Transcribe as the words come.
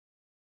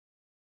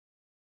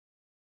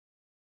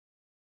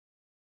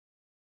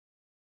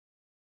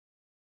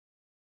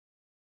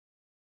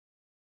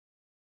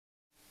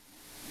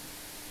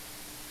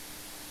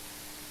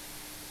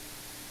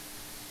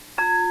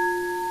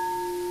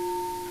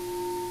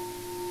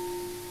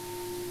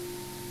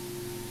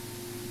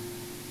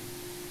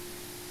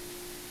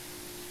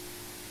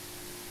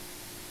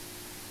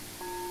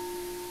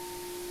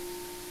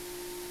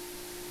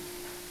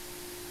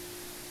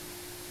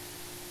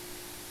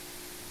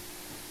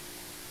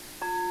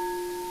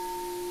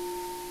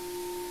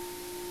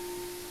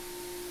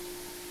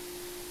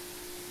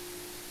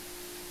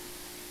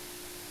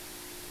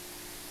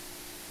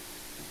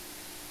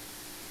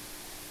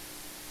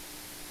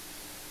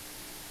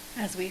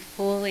as we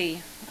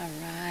fully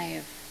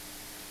arrive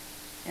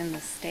in in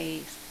this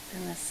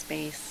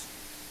space,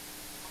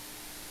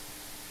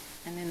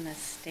 and in this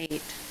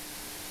state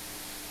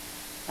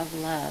of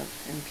love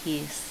and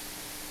peace.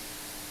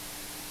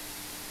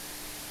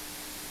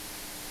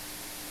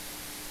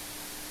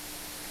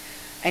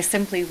 I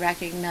simply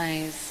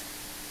recognize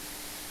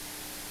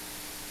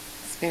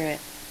Spirit.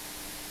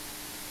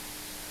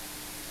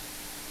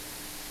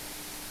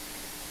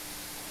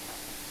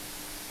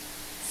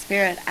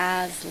 Spirit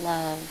as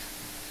love,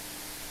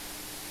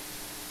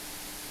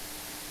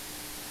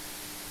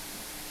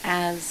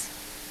 as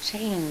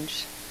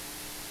change.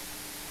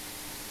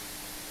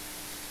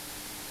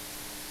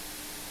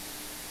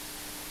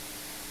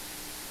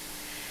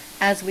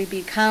 As we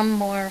become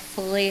more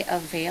fully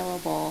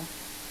available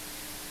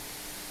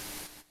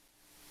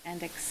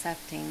and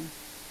accepting.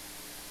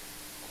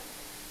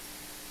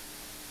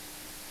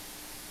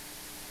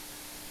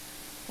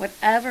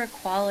 Whatever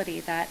quality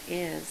that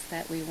is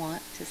that we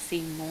want to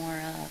see more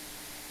of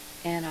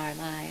in our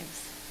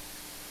lives,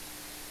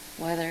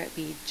 whether it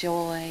be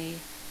joy,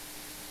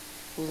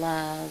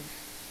 love,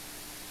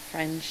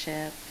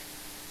 friendship,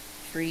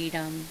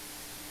 freedom,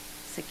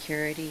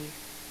 security.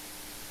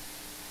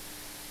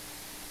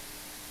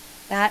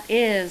 That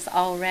is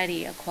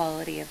already a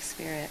quality of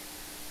Spirit.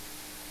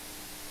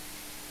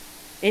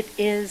 It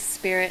is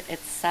Spirit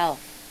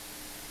itself.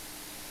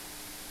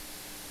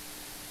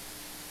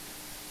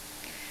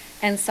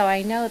 And so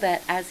I know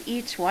that as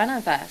each one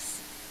of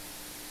us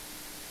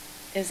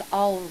is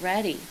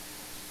already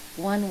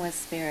one with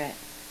Spirit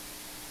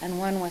and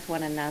one with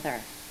one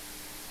another,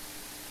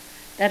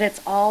 that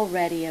it's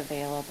already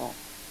available.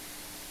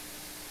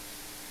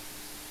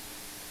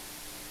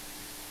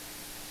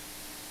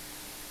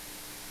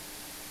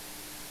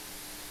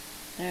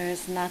 There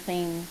is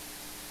nothing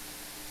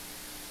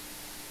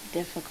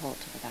difficult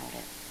about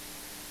it.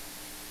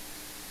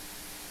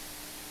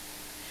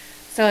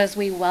 So as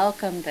we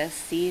welcome this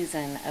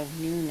season of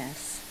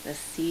newness, this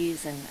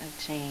season of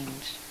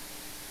change,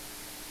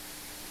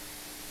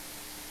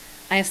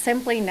 I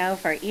simply know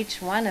for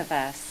each one of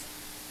us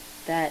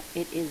that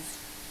it is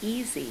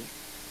easy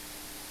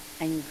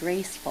and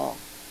graceful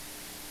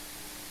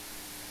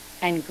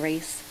and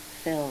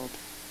grace-filled.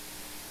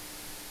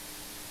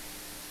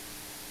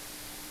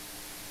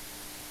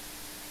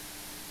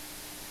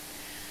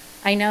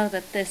 I know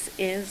that this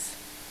is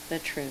the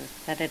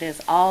truth, that it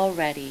is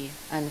already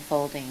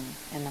unfolding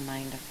in the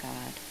mind of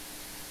God.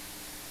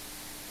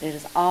 It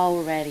is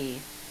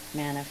already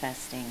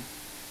manifesting.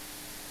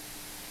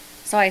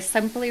 So I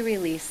simply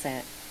release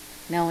it,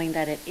 knowing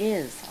that it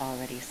is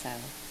already so.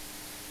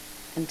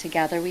 And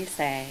together we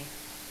say,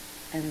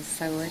 and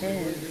so it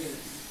is.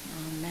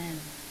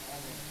 Amen.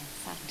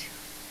 Satu.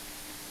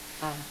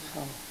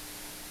 Aho.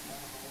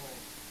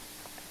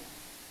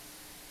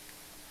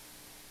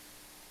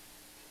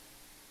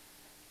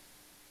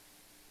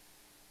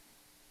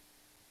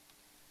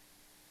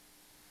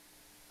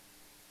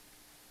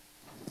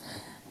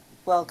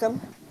 Welcome.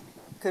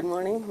 Good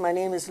morning. My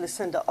name is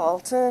Lucinda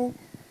Alton,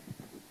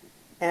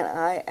 and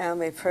I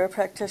am a prayer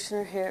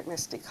practitioner here at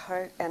Mystic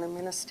Heart and a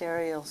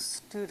ministerial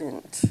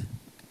student.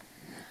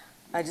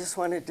 I just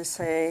wanted to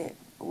say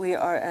we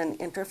are an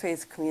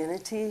interfaith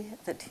community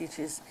that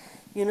teaches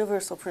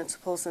universal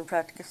principles and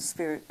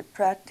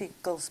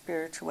practical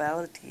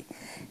spirituality.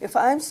 If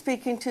I'm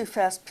speaking too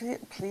fast,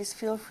 please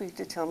feel free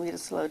to tell me to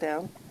slow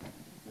down.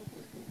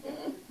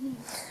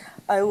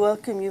 I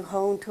welcome you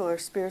home to our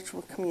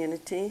spiritual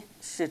community,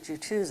 should you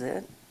choose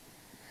it.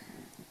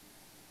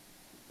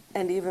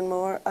 And even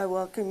more, I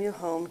welcome you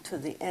home to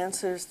the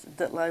answers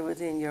that lie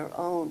within your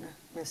own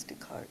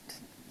mystic heart.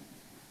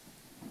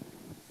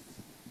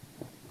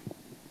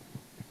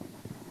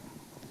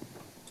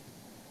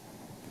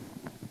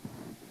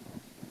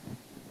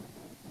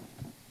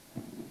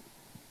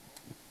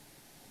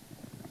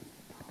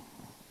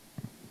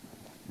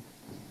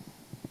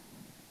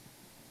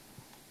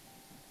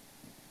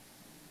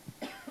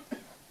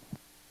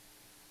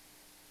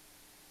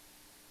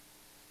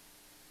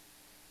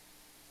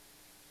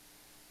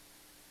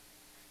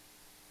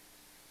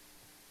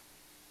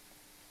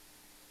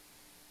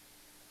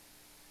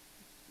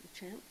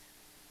 Chant.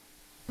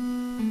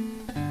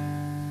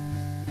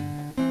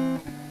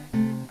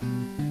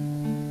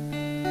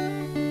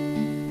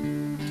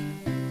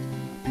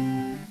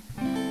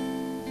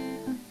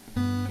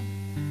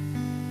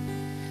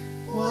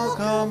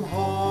 Welcome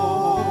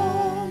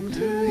home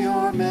to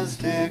your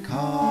mystic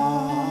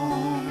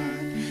heart.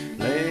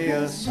 Lay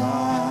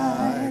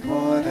aside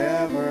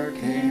whatever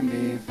came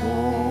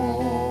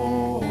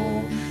before.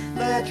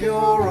 Let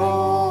your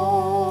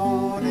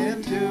own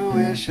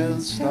intuition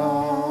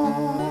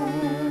start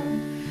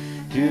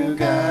to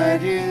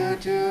guide you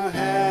to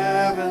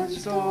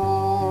heaven's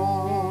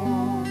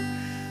door.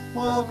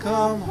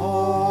 Welcome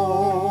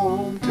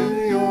home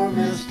to your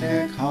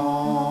mystic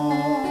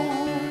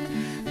heart.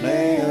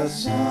 Lay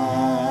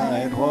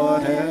aside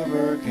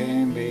whatever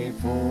came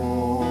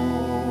before.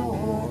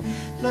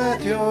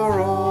 Let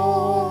your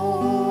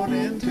own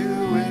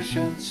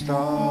intuition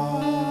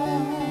start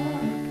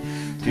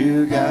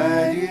to guide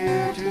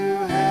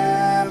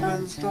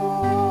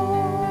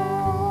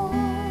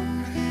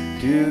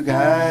to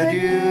guide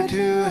you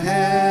to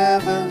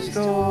heaven's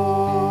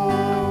door,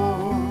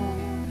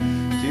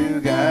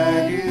 to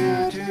guide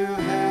you to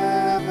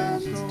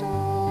heaven's door.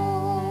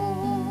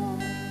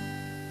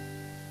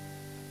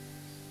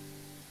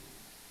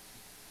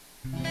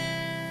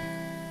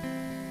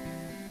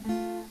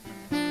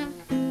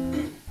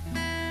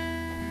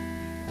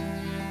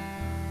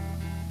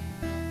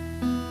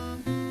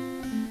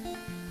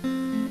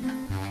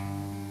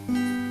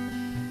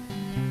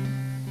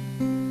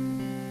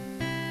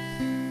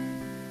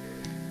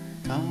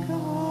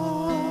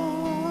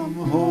 Come,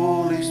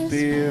 Holy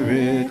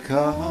Spirit,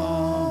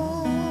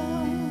 come.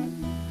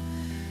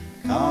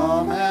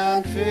 Come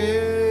and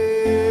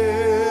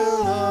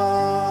fill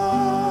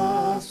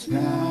us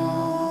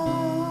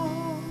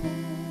now.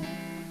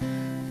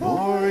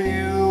 For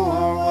you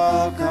are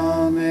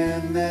welcome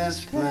in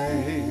this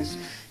place.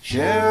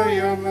 Share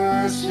your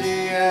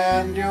mercy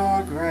and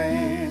your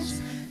grace.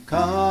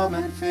 Come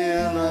and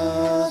fill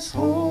us,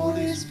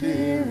 Holy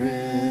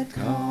Spirit,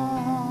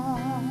 come.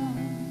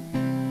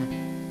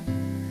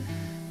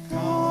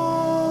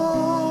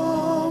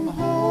 Come,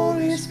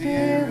 Holy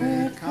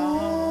Spirit,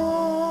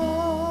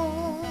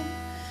 come.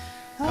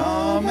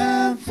 Come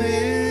and fill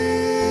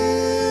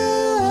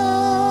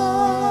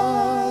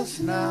us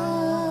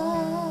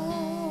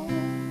now.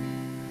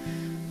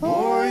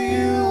 For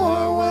you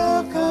are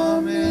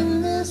welcome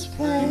in this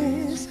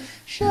place.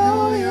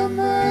 Show your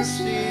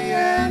mercy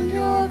and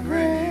your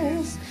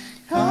grace.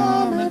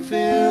 Come and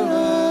fill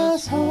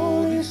us,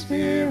 Holy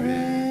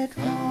Spirit,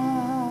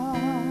 come.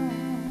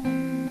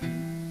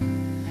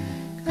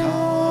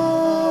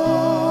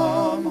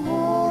 Come,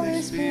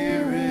 Holy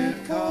Spirit,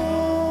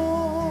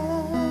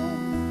 come.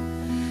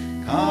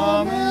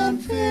 Come and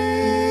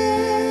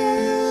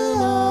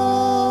fill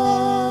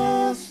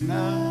us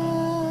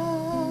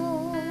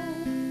now.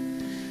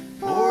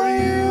 For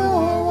you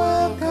are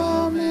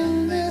welcome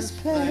in this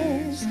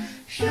place.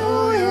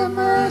 Show your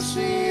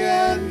mercy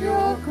and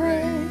your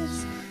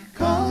grace.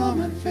 Come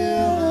and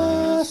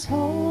fill us,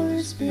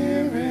 Holy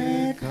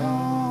Spirit,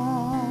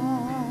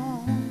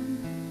 come.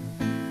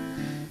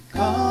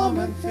 Come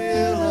and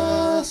fill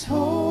us,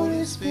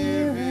 Holy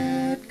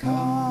Spirit,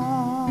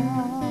 come.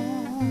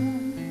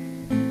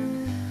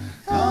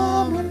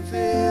 Come and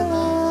fill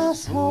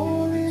us,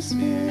 Holy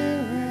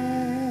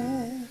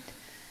Spirit,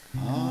 come.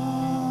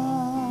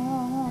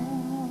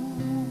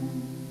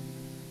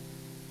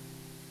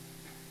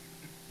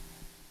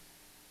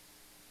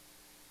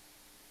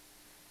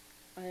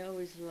 I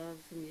always love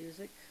the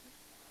music.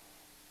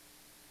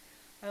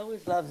 I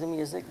always love the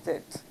music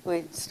that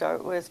we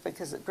start with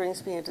because it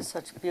brings me into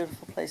such a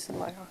beautiful place in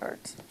my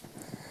heart.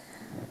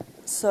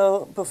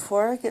 So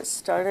before I get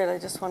started, I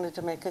just wanted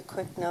to make a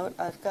quick note.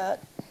 I've got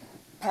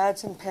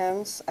pads and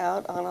pens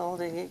out on all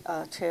the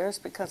chairs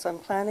because I'm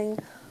planning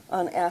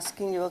on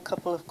asking you a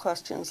couple of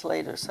questions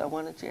later. So I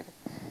wanted you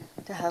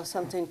to have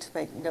something to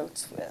make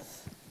notes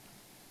with.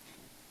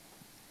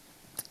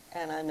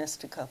 And I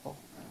missed a couple.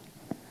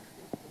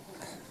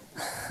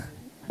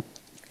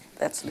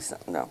 That's Lisa.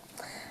 No.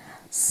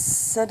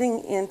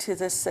 Setting into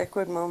this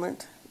sacred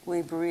moment,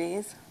 we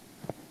breathe.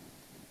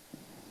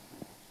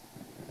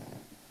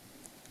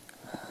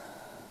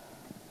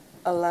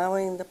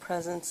 Allowing the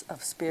presence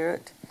of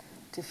Spirit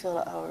to fill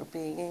our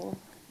being.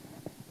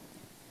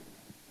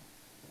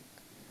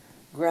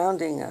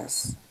 Grounding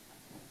us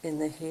in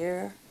the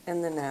here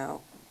and the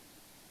now.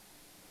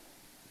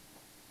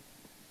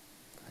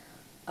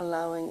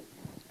 Allowing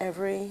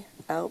every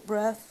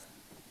out-breath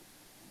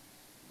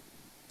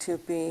to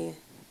be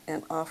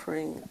an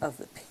offering of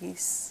the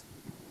peace.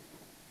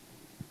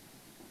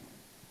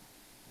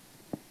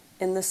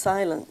 In the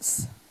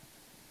silence,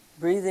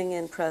 breathing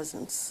in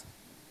presence,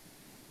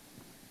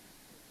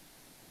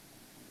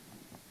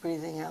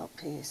 breathing out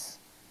peace.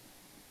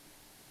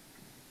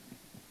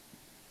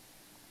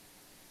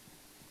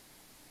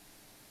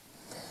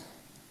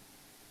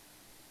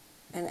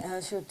 And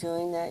as you're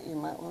doing that, you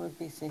might want to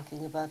be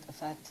thinking about the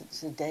fact that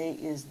today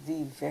is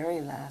the very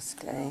last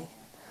day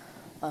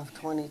of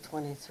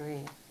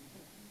 2023.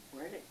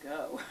 Where'd it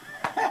go?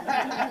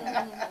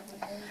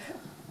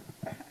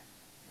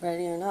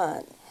 Ready or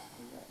not,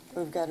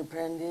 we've got a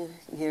brand new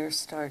year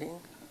starting.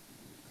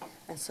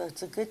 And so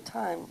it's a good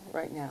time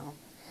right now,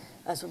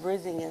 as we're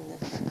breathing in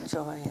the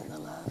joy and the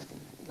love,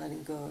 and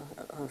letting go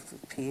of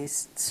the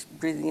peace,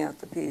 breathing out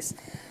the peace,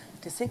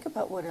 to think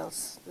about what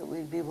else that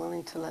we'd be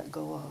willing to let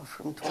go of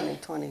from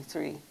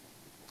 2023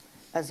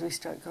 as we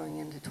start going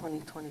into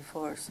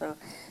 2024. So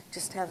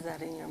just have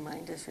that in your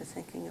mind as you're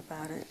thinking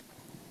about it.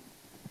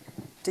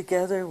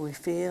 Together we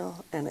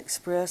feel and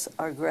express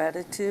our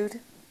gratitude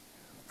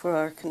for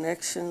our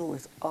connection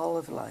with all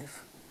of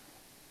life.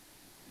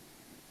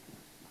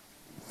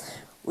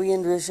 We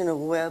envision a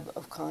web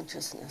of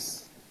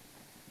consciousness,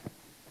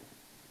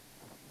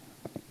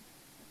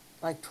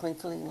 like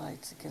twinkling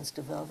lights against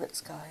a velvet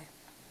sky.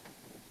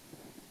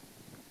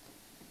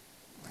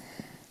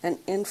 An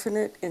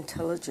infinite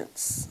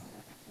intelligence,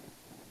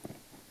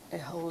 a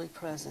holy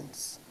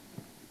presence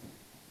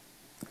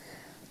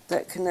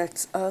that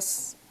connects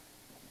us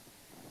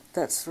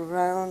that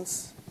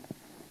surrounds,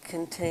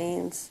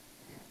 contains,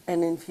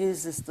 and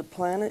infuses the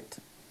planet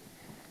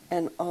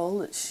and all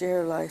that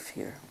share life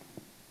here.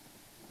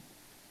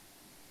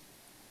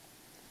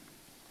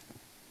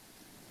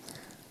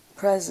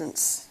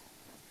 Presence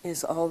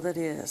is all that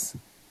is.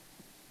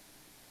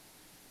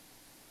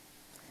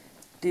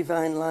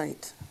 Divine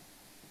light,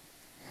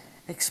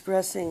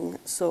 expressing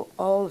so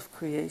all of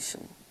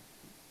creation,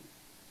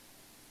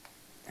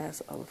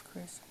 as all of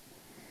creation.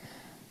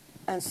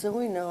 And so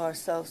we know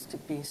ourselves to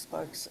be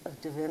sparks of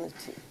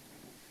divinity,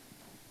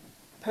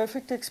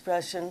 perfect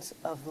expressions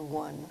of the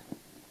One.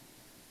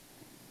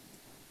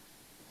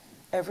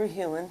 Every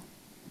human,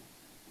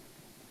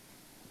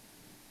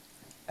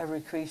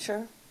 every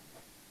creature,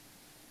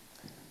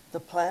 the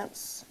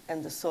plants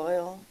and the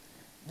soil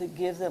that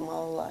give them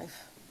all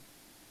life,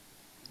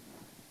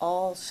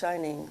 all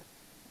shining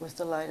with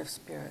the light of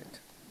Spirit.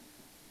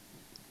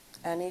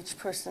 And each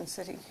person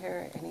sitting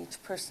here and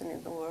each person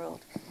in the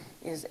world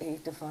is a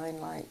divine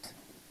light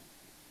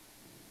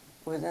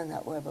within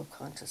that web of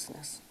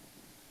consciousness.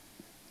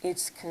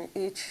 Each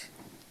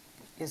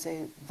is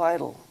a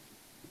vital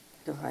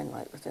divine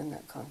light within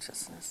that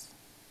consciousness.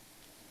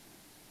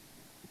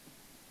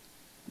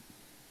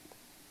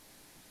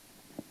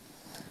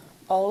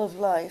 All of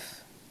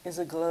life is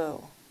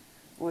aglow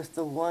with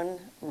the one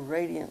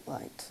radiant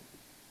light.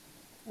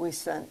 We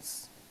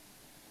sense,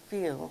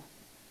 feel,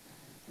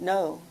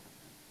 know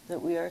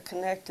that we are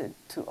connected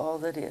to all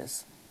that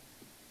is.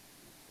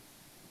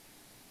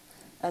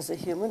 As a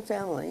human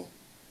family,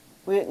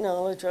 we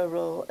acknowledge our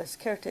role as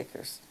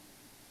caretakers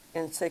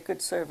in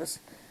sacred service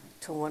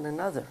to one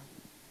another,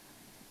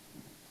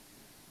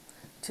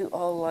 to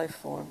all life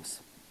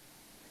forms,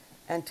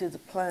 and to the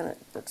planet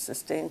that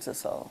sustains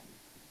us all.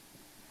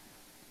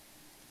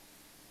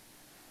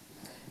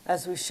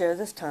 As we share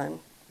this time,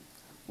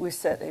 we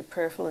set a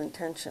prayerful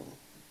intention.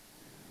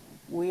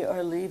 We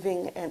are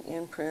leaving an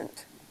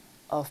imprint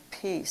of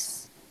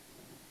peace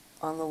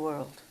on the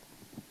world,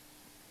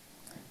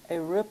 a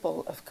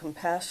ripple of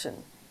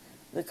compassion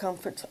that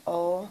comforts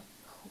all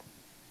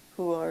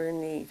who are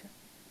in need.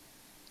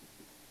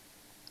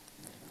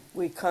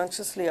 We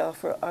consciously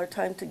offer our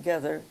time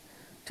together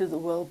to the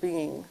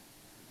well-being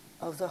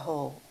of the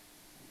whole.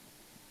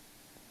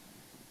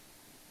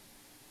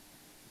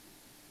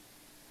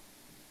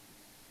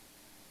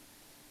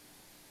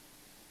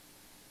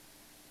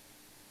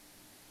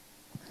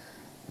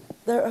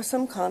 There are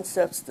some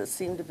concepts that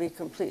seem to be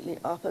completely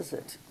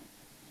opposite.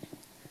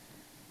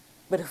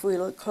 But if we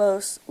look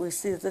close, we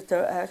see that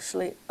they're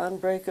actually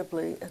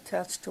unbreakably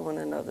attached to one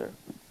another.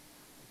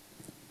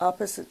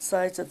 Opposite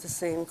sides of the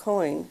same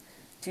coin,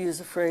 to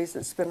use a phrase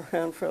that's been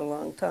around for a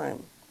long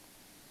time.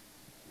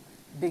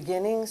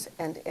 Beginnings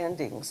and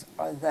endings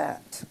are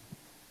that.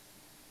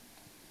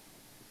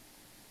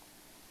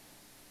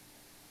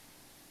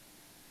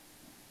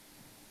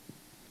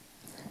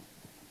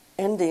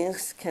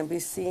 Endings can be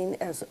seen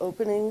as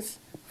openings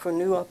for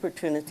new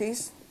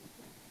opportunities,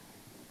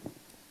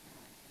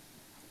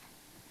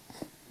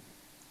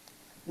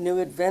 new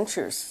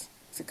adventures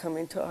to come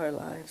into our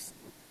lives.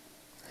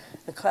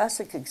 A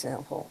classic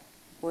example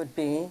would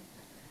be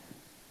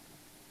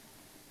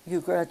you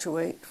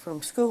graduate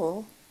from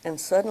school and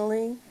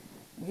suddenly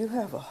you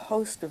have a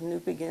host of new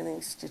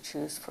beginnings to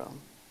choose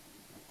from.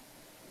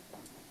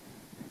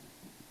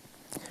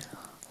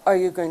 Are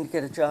you going to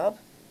get a job?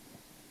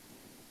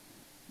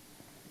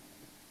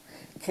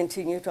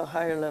 Continue to a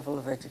higher level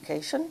of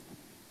education?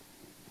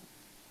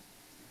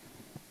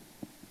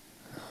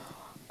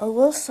 Or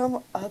will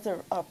some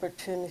other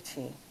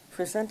opportunity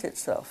present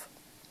itself?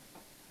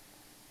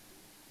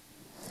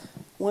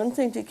 One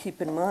thing to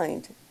keep in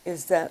mind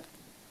is that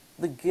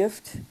the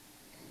gift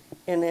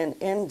in an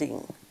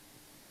ending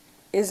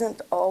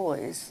isn't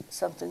always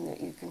something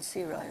that you can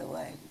see right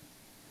away.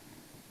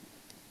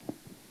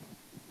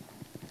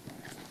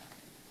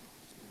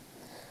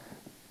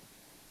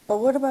 But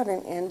what about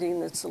an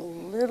ending that's a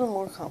little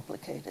more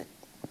complicated?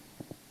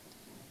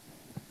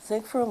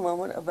 Think for a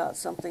moment about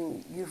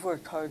something you've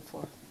worked hard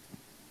for.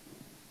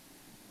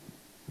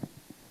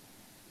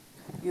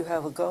 You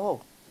have a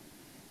goal.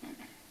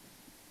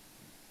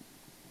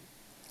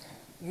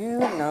 You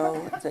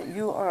know that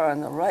you are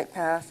on the right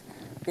path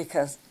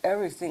because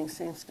everything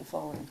seems to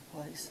fall into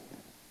place.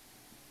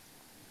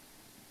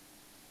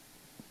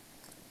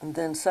 And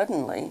then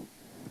suddenly,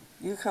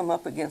 you come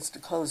up against a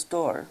closed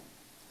door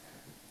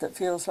that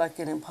feels like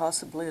an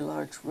impossibly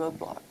large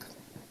roadblock.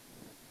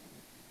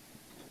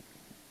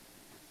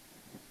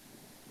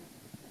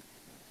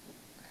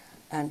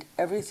 And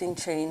everything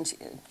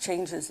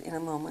changes in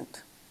a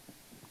moment.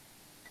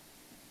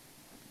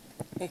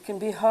 It can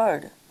be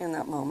hard in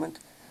that moment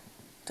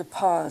to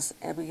pause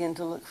and begin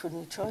to look for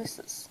new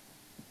choices.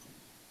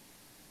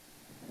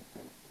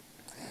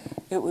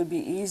 It would be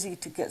easy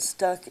to get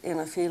stuck in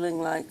a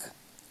feeling like,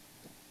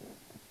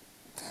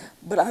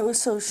 but I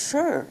was so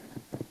sure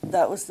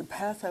that was the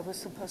path I was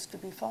supposed to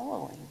be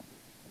following.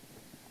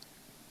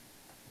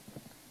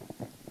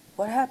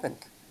 What happened?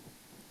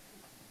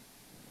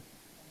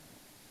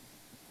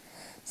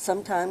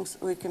 Sometimes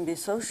we can be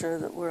so sure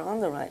that we're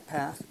on the right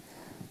path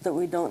that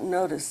we don't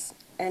notice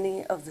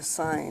any of the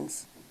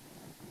signs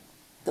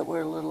that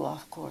we're a little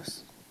off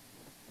course.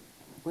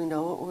 We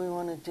know what we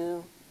want to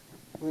do.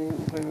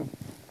 We're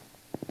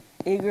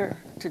eager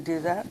to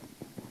do that.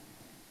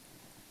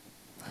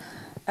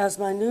 As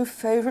my new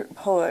favorite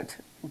poet,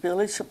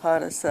 Billy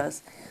Chapata,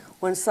 says,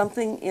 when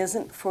something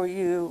isn't for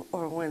you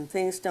or when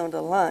things don't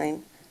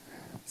align,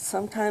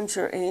 sometimes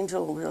your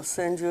angel will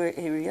send you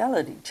a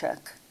reality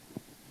check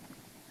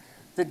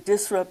that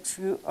disrupts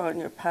you on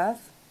your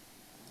path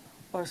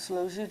or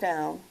slows you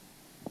down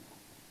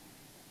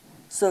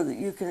so that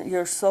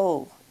your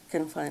soul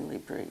can finally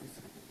breathe.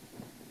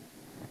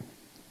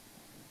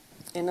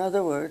 In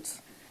other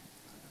words,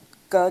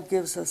 God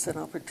gives us an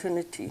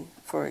opportunity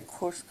for a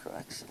course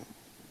correction.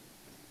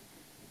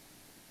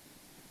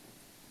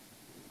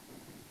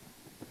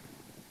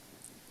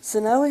 So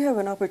now we have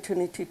an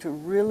opportunity to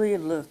really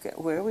look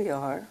at where we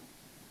are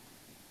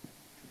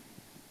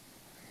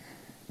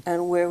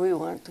and where we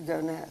want to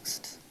go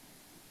next.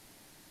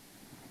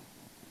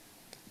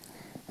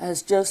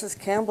 As Joseph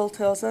Campbell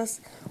tells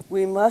us,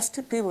 we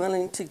must be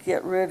willing to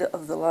get rid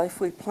of the life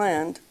we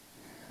planned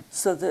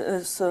so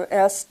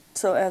as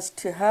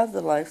to have the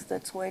life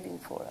that's waiting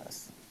for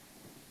us.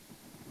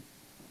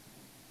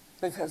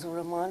 Because a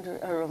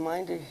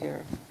reminder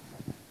here,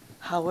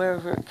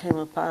 however it came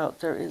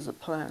about, there is a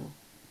plan.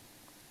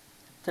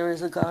 There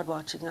is a God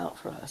watching out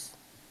for us.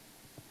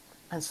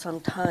 And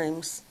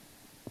sometimes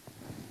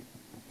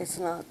it's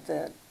not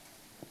that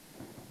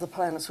the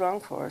plan is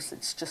wrong for us,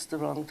 it's just the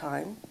wrong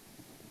time.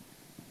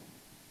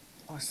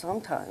 Or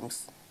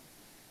sometimes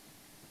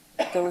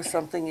there was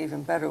something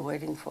even better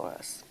waiting for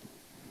us.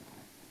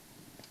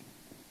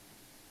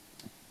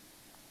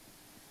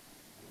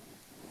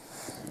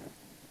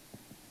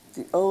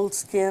 The old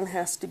skin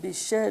has to be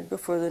shed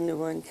before the new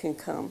one can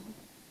come.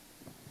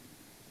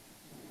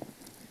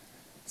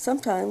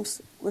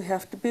 Sometimes we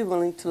have to be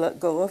willing to let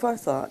go of our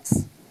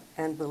thoughts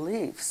and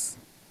beliefs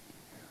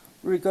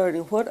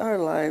regarding what our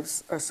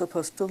lives are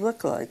supposed to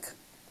look like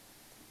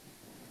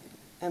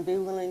and be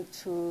willing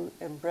to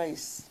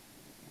embrace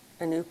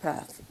a new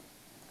path,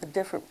 a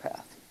different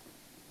path.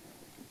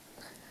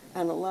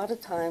 And a lot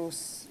of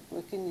times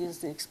we can use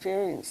the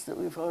experience that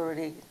we've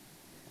already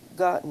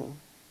gotten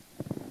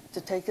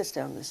to take us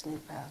down this new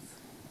path.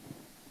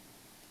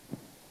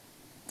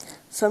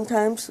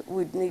 Sometimes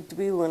we need to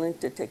be willing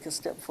to take a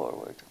step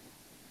forward.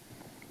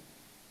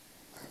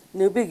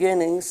 New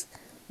beginnings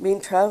mean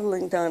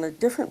traveling down a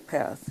different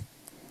path,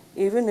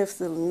 even if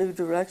the new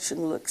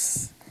direction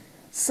looks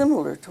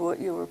similar to what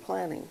you were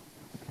planning.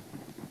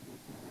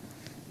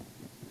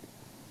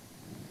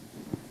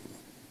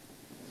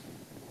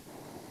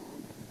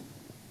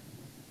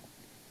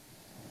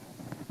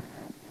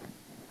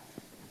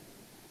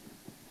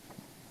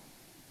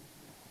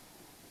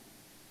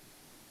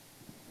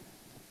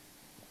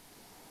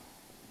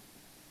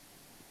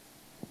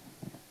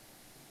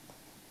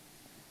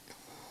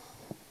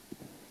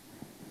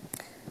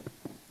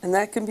 And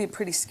that can be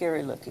pretty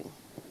scary looking.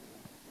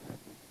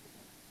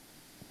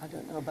 I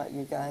don't know about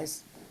you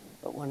guys,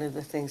 but one of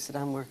the things that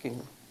I'm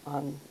working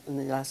on in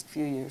the last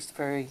few years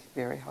very,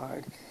 very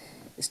hard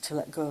is to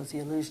let go of the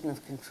illusion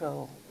of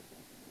control.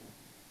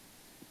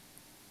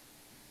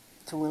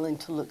 To willing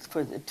to look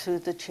to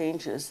the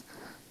changes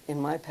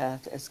in my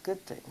path as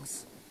good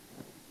things.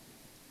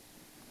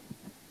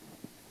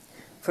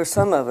 For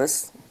some of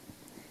us,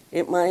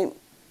 it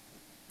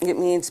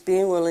means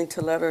being willing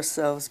to let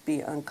ourselves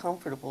be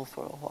uncomfortable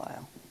for a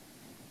while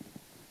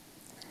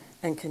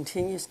and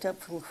continue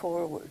stepping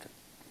forward.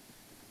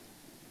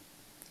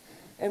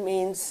 It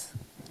means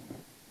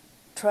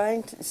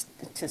trying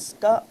to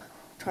stop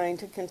trying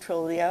to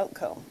control the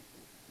outcome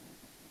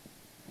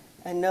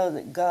and know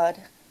that God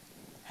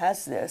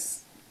has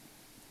this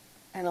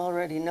and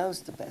already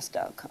knows the best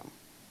outcome.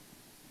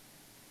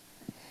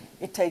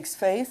 It takes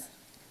faith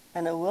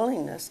and a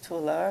willingness to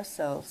allow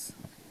ourselves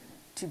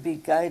to be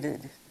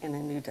guided in a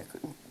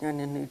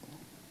new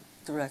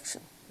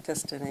direction,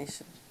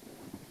 destination.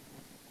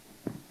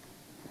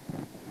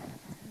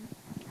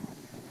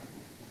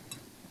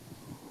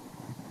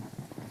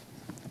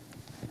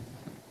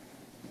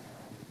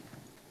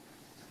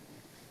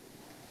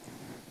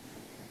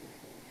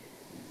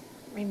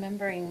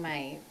 Remembering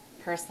my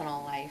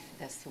personal life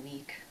this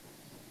week,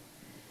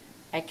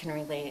 I can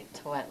relate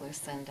to what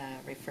Lucinda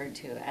referred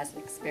to as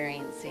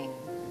experiencing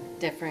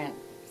different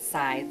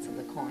sides of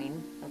the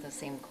coin, of the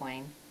same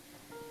coin.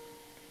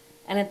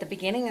 And at the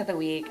beginning of the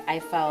week, I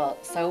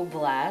felt so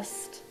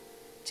blessed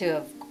to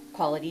have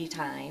quality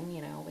time,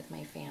 with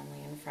my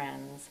family and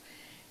friends.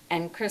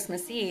 And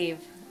Christmas Eve,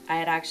 I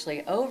had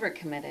actually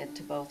overcommitted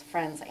to both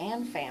friends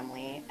and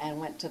family and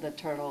went to the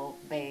Turtle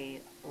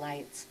Bay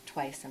Lights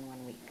twice in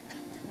 1 week.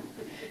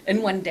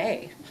 In 1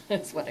 day,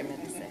 that's what I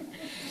meant to say.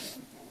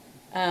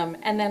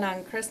 And then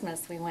on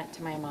Christmas, we went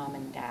to my mom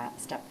and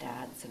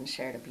stepdad's and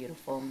shared a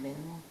beautiful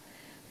meal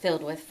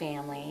filled with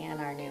family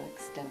and our new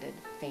extended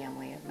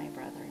family of my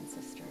brother and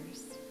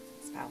sisters,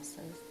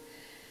 spouses.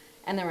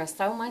 And there was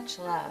so much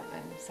love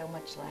and so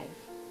much life.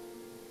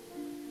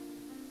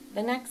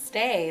 The next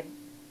day,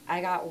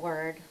 I got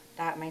word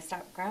that my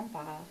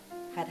step-grandpa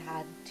had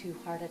had 2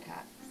 heart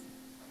attacks.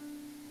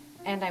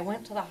 And I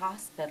went to the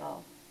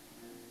hospital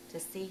to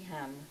see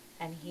him,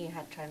 and he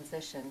had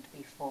transitioned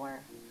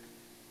before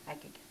I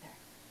could get there.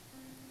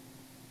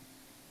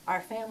 Our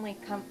family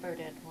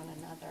comforted one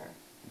another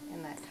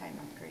in that time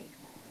of grief,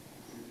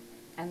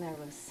 and there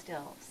was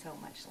still so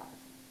much love,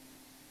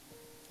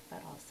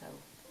 but also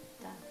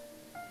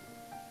death.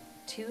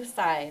 2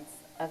 sides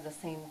of the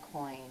same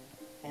coin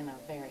in a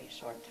very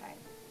short time.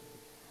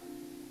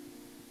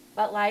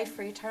 But life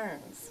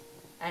returns,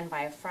 and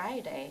by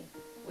Friday,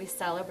 we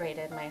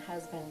celebrated my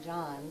husband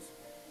John's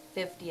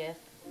 50th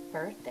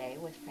birthday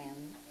with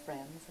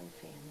friends and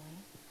family.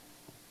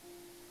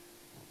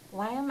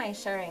 Why am I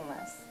sharing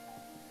this?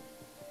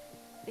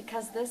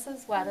 Because this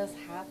is what is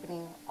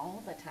happening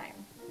all the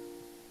time.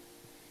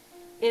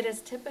 It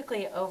is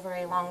typically over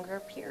a longer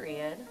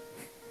period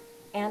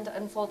and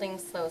unfolding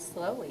so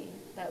slowly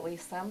that we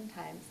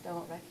sometimes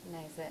don't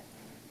recognize it.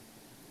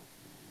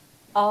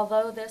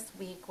 Although this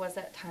week was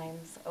at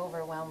times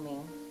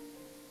overwhelming,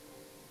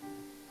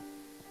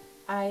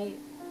 I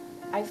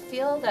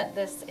feel that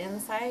this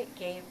insight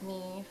gave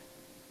me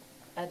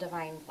a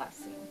divine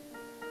blessing.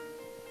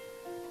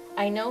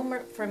 I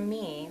know for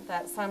me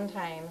that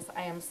sometimes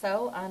I am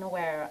so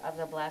unaware of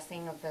the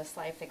blessing of this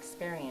life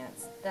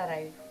experience that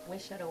I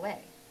wish it away.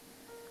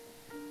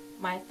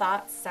 My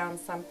thoughts sound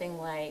something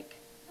like,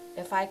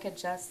 if I could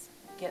just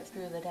get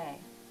through the day,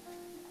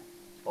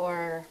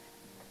 or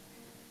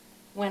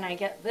when I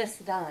get this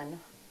done,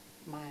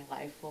 my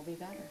life will be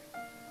better.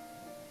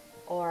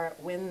 Or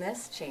when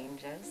this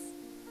changes,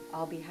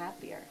 I'll be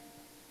happier.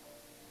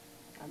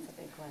 That's a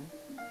big one.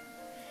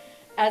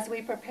 As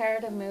we prepare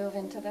to move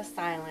into the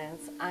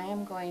silence, I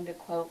am going to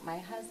quote my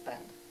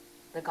husband,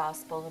 the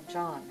Gospel of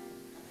John,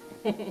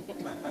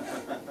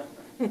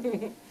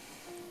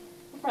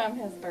 from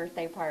his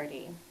birthday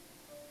party.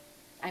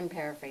 I'm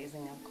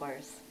paraphrasing, of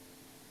course.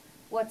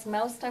 What's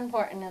most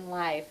important in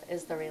life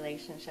is the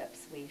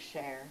relationships we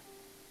share.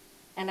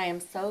 And I am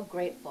so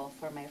grateful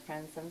for my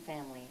friends and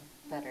family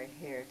that are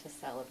here to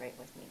celebrate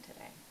with me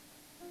today.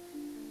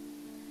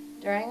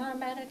 During our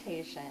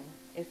meditation,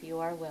 if you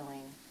are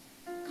willing,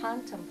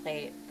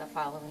 contemplate the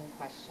following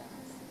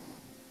questions.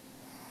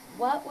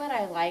 What would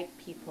I like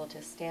people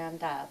to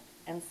stand up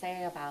and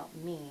say about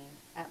me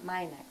at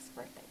my next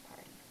birthday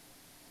party?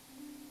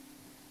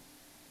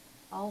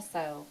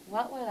 Also,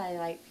 what would I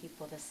like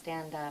people to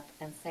stand up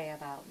and say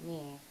about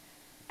me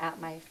at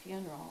my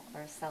funeral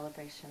or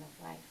celebration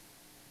of life?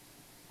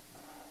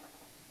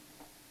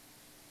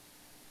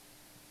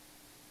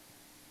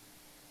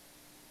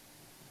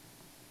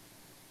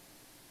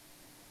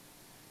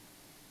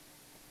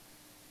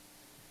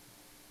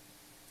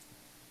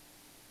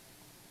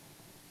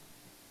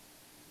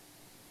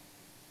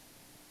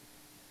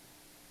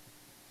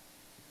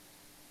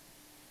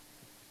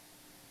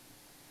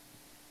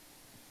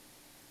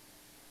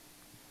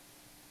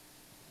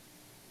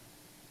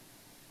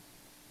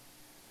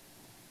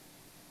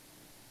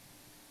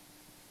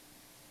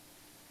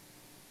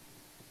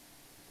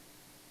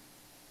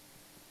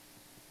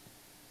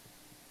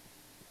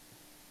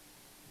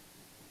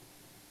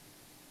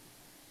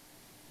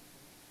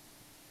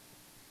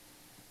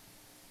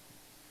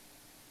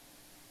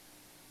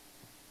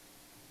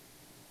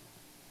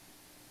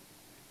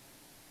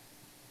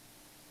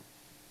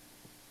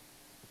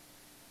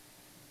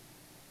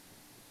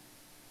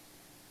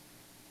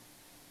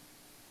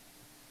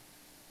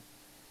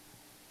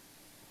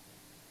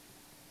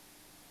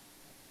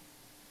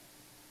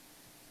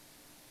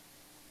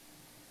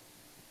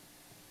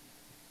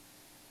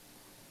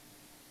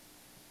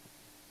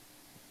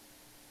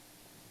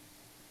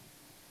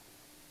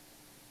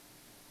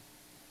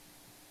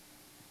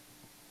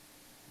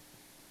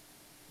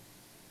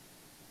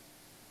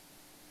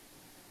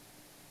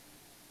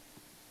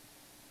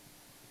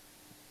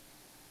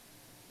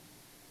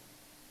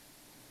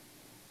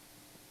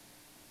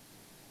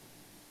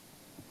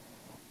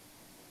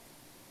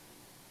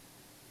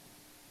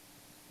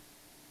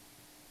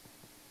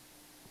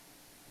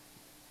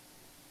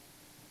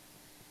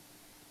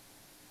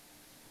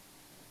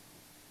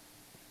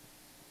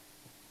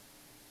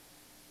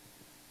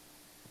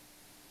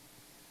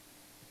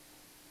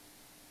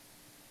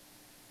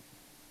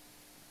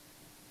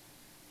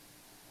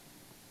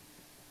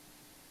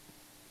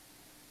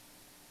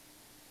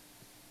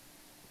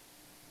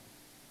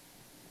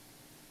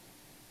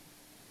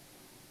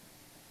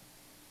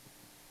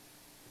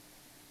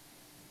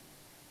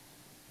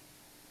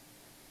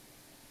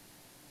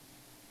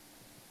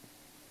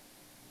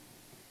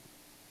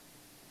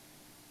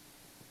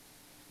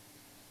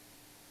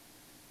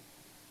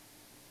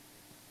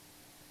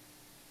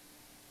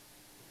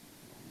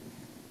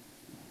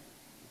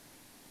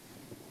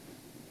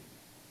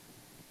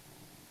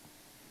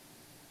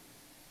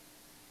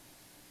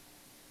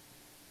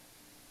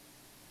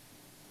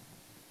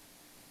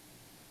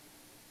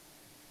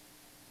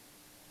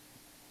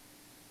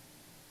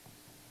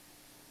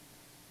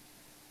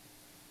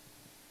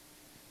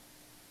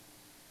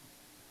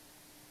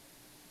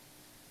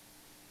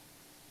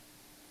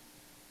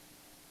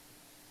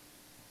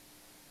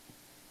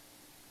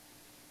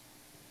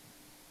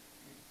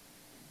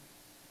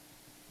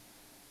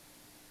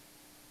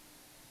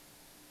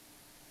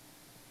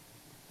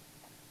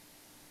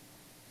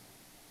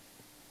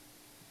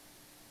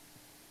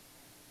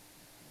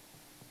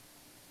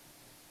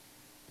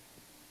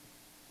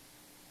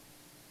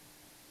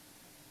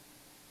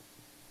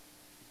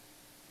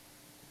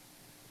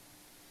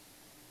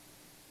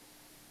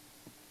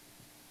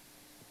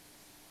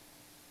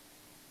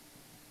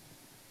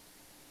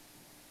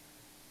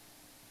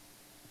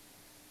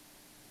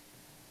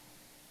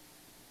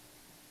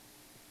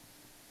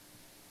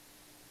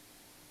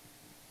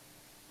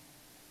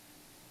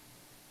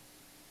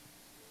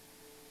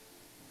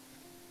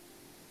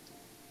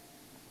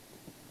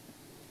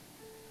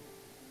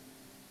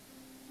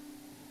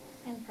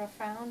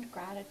 profound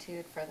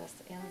gratitude for this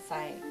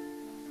insight,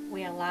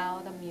 we allow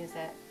the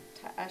music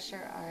to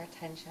usher our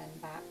attention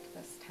back to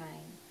this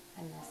time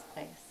and this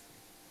place.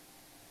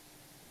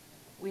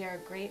 We are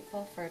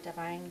grateful for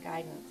divine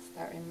guidance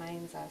that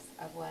reminds us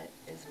of what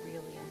is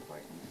really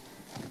important.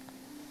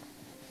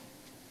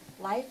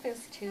 Life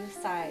is two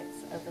sides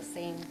of the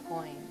same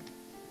coin.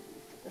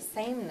 The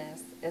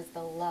sameness is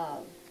the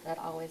love that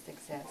always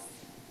exists.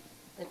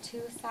 The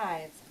two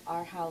sides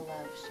are how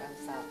love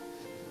shows up.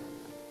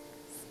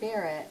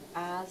 Spirit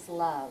as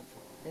love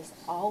is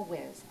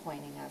always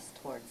pointing us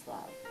towards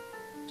love,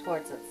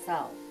 towards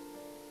itself,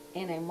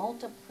 in a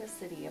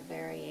multiplicity of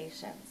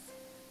variations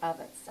of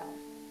itself,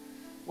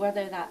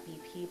 whether that be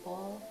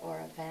people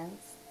or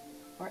events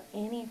or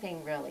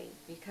anything really,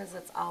 because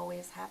it's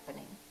always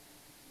happening.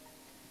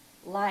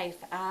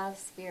 Life as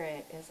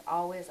spirit is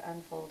always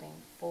unfolding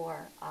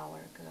for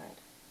our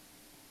good.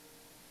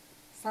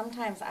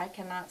 Sometimes I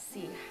cannot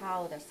see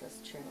how this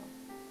is true,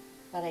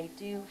 but I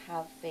do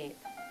have faith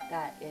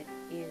that it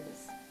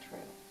is true.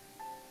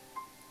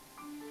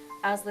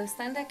 As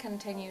Lucinda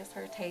continues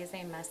her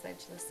Taizé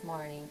message this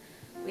morning,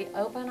 we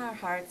open our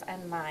hearts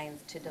and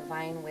minds to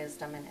divine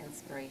wisdom and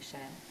inspiration.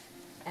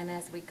 And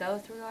as we go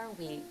through our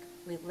week,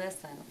 we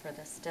listen for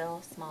the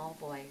still small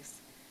voice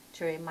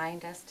to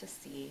remind us to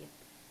see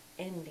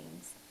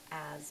endings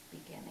as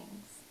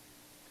beginnings.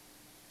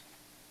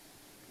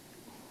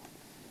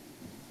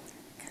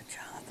 Good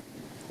job.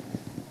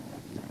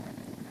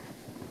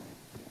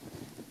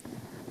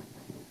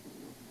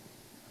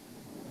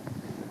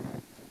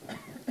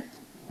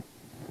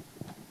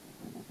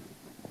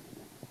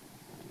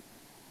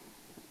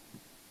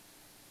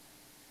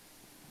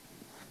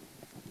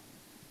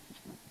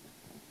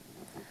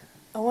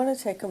 I want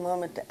to take a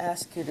moment to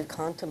ask you to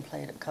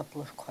contemplate a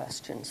couple of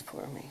questions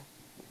for me.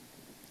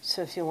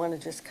 So if you want to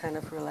just kind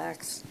of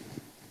relax,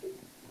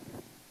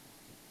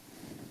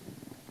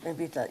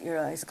 maybe let your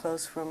eyes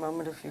close for a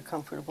moment if you're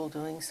comfortable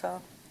doing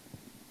so.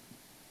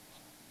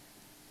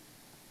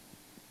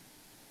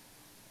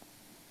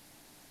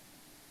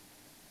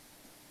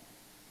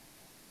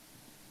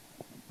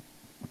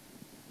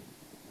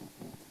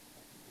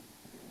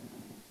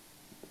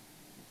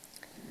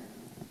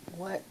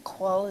 What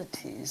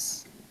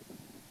qualities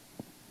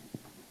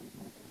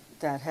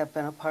that have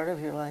been a part of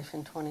your life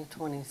in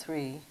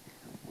 2023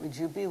 would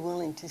you be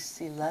willing to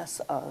see less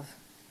of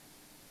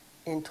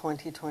in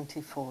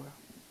 2024?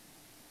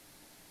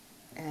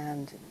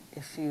 And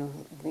if you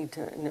need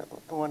to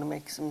want to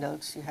make some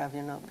notes, you have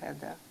your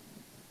notepad there.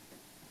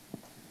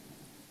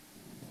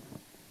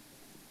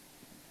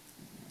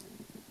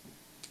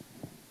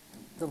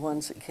 The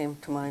ones that came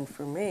to mind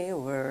for me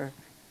were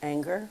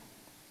anger,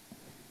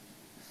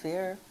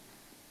 fear,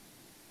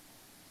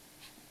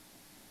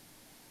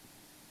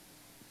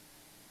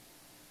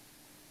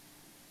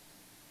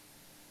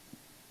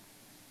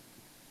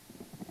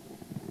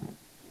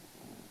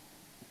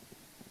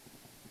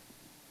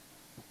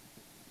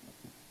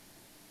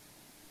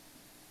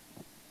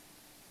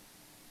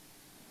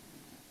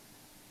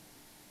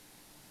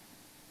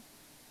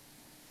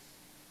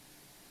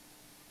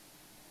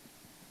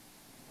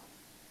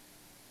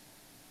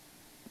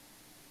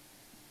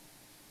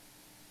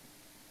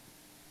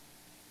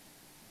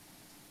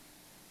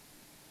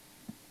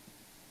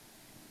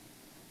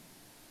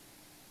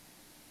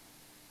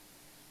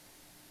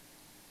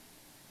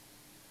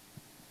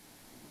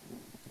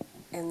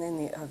 and then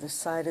the other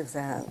side of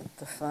that,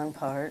 the fun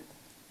part,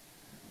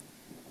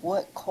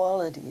 what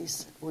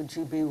qualities would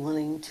you be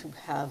willing to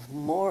have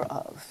more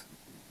of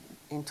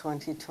in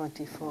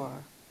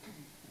 2024?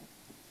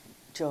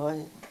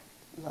 Joy,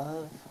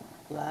 love,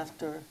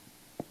 laughter,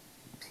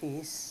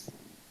 peace.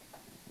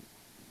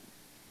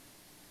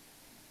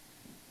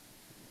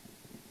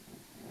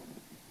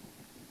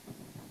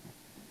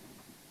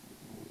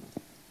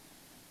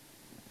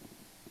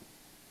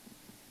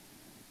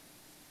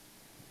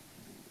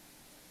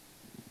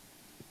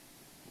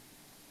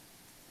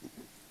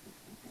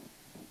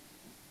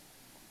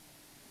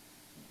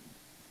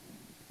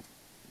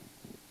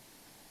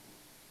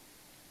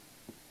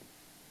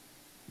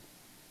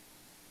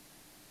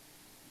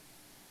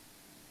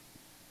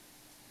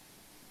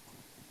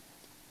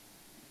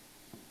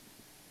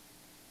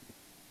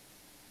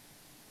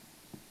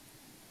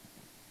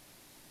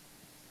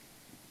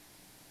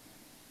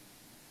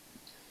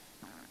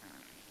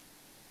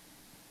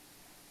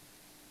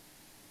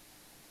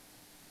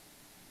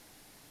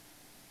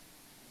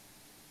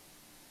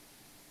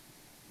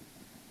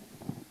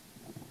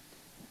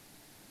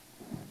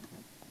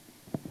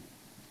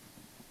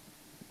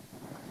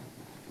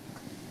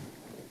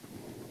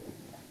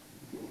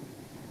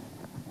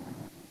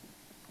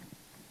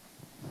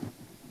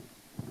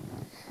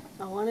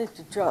 I wanted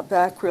to drop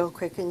back real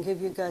quick and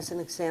give you guys an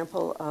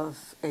example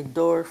of a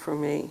door for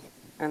me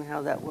and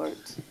how that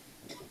worked.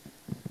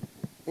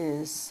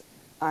 Is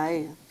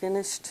I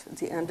finished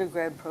the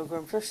undergrad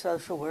program for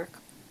social work.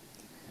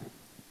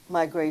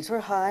 My grades were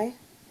high.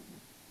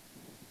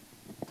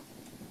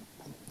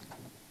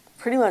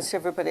 Pretty much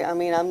everybody, I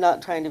mean, I'm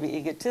not trying to be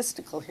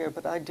egotistical here,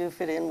 but I do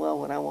fit in well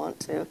when I want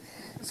to.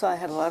 So I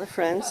had a lot of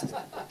friends.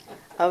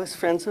 I was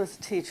friends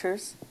with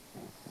teachers.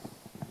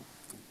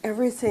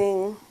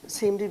 Everything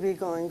seemed to be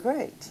going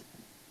great.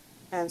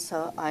 And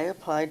so I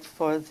applied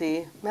for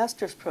the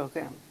master's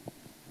program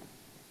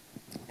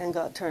and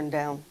got turned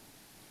down.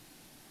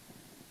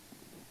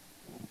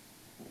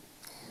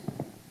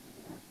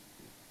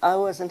 I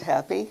wasn't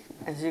happy,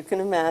 as you can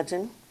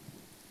imagine.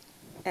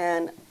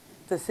 And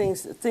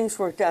things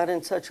worked out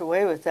in such a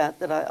way with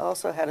that I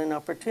also had an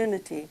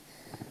opportunity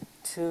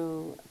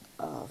to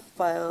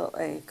file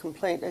a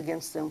complaint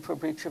against them for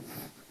breach of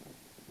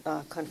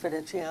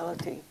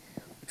confidentiality,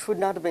 which would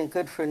not have been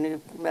good for a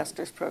new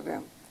master's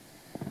program.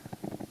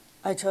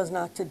 I chose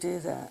not to do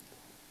that.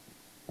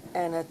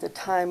 And at the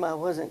time, I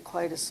wasn't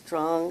quite as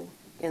strong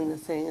in the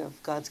thing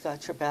of God's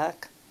got your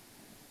back.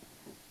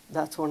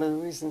 That's one of the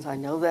reasons I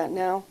know that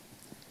now,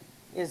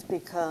 is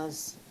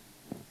because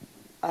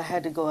I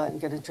had to go out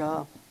and get a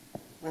job.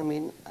 I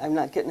mean, I'm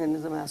not getting into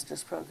the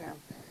master's program.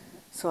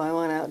 So I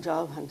went out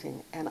job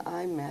hunting, and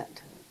I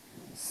met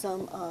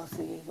some of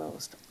the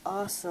most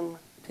awesome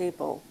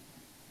people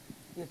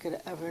you could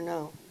ever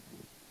know.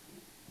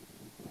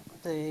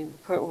 The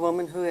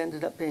woman who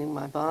ended up being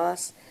my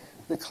boss,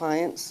 the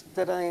clients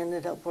that I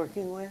ended up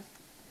working with,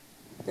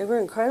 they were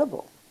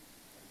incredible.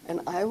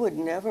 And I would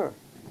never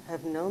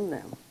have known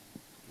them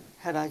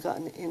had I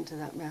gotten into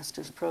that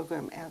master's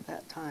program at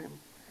that time.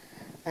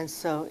 And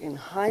so in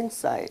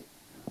hindsight,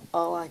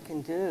 all I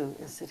can do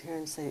is sit here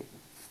and say,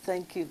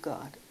 thank you,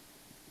 God,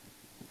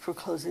 for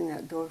closing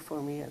that door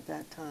for me at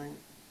that time.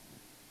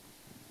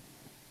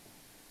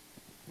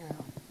 You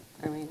know,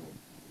 I mean,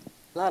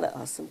 a lot of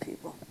awesome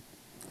people.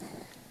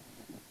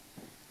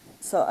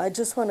 So I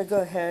just want to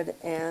go ahead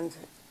and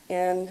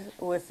end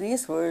with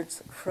these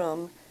words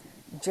from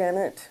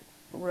Janet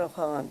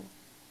Rohan.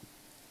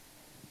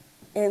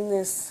 In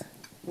this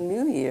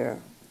new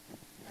year,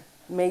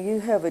 may you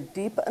have a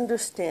deep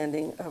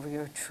understanding of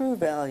your true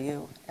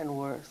value and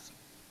worth.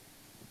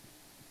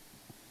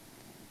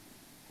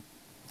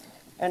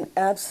 An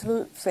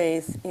absolute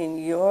faith in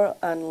your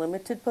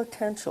unlimited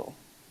potential.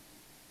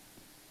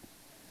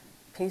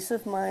 Peace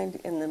of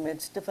mind in the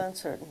midst of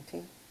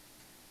uncertainty.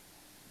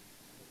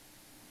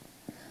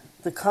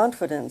 The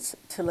confidence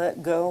to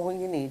let go when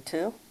you need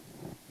to.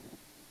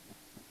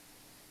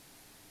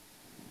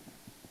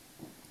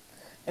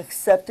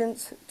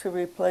 Acceptance to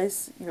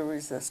replace your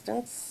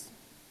resistance.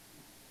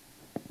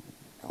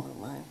 Oh,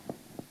 mine.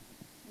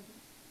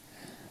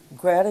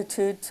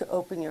 Gratitude to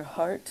open your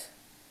heart.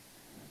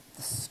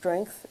 The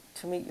strength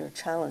to meet your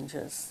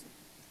challenges.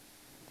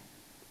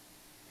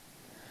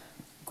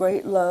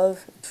 Great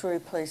love to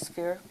replace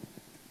fear.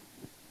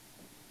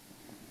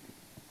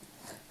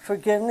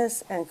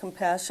 Forgiveness and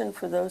compassion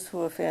for those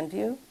who offend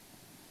you.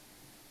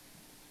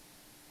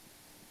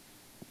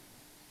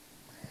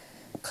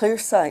 Clear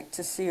sight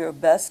to see your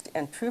best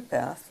and true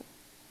path.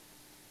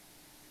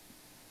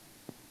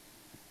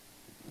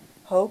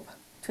 Hope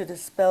to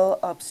dispel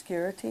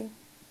obscurity.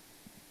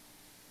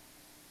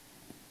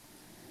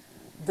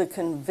 The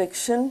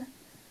conviction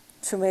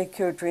to make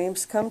your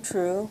dreams come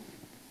true.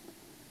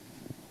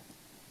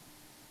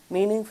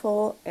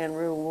 Meaningful and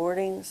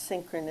rewarding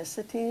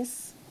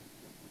synchronicities.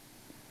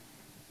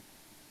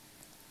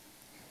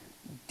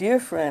 Dear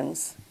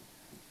friends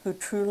who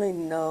truly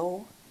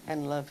know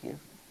and love you.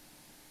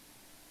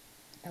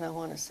 And I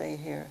want to say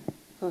here,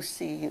 who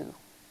see you.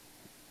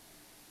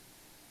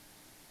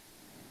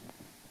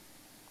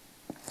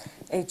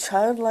 A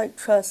childlike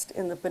trust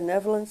in the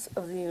benevolence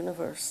of the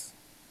universe.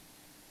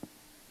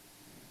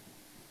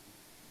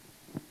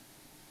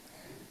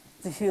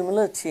 The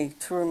humility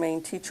to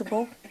remain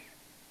teachable.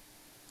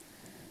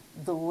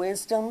 The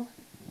wisdom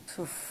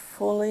to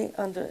fully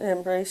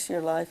embrace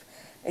your life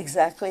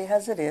exactly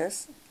as it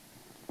is.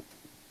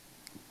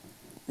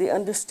 The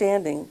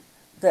understanding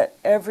that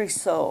every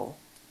soul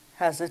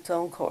has its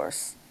own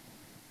course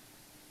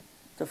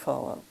to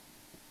follow.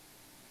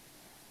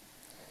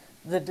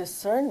 The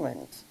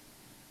discernment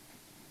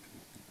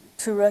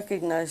to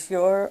recognize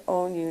your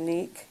own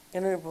unique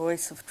inner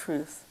voice of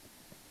truth.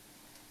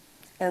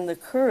 And the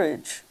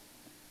courage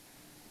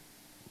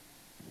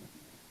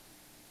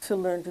to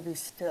learn to be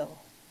still.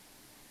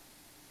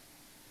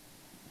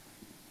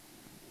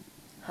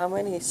 How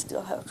many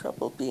still have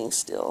trouble being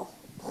still?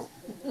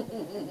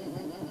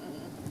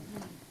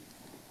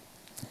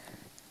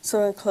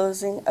 So in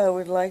closing, I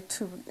would like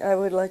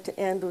to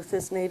end with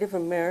this Native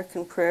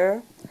American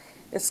prayer.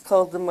 It's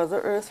called the Mother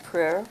Earth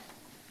Prayer.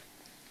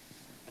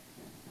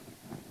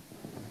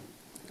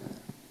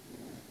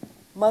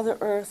 Mother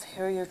Earth,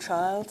 hear your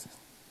child.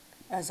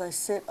 As I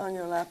sit on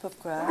your lap of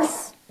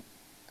grass,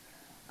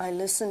 I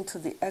listen to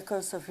the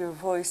echoes of your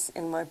voice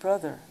in my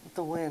brother,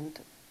 the wind,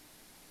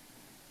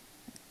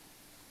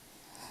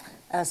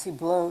 as he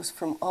blows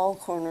from all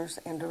corners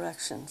and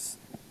directions.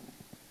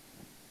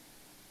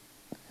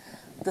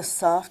 The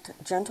soft,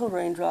 gentle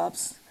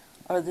raindrops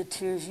are the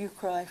tears you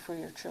cry for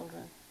your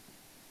children.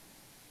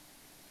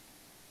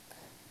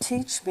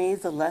 Teach me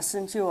the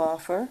lessons you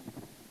offer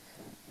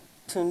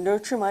to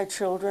nurture my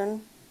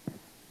children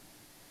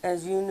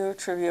as you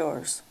nurture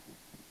yours.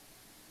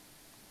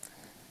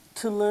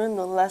 to learn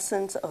the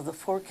lessons of the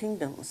four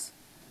kingdoms,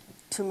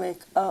 to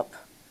make up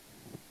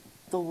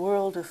the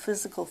world of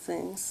physical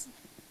things,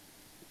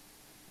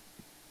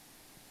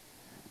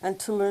 and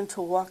to learn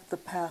to walk the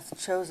path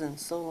chosen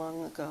so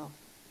long ago.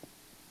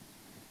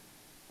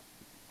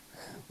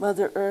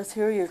 Mother Earth,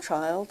 hear your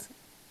child.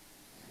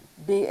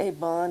 Be a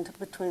bond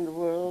between the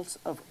worlds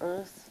of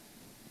earth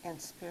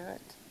and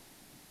spirit.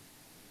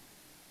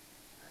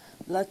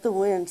 Let the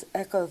winds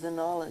echo the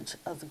knowledge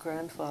of the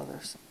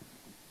grandfathers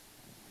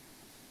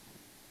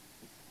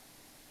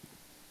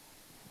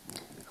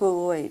who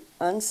await,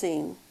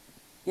 unseen,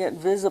 yet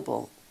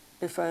visible,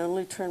 if I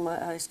only turn my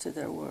eyes to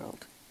their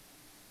world.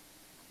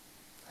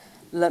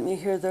 Let me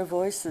hear their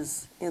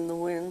voices in the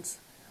winds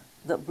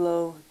that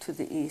blow to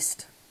the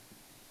east.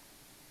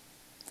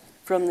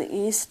 From the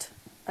east,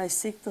 I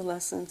seek the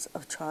lessons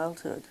of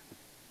childhood,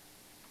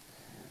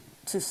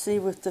 to see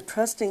with the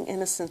trusting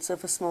innocence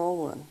of a small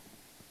one,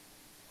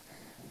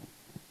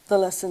 the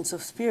lessons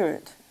of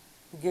spirit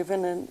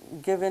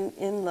given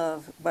in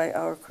love by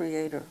our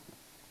Creator.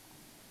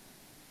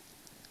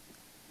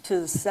 To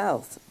the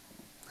south,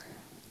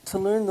 to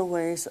learn the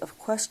ways of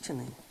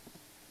questioning,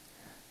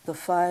 the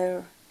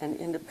fire and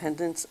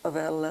independence of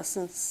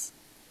adolescence,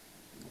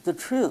 the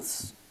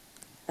truths,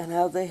 and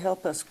how they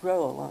help us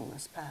grow along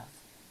this path.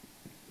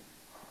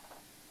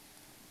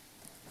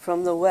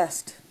 From the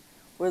west,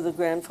 where the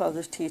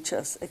grandfathers teach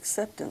us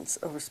acceptance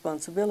of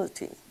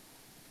responsibility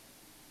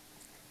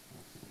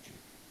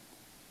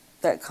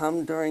that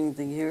come during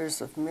the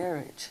years of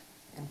marriage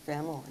and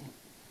family.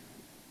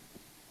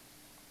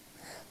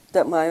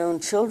 That my own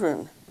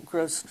children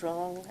grow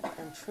strong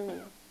and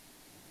true.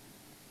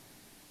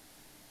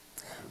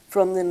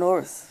 From the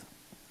north,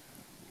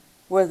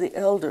 where the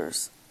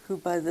elders, who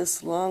by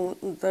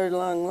their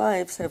long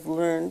lives have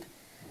learned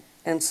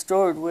and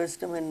stored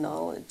wisdom and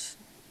knowledge,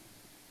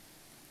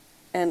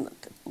 and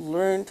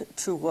learned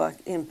to walk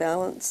in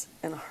balance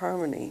and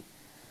harmony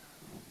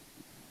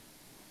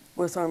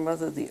with our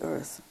Mother the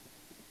Earth.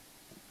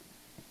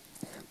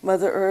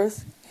 Mother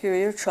Earth, hear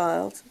your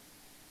child.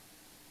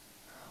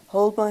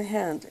 Hold my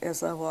hand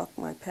as I walk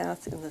my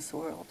path in this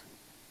world.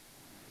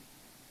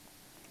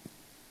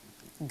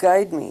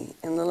 Guide me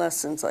in the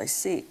lessons I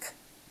seek.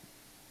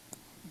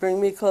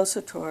 Bring me closer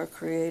to our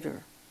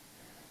Creator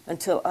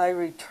until I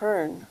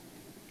return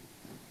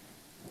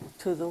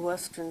to the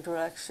western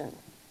direction,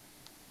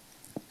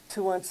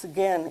 to once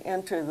again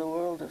enter the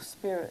world of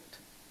spirit,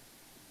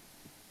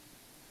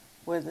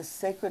 where the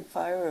sacred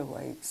fire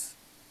awaits,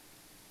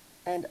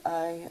 and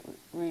I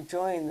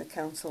rejoin the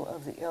council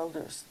of the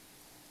elders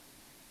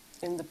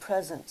in the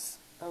presence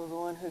of the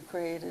one who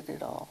created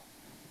it all.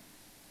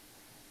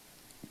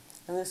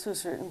 And this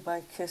was written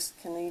by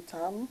Kist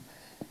Kinitam,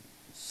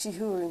 She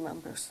Who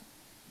Remembers.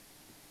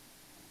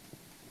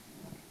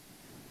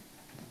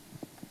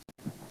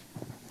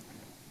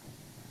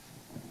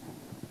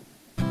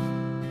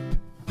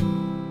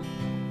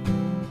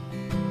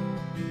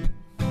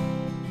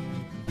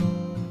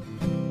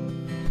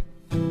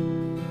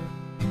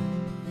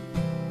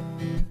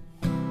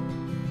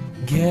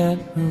 Get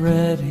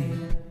ready,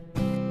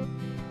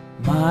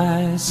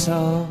 my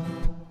soul.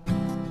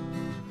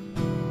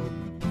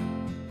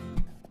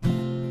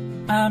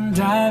 I'm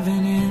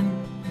diving in.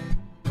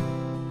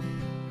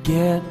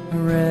 Get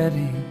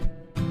ready,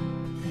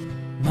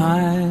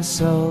 my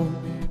soul.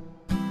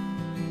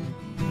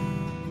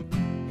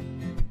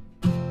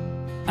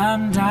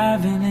 I'm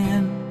diving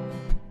in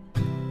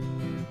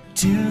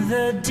to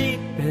the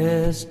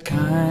deepest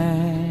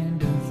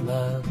kind of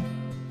love,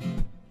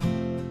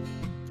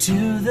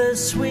 to the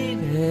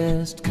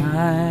sweetest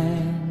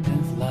kind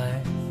of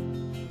life.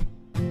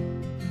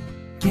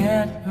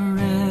 Get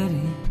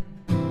ready,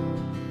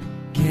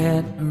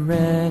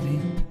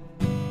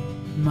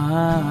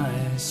 my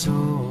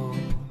soul.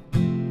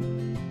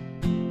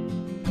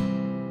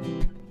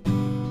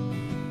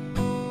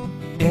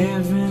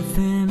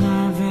 Everything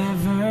I've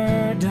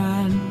ever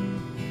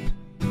done,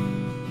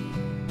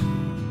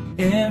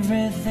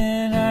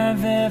 everything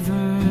I've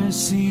ever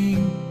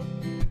seen,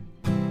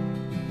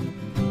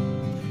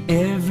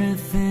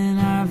 everything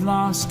I've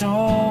lost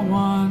or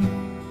won,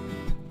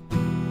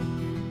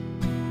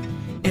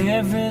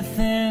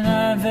 everything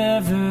I've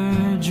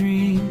ever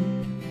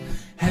dreamed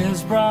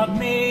has brought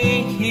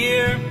me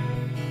here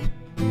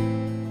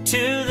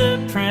to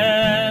the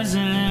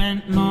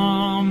present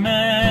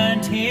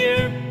moment,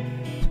 here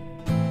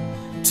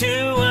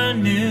to a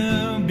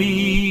new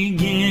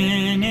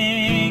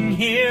beginning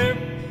here.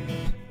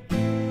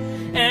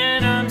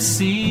 And I'm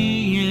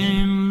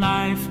seeing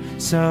life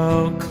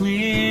so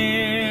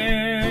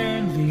clearly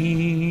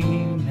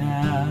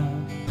now.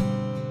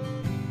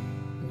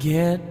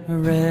 Get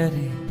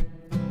ready,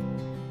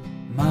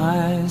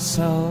 my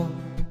soul.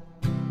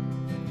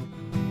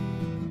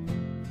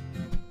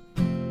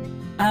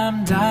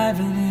 I'm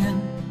diving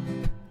in.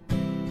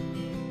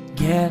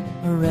 Get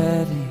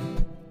ready,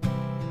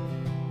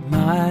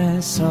 my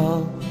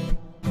soul.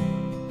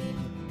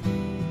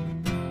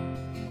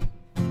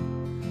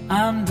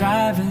 I'm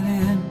diving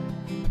in.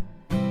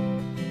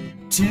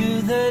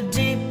 to the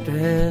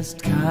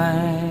deepest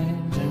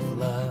kind of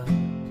love,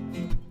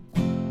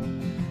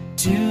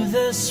 to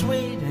the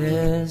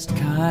sweetest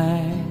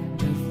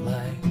kind of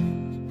life.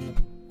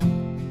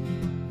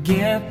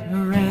 Get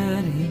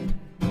ready,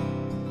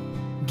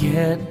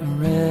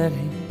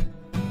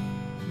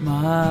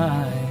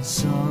 my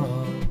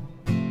soul.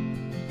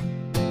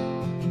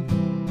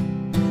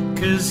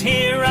 'Cause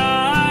here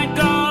I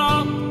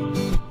go,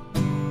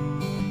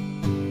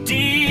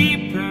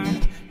 deeper,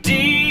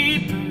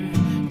 deeper,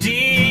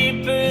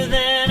 deeper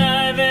than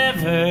I've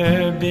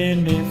ever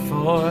been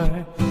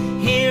before.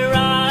 Here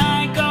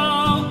I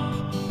go,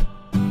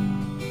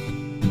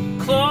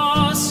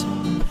 closer,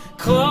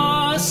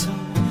 closer,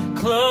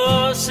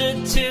 closer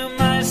to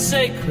my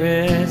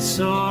sacred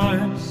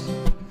source.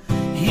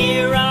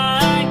 Here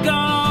I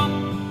go,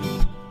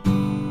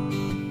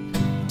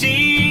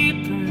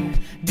 deeper,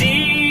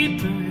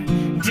 deeper,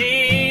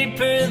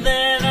 deeper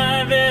than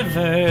I've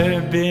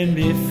ever been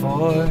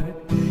before.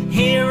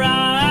 Here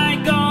I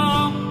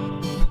go,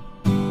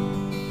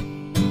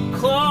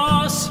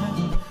 closer,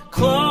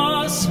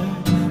 closer,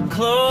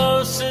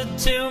 closer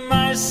to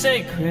my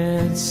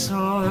sacred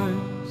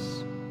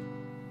source.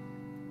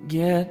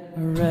 Get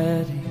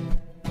ready,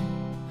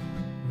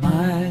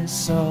 my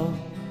soul.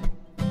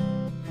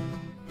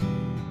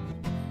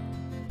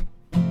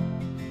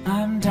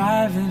 I'm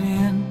diving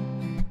in.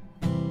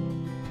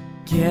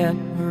 Get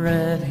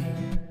ready,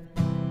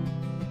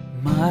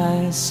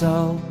 my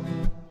soul.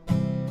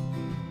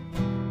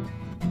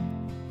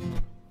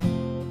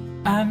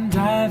 I'm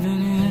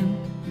diving in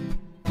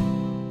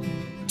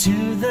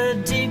to the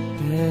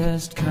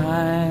deepest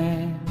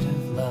kind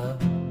of love,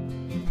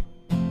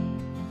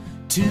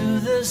 to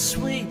the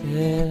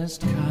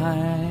sweetest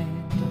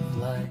kind of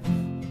life.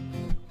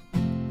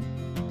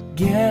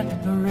 Get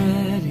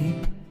ready,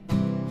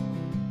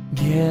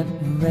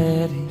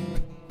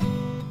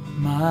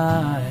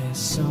 my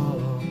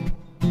soul.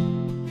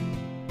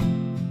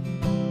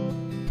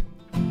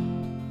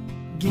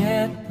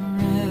 Get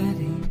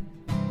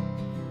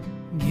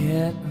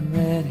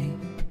ready,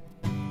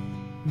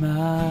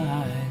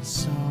 my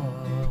soul.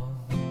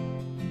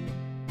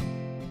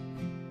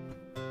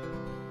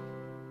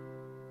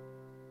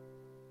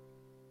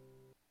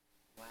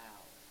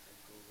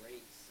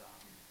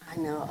 I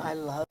know, I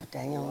love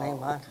Daniel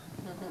Nahmod.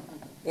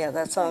 Yeah,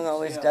 that song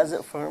always does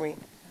it for me.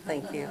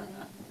 Thank you.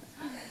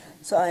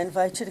 So I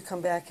invite you to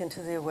come back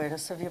into the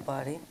awareness of your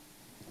body.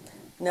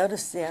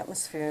 Notice the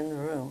atmosphere in the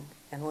room,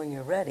 and when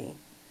you're ready,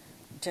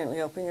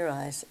 gently open your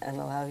eyes and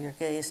allow your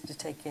gaze to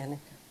take in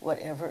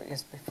whatever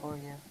is before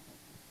you.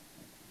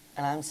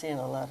 And I'm seeing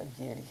a lot of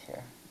beauty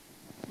here.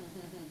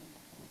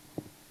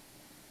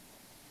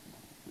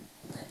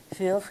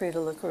 Feel free to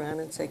look around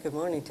and say good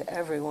morning to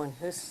everyone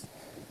who's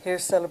here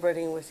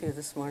celebrating with you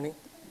this morning.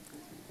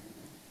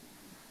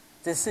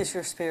 This is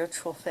your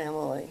spiritual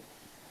family,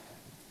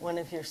 one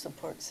of your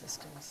support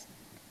systems.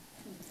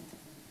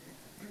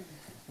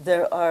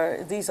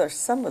 These are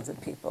some of the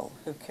people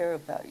who care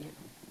about you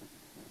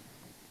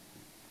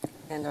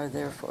and are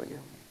there for you.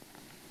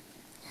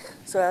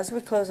 So as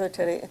we close our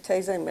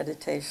Taizai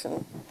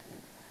meditation,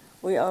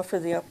 we offer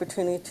the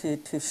opportunity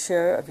to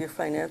share of your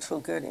financial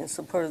good in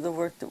support of the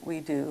work that we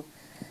do,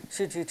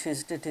 should you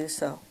choose to do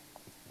so.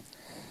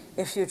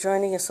 If you're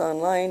joining us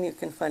online, you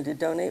can find a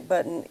donate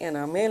button in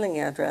our mailing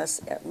address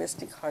at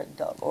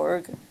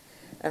mysticheart.org.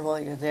 And while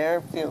you're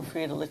there, feel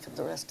free to look at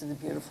the rest of the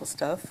beautiful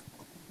stuff.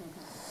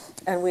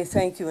 And we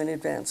thank you in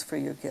advance for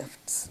your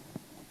gifts.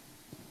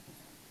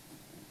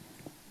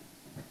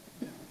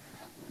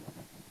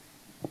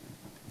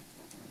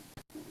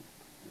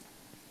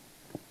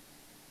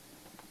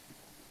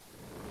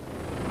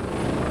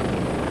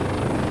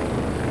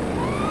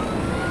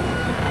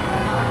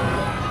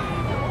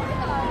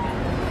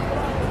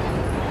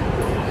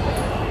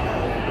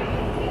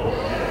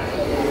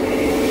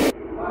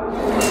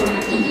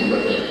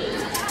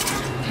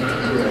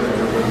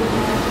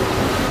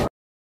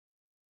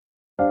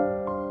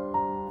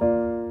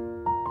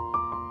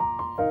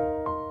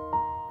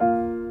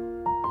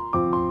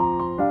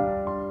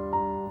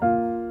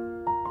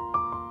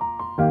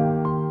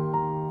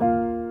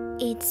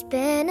 It's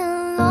been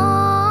a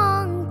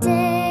long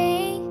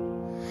day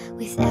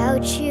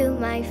without you,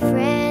 my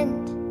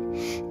friend,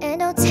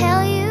 and I'll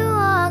tell you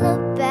all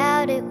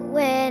about it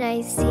when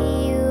I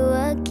see you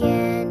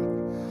again.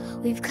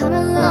 We've come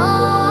a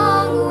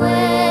long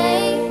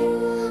way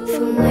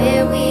from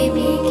where we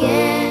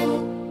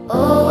began.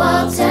 Oh,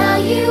 I'll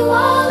tell you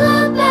all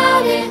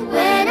about it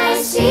when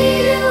I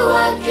see you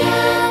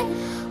again.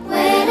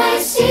 When I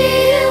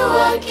see you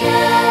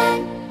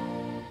again.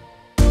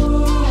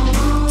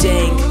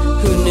 Dang,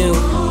 who knew?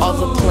 All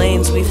the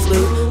planes we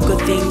flew, good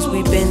things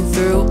we've been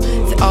through,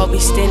 that I'll be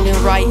standing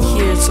right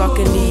here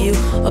talking to you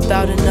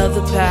about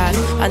another path.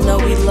 I know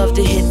we love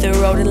to hit the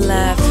road and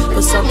laugh,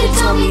 but something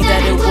told me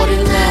that it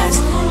wouldn't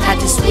last. Had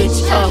to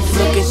switch up,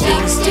 look at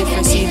things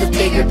different, see the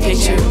bigger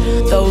picture.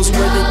 Those were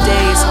the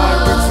days,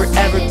 hard work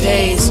forever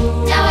pays.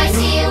 Now I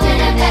see you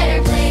in a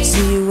better place.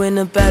 See you in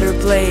a better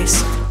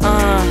place.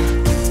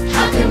 I'm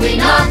could we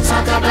not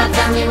talk about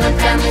family when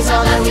family's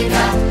all that we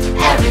got?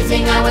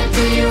 Everything I went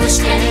through, you were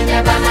standing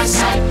there by my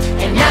side,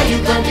 and now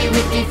you're gonna be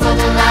with me for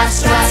the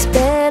last ride. It's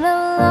been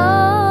a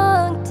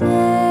long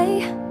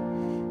day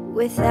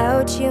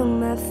without you,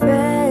 my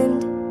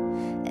friend,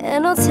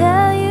 and I'll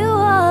tell you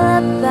all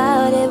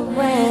about it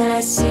when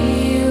I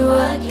see you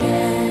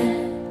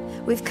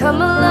again. We've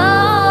come a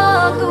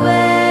long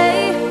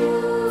way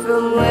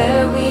from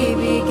where we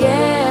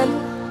began.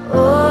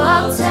 Oh,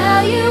 I'll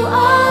tell you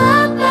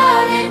all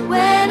about it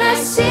when I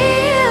see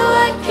you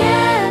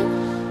again.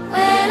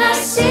 When I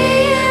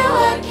see you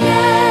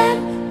again.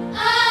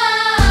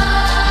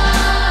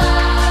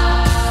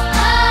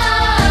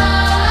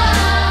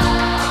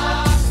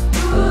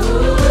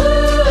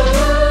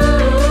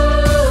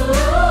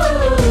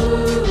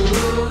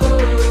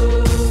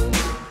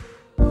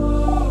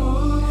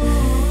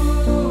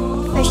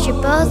 First you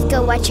both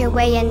go watch your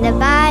way, and the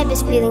vibe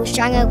is feeling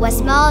stronger. What's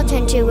small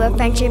turn to a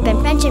friendship, and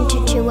friendship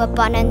turn to a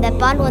bond, and that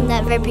bond will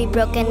never be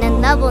broken,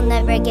 and love will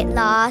never get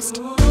lost.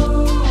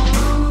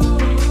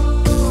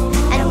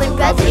 And when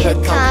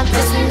brotherhood comes,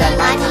 when that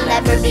line will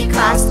never be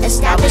crossed,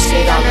 established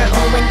it on our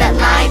own when that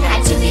line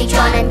had to be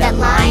drawn, and that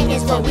line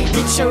is what we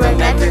reach. So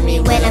remember me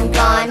when I'm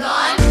gone.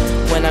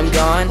 When I'm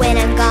gone, When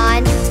I'm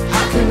gone.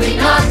 How could we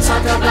not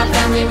talk about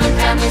family when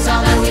family's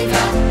all that we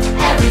got?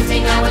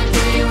 Everything I went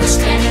through, you were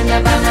standing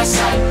there by my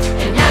side,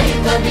 and now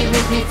you're gonna be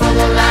with me for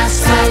the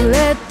last So ride.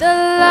 let the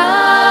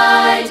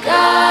light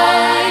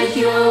guide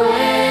your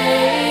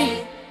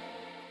way.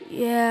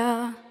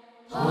 Yeah.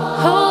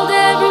 Hold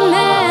every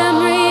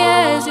memory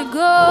as you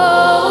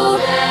go,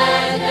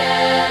 and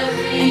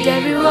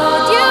every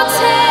road you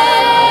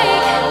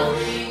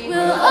take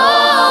will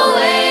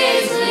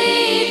always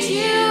lead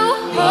you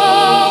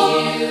home.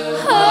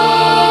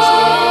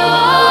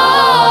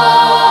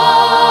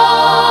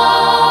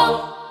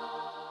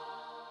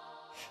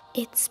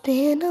 It's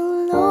been a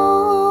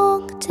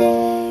long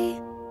day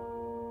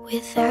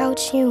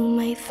without you,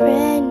 my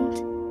friend,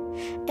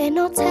 and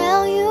I'll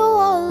tell you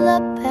all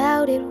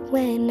about it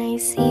when I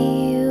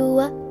see you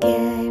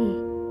again.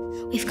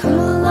 We've come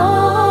a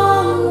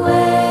long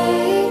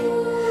way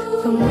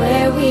from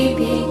where we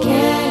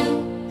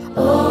began.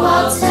 Oh,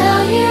 I'll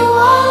tell you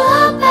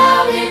all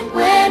about it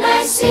when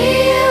I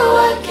see you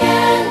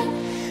again.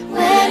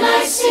 When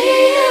I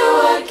see you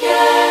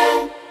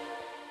again.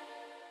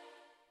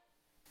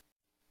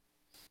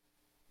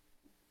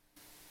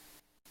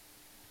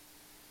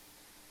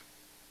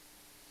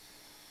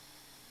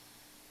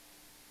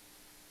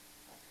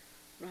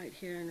 Right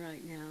here and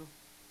right now,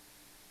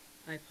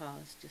 I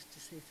pause just to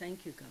say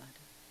thank you, God.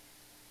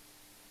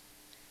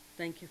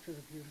 Thank you for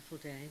the beautiful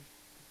day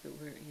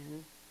that we're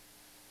in.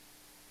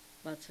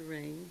 Lots of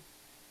rain,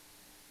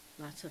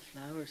 lots of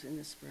flowers in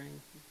the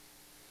spring.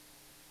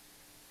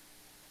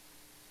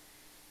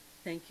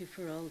 Thank you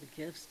for all the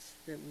gifts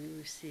that we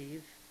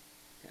receive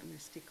at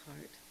Mystic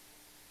Heart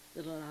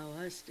that allow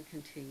us to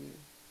continue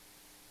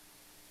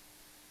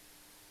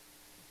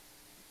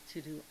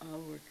to do our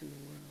work in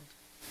the world.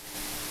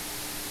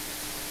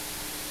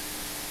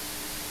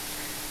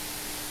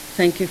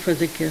 Thank you for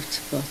the gifts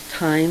of both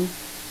time,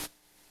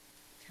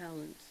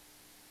 talent,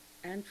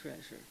 and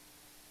treasure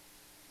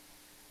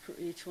for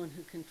each one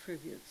who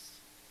contributes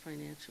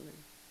financially.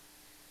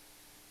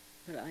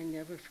 But I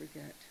never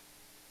forget,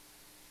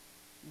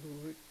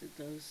 Lord, that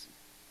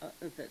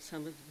that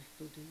some of the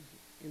people do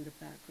in the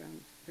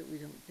background that we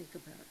don't think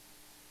about.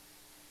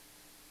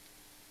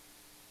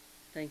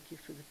 Thank you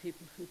for the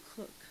people who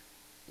cook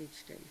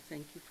each day.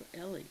 Thank you for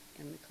Ellie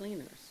and the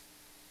cleaners.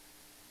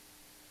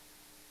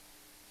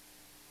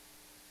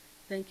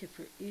 Thank you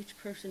for each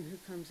person who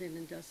comes in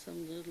and does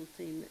some little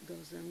thing that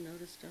goes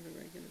unnoticed on a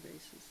regular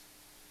basis,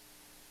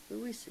 who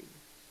we see.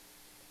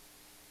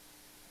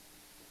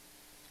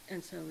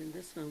 And so in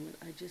this moment,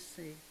 I just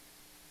say,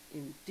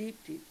 in deep,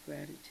 deep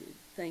gratitude,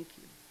 thank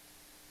you,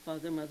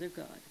 Father, Mother,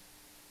 God,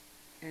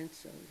 and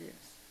so it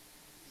is.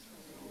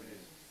 So it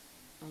is.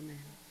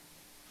 Amen.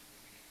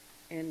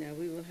 And now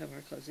we will have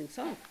our closing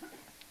song.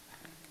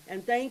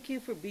 And thank you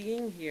for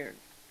being here.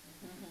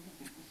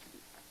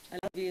 I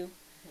love you.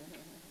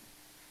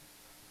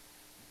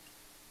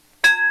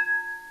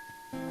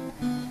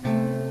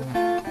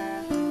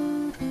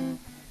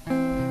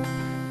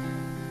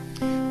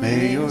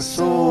 May your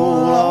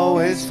soul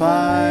always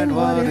find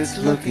what it's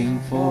looking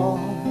for.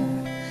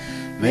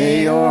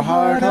 May your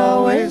heart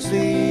always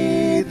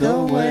lead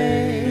the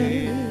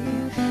way.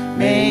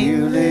 May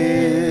you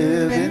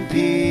live in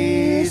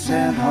peace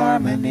and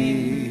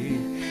harmony,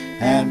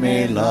 and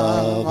may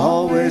love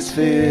always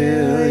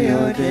fill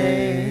your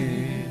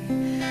day.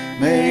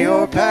 May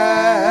your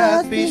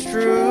path be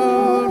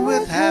strewn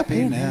with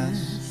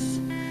happiness.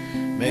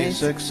 May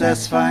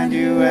success find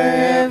you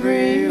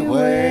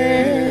everywhere.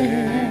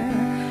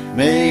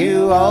 May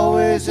you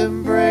always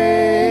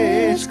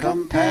embrace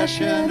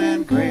compassion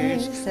and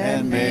grace,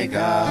 and may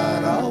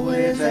God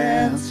always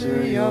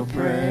answer your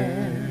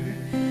prayer.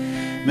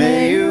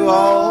 May you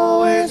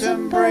always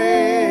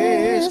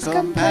embrace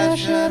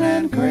compassion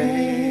and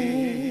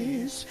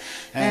grace,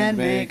 and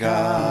may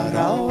God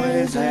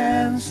always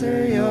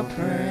answer your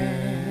prayer.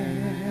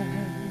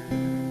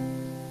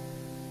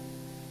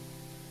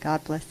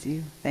 God bless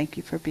you. Thank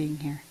you for being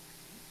here.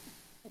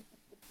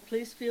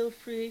 Please feel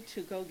free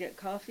to go get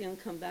coffee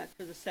and come back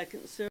for the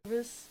second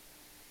service,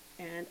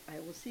 and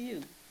I will see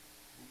you.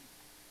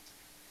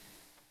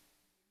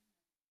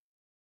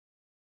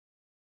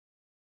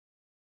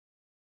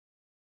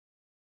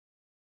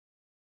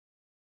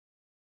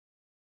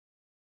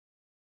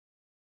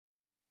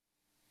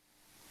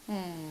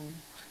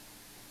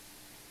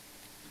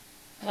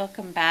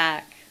 Welcome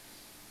back.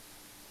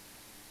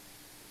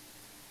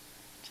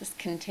 Just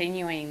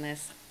continuing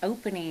this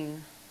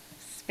opening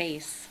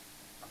space.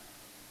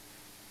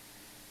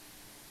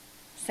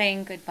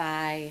 Saying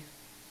goodbye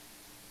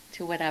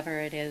to whatever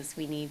it is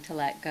we need to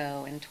let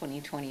go in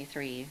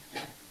 2023.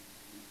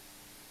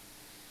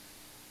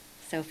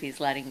 Sophie's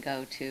letting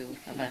go too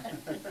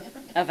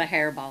of a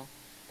hairball.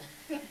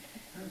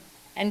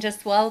 And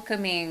just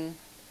welcoming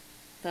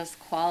those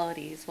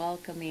qualities,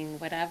 welcoming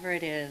whatever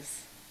it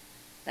is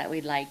that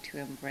we'd like to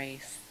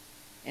embrace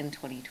in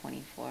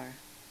 2024.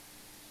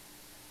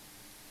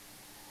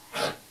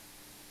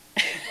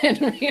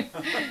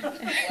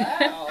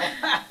 Wow.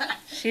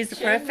 She's a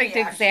perfect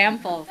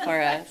example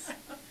for us.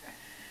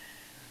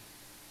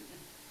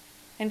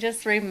 And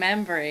just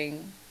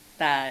remembering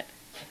that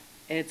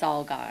it's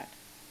all God.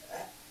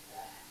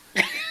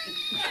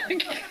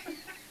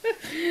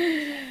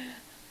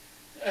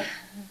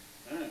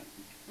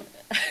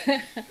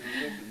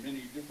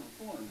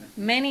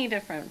 Many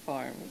different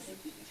forms.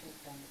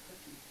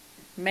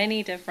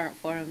 Many different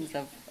forms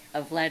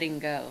of letting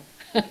go.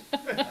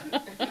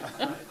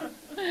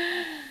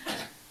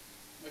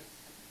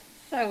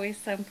 So we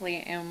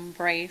simply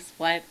embrace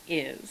what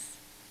is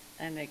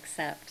and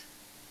accept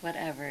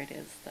whatever it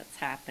is that's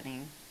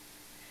happening.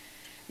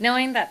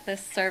 Knowing that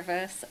this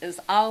service is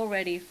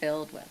already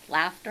filled with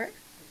laughter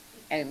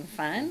and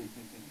fun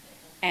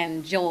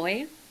and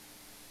joy,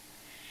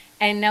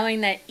 and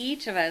knowing that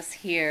each of us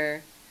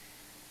here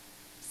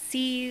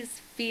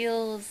sees,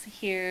 feels,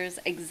 hears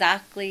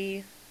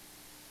exactly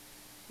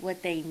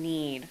what they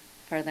need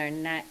for their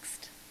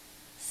next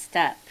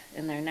step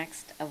in their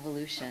next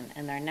evolution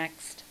and their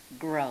next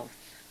growth.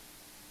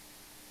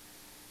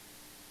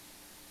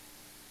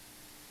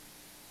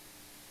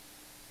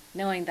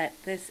 Knowing that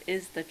this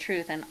is the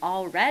truth and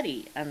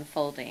already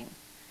unfolding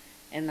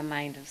in the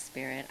mind of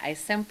spirit, I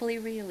simply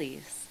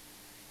release,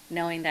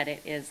 knowing that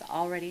it is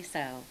already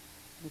so.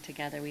 And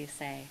together we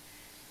say,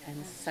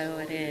 and so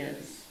it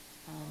is.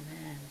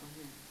 Amen.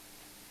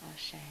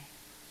 Ashe.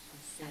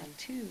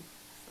 Satu.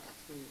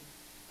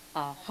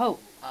 Aho.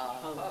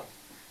 Oh,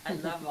 I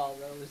love all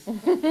those.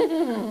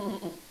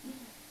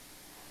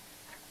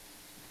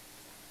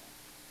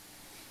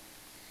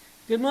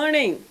 Good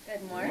morning.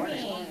 Good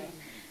morning.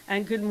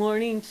 And good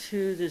morning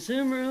to the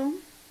Zoom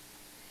room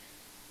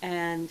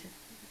and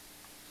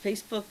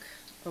Facebook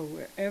or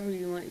wherever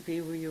you might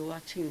be where you're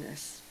watching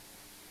this.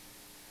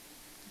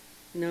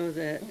 Know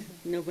that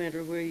no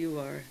matter where you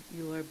are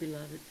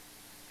beloved.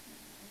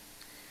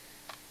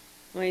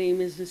 My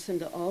name is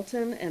Lucinda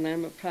Alton, and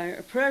I'm a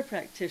prayer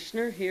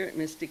practitioner here at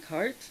Mystic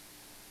Heart.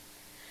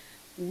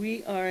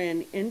 We are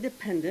an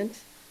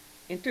independent,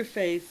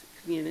 interfaith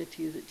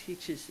community that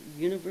teaches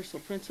universal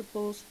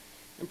principles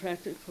and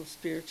practical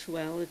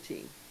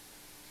spirituality.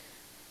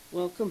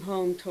 Welcome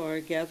home to our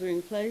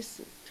gathering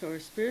place, to our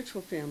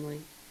spiritual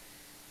family,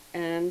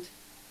 and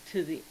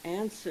to the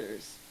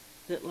answers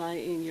that lie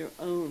in your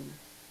own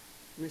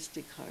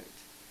mystic heart.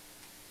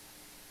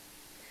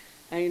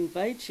 I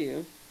invite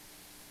you,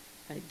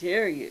 I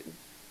dare you,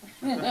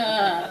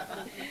 to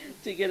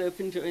get up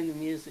and join the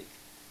music.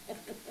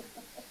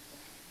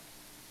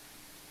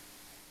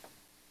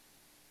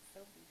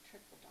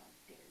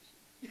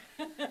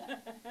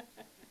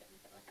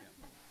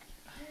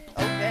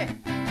 Okay.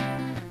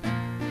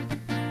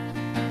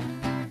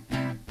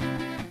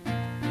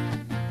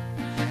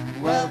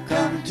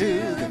 Welcome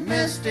to the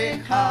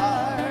Mystic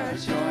Heart.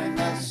 Join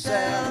the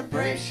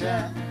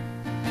celebration.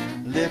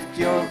 Lift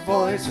your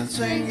voice and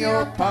sing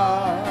your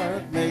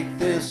part. Make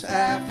this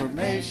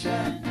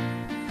affirmation.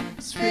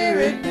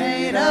 Spirit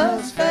made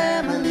us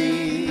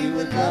family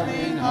with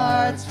loving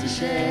hearts to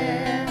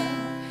share.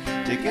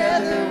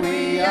 Together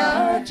we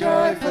are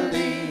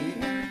joyfully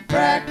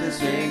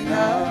practicing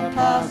the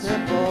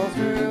possible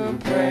through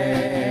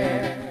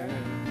prayer.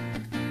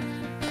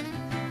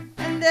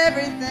 And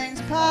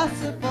everything's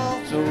possible.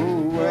 So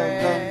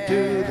welcome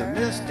to the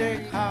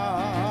Mystic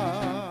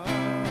Heart.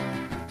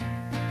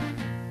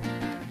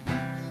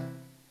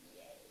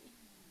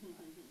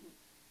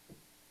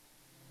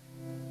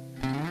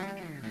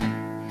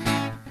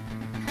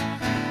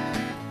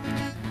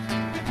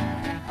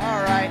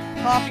 All right,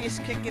 coffee's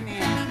kicking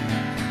in.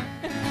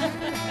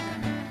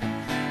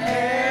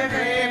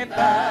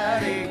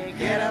 Everybody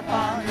get up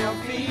on your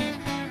feet.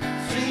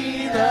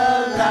 See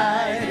the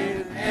light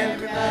in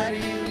everybody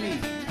you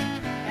meet.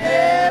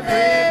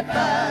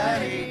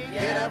 Everybody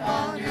get up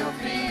on your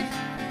feet.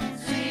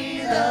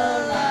 See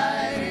the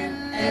light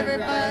in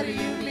everybody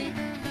you meet.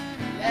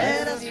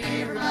 Let us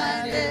be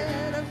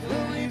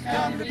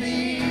to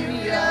be.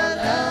 We are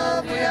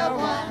love, we are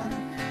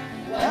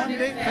one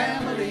big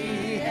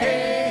family.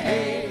 Hey,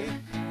 hey,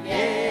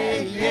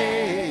 yay,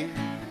 yay.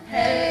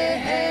 Hey,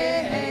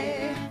 hey,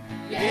 hey,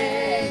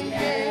 yay,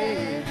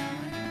 yay.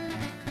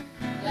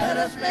 Let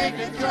us make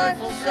a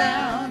joyful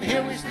sound.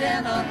 Here we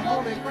stand on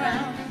holy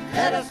ground.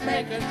 Let us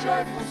make a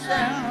joyful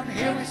sound.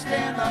 Here we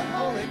stand on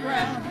holy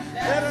ground.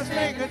 Let us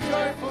make a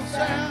joyful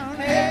sound.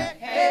 Hey,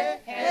 hey,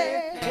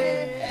 hey,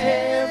 hey.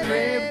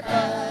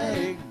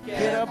 Everybody,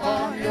 get up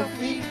on your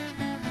feet.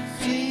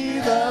 See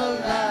the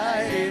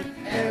light in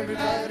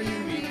everybody you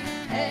meet.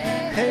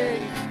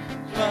 Hey,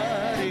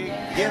 buddy,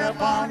 get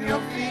up on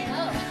your feet.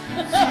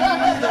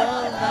 See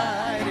the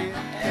light in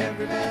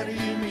everybody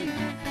you meet.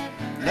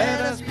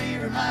 Let us be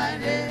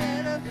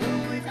reminded of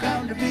who we've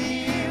come to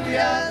be. We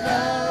are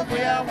love,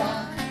 we are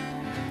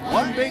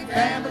one big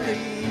family.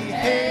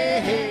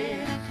 Hey,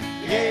 hey,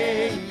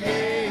 yay,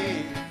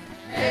 yay.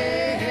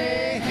 Hey,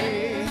 hey,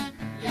 hey,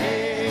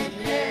 yay,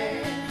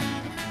 yay.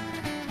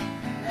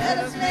 Let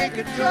us make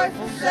a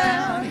joyful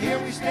sound. Here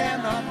we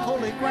stand on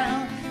holy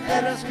ground.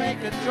 Let us make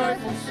a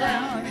joyful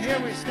sound. Here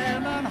we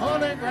stand on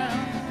holy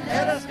ground.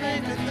 Let us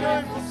make a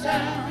joyful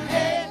sound.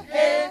 Hey,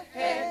 hey,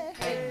 hey,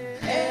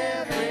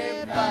 hey.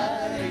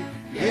 Everybody,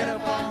 get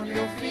up on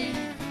your feet.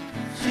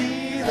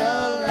 See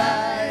the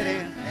light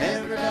in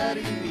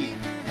everybody you meet.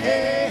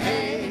 Hey,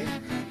 hey,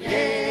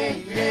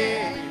 yay,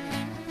 yay.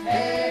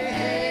 Hey,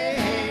 hey,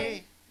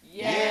 hey,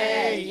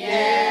 yay,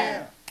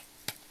 yeah.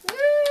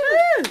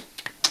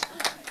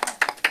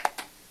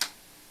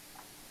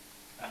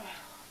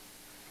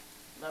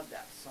 Love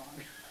that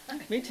song.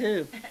 Me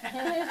too.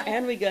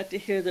 And we got to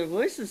hear their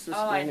voices this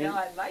Oh, I morning. know,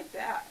 I like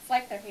that. It's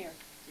like they're here.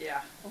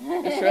 Yeah.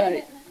 That's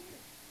right.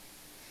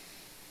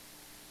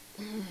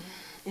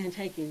 And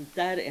taking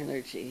that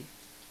energy,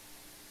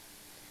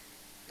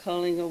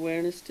 calling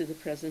awareness to the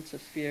presence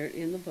of fear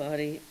in the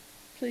body,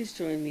 please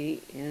join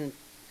me in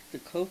the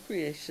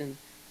co-creation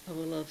of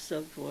a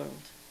love-soaked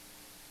world.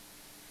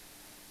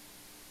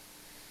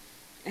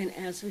 And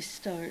as we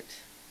start,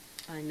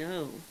 I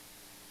know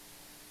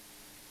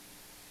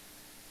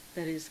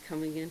that is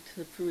coming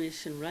into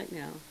fruition right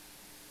now,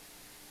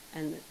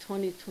 and that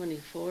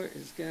 2024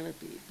 is going to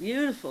be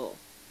beautiful.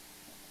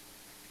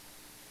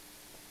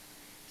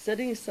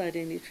 Setting aside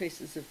any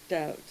traces of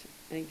doubt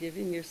and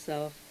giving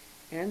yourself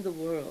and the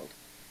world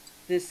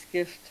this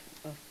gift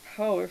of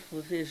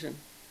powerful vision.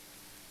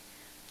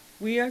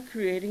 We are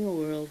creating a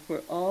world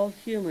where all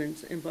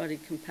humans embody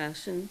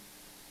compassion,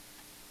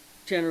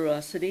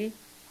 generosity,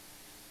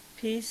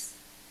 peace,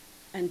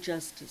 and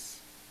justice.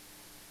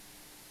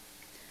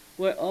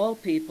 Where all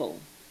people,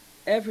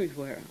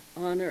 everywhere,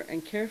 honor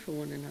and care for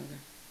one another.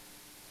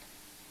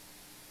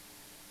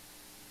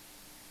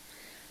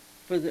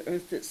 For the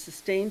earth that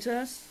sustains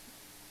us,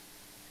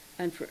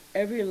 and for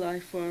every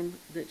life form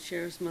that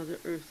shares Mother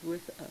Earth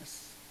with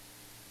us.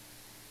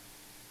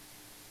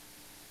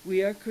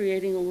 We are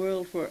creating a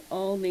world where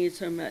all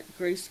needs are met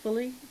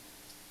gracefully,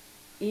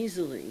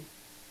 easily,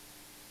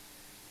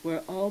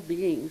 where all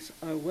beings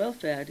are well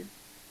fed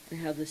and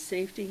have the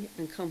safety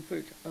and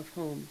comfort of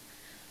home,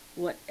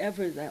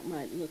 whatever that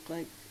might look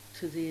like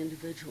to the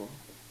individual.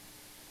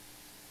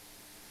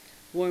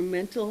 Where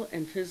mental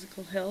and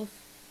physical health,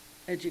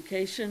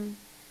 education,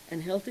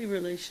 and healthy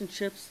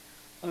relationships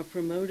are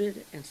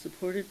promoted and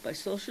supported by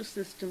social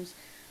systems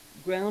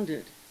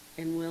grounded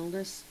in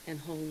wellness and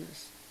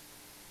wholeness.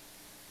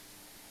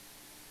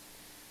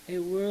 A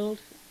world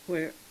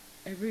where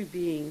every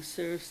being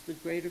serves the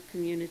greater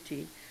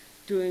community,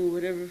 doing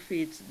whatever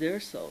feeds their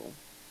soul,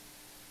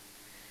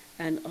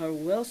 and are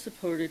well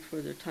supported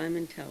for their time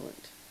and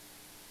talent.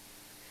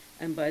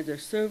 And by their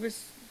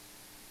service,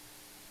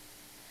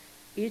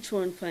 each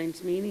one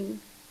finds meaning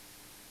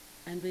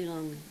and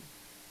belonging.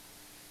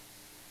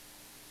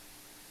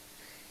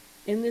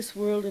 In this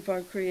world of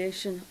our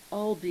creation,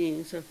 all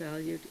beings are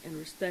valued and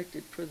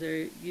respected for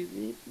their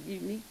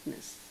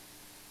uniqueness.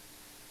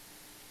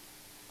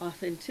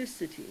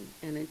 Authenticity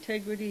and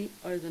integrity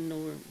are the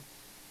norm.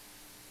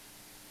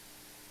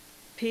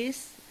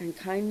 Peace and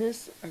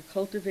kindness are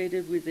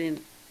cultivated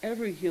within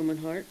every human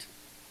heart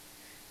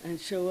and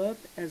show up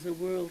as a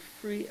world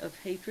free of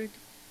hatred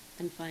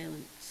and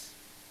violence.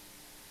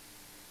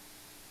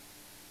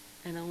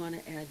 And I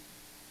want to add,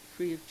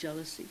 free of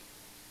jealousy.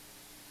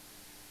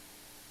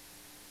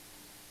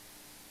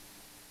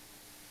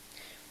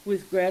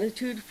 With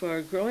gratitude for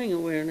our growing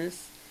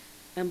awareness,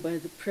 and by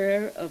the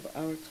prayer of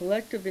our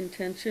collective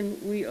intention,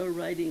 we are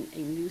writing a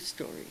new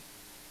story.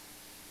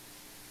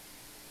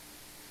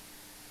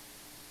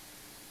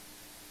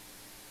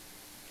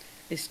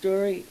 A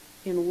story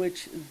in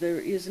which there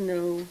is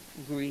no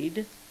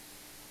greed,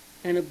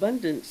 and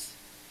abundance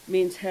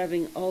means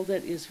having all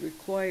that is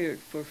required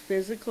for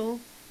physical,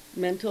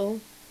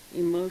 mental,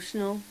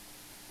 emotional,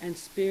 and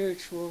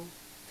spiritual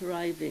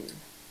thriving.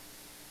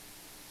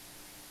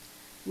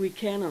 We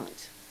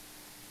cannot,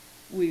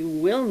 we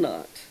will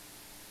not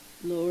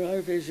lower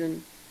our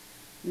vision,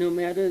 no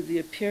matter the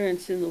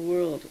appearance in the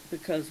world,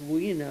 because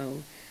we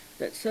know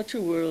that such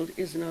a world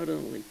is not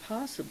only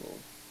possible,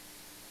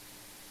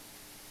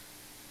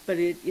 but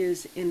it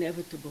is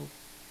inevitable.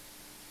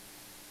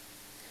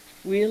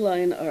 We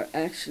align our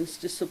actions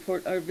to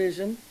support our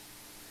vision.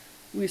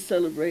 We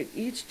celebrate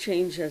each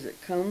change as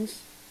it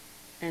comes,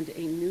 and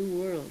a new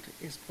world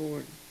is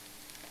born.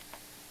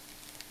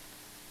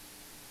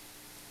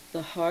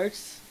 The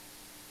hearts,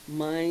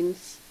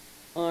 minds,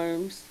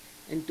 arms,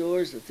 and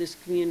doors of this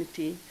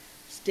community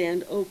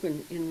stand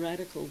open in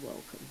radical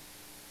welcome.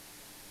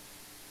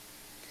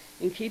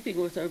 In keeping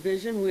with our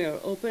vision, we are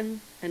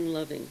open and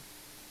loving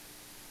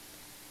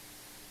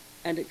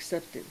and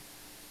accepting.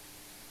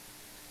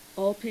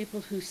 All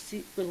people who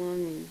seek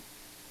belonging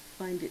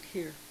find it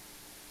here.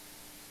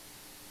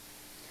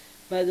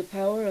 By the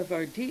power of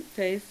our deep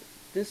faith,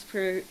 this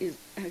prayer is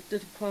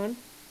acted upon,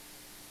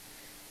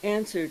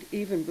 answered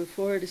even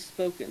before it is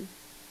spoken.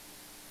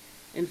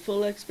 In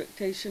full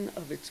expectation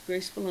of its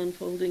graceful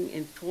unfolding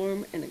in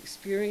form and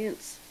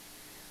experience,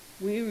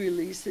 we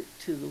release it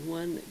to the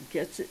one that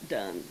gets it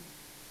done.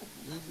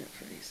 I love that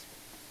phrase.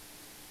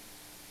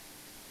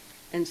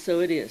 And so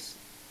it is.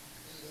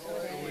 So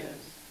it is.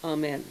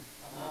 Amen.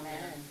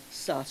 Amen.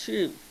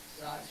 Sashu.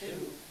 Sashu.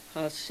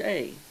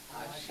 Hashe.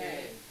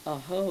 Ashe.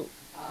 Aho.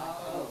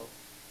 Aho.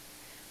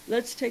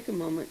 Let's take a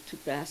moment to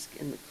bask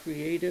in the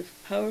creative,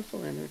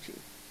 powerful energy.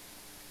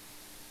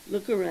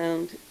 Look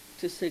around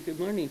to say good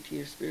morning to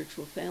your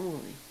spiritual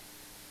family.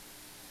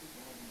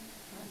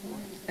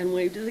 And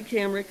wave to the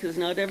camera, because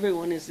not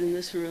everyone is in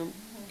this room.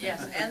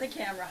 Yes, and the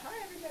camera. Hi,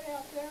 everybody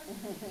out there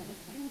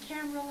in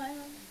camera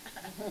land.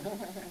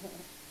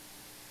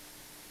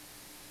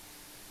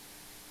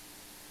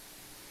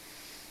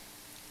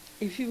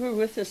 If you were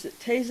with us at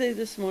Taizé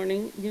this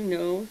morning, you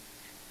know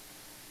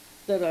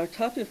that our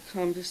topic of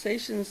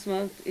conversation this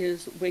month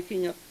is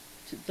waking up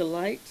to the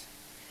light.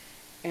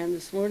 And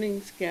this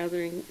morning's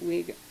gathering,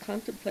 we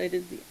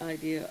contemplated the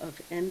idea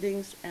of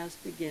endings as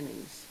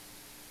beginnings.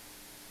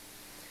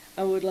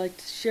 I would like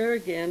to share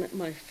again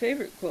my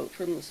favorite quote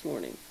from this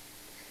morning.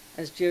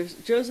 As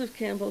Joseph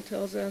Campbell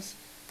tells us,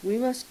 we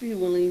must be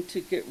willing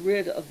to get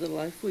rid of the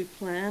life we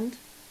planned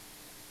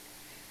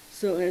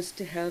so as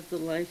to have the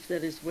life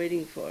that is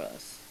waiting for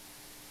us.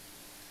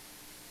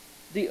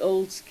 The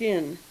old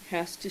skin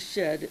has to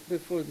shed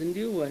before the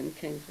new one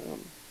can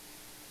come.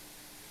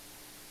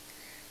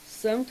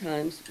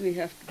 Sometimes we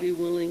have to be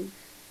willing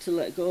to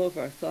let go of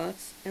our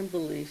thoughts and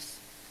beliefs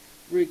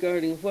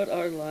regarding what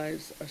our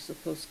lives are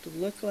supposed to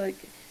look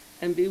like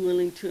and be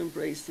willing to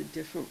embrace a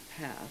different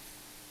path.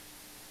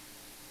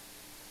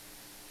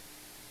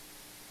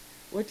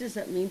 What does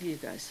that mean to you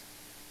guys?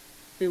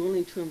 Be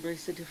willing to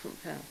embrace a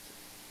different path.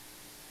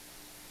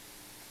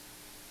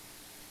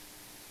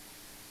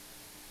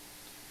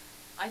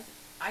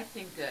 I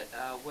think that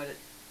what it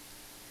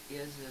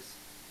is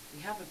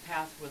we have a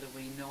path whether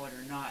we know it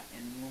or not,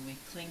 and when we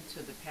cling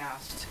to the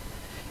past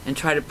and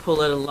try to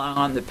pull it along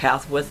on the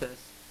path with us,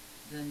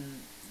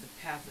 then the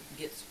path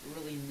gets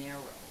really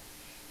narrow.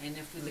 And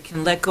if we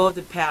can let go of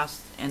the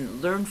past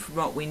and learn from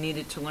what we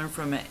needed to learn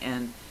from it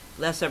and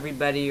bless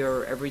everybody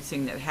or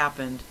everything that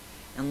happened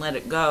and let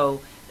it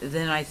go,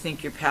 then I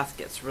think your path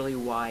gets really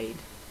wide.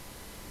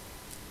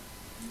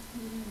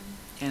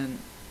 And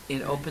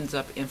it opens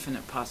up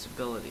infinite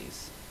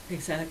possibilities.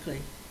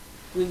 Exactly.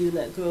 When you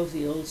let go of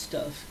the old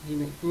stuff, you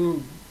make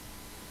room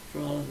for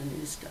all of the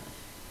new stuff.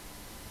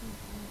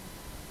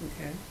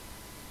 Okay?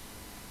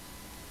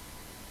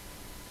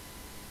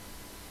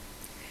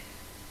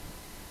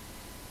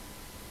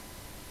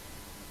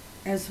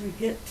 As we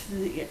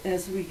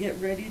get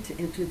ready to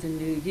enter the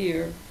new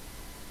year,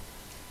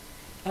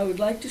 I would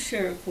like to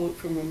share a quote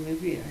from a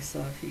movie I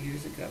saw a few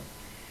years ago.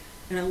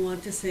 And I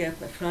want to say up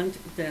front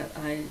that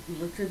I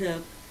looked it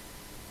up.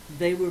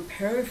 They were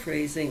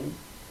paraphrasing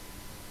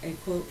a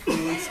quote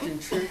from Winston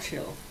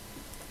Churchill.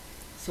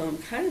 So I'm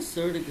kind of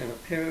sort of going to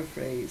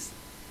paraphrase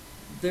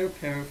their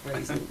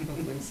paraphrasing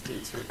of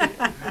Winston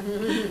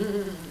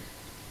Churchill.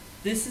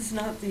 This is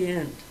not the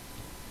end.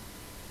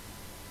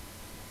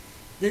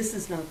 This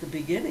is not the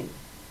beginning.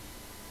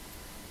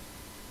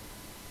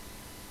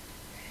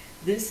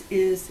 This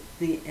is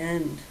the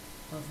end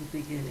of the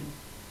beginning.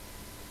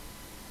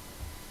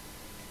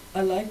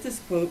 I like this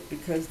quote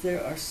because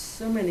there are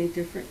so many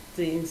different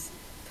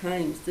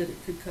times that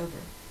it could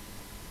cover.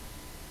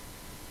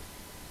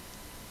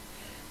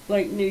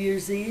 Like New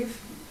Year's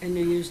Eve and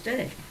New Year's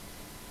Day,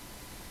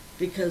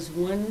 because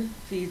one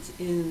feeds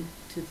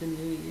into the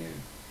new year.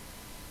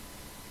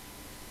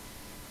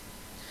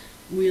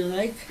 We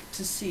like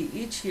to see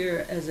each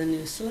year as a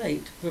new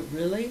slate, but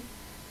really,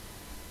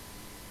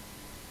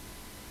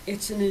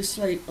 it's a new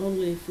slate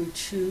only if we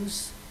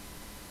choose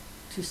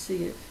to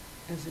see it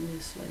as a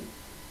new slate.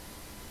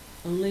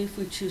 Only if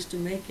we choose to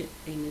make it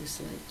a new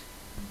slate.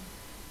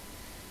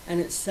 And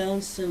it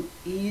sounds so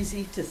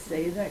easy to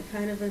say that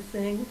kind of a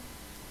thing,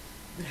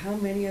 but how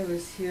many of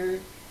us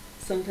here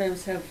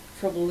sometimes have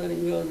trouble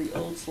letting go of the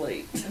old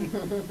slate?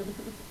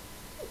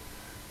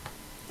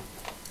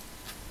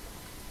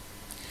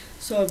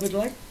 So I would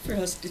like for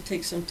us to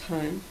take some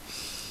time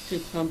to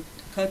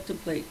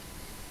contemplate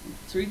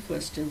 3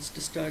 questions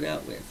to start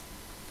out with.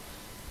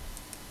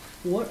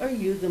 What are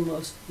you the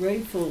most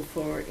grateful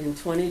for in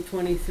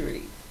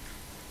 2023?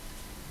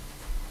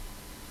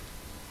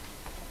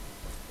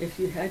 If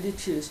you had to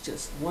choose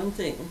just one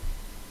thing,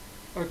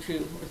 or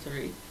two, or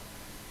three,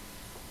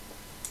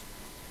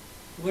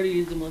 what are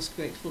you the most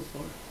grateful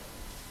for?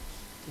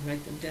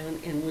 Write them down,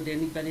 and would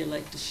anybody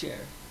like to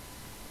share?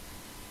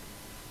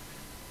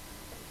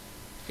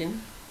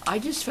 Kim? I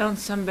just found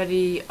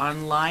somebody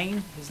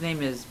online. His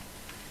name is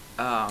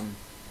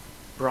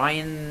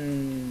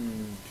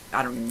Brian,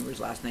 I don't remember his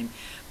last name,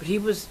 but he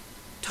was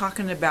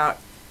talking about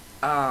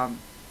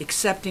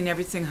accepting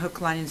everything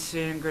hook, line, and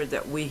sinker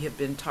that we have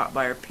been taught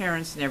by our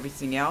parents and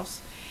everything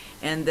else,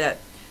 and that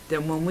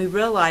when we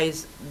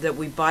realize that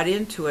we bought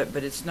into it,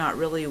 but it's not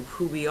really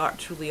who we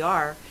truly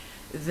are,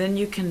 then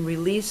you can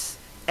release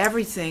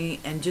everything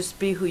and just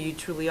be who you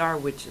truly are,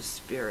 which is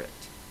spirit.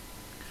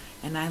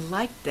 And I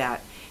liked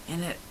that,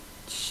 and it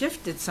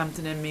shifted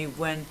something in me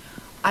when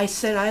I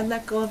said I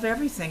let go of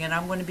everything, and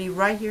I'm going to be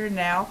right here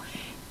now,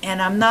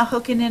 and I'm not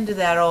hooking into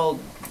that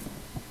old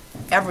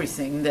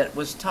everything that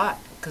was taught,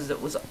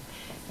 because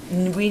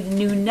we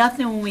knew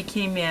nothing when we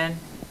came in,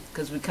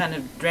 because we kind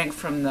of drank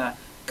from the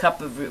cup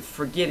of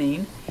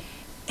forgetting,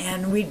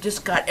 and we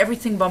just got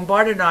everything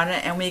bombarded on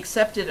it, and we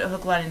accepted it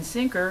hook, line, and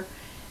sinker,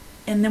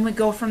 and then we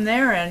go from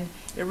there, and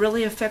it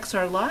really affects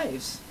our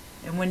lives.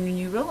 And when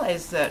you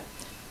realize that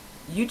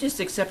you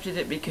just accepted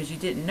it because you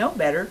didn't know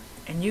better,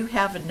 and you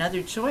have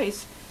another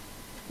choice,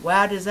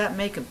 wow, does that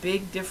make a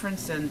big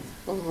difference in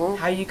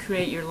how you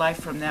create your life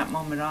from that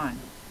moment on.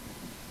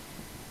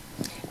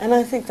 And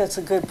I think that's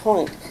a good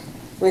point.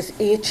 With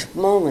each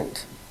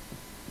moment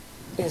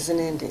is an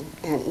ending,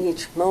 and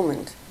each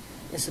moment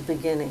is a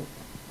beginning.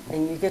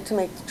 And you get to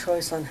make the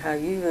choice on how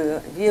you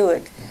view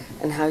it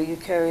and how you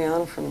carry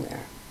on from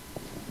there.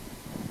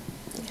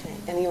 Okay,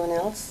 anyone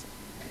else?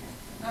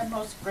 I'm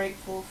most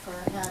grateful for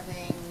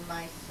having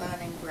my son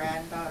and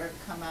granddaughter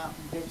come out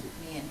and visit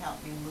me and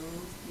help me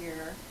move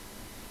here,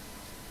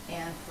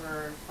 and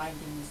for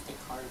finding Mystic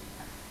Heart.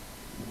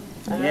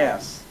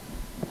 Yes.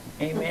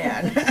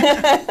 Amen.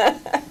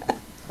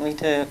 Me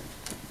too.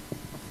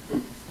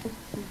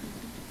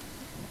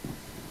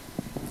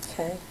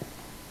 Okay.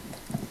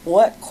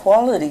 What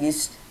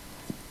qualities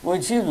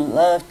would you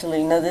love to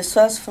leave? Now, this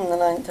was from the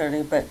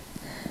 9:30, but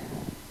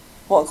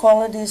what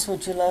qualities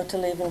would you love to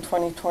leave in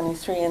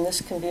 2023? And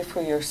this can be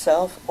for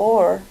yourself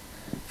or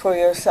for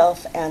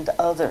yourself and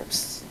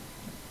others.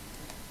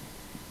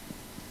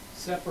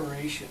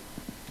 Separation.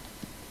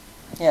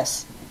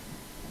 Yes.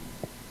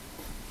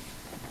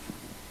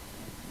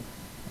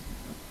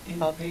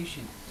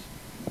 Impatience.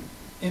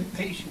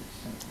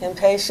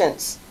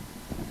 Impatience.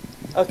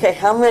 Okay,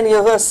 how many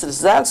of us does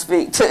that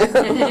speak to?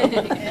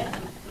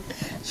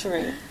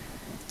 Sheree.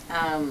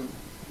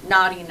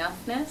 Not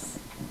enoughness.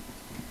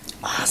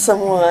 Awesome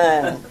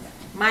one.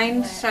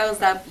 Mine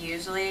shows up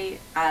usually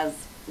as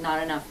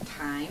not enough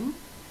time,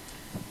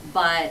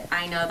 but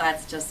I know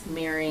that's just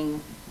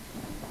mirroring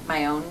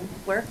my own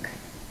work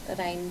that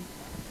I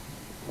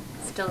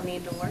still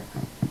need to work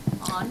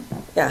on.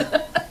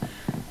 Yeah.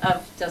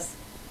 Of just,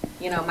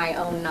 my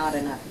own not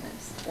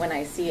enoughness. When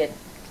I see it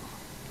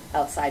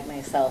outside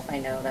myself, I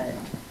know that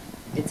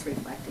it's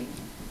reflecting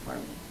for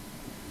me.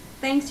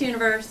 Thanks,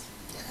 universe.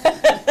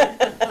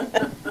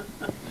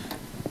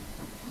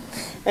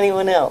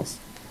 Anyone else?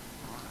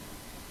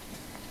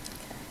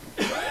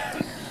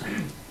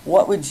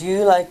 What would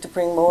you like to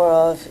bring more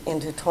of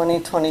into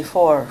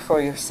 2024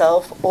 for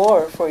yourself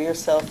or for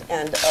yourself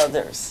and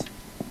others?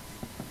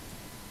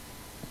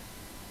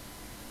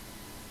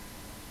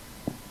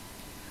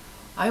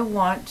 I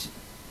want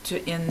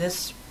to, in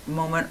this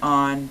moment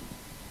on,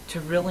 to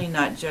really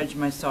not judge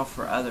myself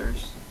or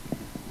others,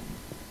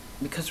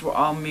 because we're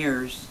all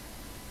mirrors.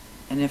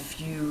 And if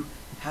you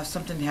have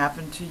something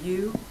happen to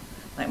you,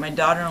 like my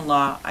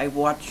daughter-in-law, I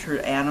watched her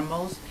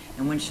animals,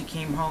 and when she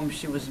came home,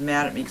 she was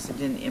mad at me because I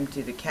didn't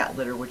empty the cat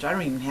litter, which I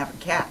don't even have a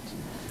cat.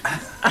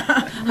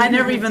 I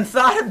never even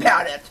thought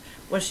about it.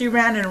 Well, she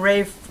ran and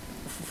raved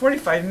for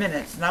 45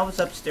 minutes, and I was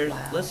upstairs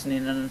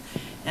listening, and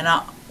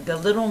the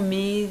little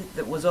me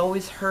that was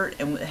always hurt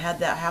and had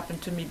that happen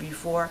to me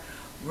before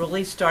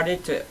really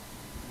started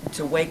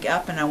to wake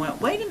up, and I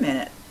went, wait a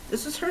minute,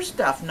 this is her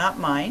stuff, not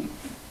mine.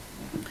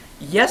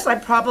 Yes, I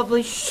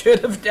probably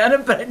should have done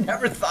it, but I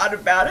never thought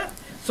about it.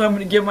 So I'm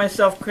going to give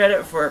myself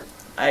credit for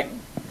I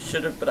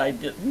should have, but I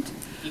didn't.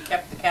 You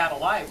kept the cat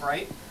alive,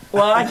 right?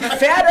 Well, I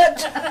fed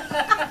it,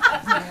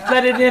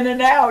 let it in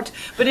and out.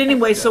 But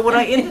anyway, so what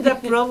I ended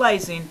up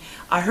realizing,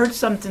 I heard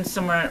something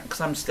somewhere, because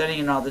I'm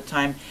studying all the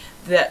time,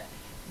 that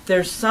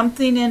there's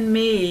something in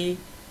me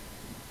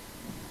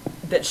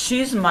that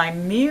she's my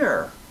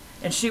mirror.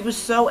 And she was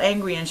so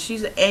angry, and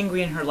she's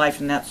angry in her life,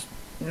 and that's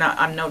not,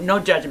 I'm no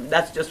judgment,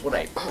 that's just what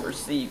I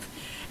perceive.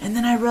 And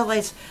then I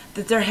realized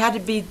that there had to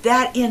be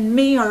that in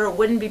me or it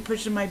wouldn't be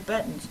pushing my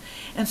buttons.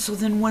 And so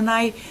then when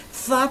I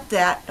thought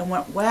that and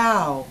went,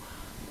 wow,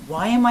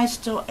 why am I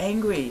still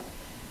angry?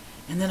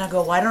 And then I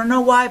go, well, I don't know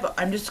why, but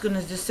I'm just going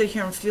to just sit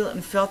here and feel it,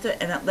 and felt it,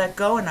 and it let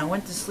go, and I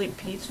went to sleep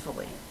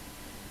peacefully.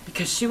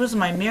 because she was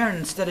my mirror, and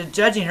instead of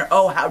judging her,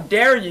 oh, how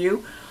dare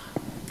you,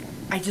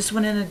 I just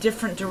went in a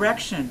different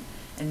direction.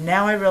 And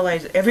now I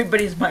realize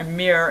everybody's my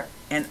mirror,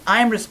 and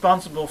I'm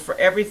responsible for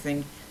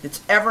everything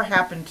that's ever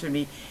happened to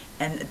me,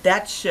 and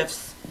that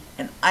shifts,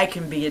 and I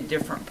can be a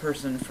different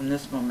person from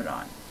this moment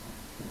on.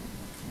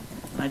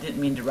 I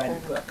didn't mean to write a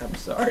book, I'm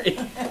sorry.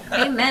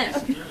 Amen.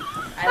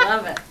 I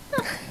love it.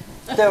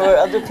 There were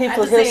other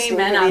people I have to here, say so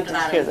we amen need to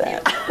after hear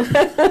that.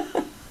 that.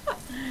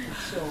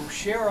 So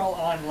Cheryl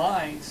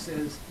online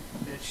says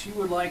that she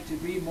would like to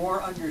be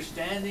more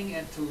understanding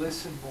and to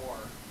listen more.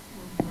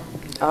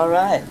 All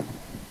right.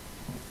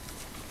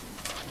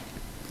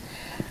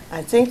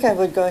 I think I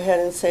would go ahead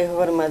and say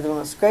what am I the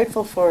most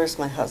grateful for is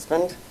my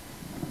husband,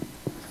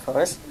 of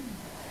course.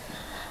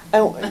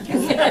 And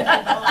You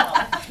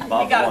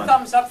got a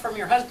thumbs up from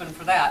your husband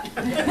for that.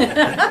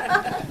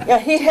 yeah,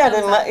 he had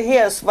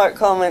a smart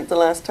comment the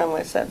last time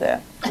I said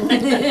that.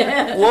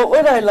 What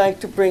would I like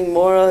to bring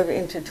more of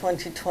into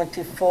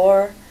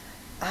 2024?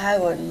 I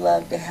would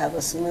love to have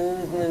a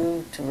smooth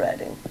move to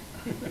Reading.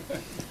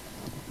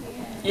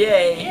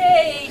 Yay.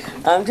 Yay!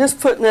 I'm just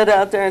putting that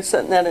out there and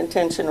setting that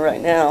intention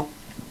right now.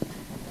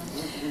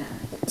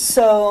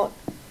 So,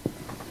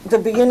 the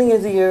beginning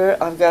of the year,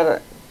 I've got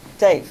a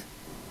Dave.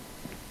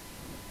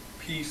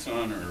 Peace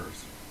on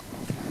earth.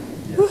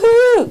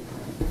 Woohoo!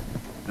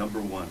 Number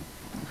one.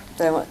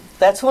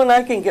 That's one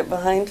I can get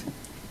behind.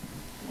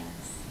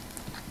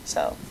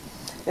 So,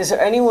 is there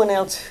anyone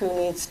else who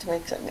needs to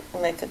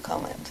make a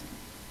comment?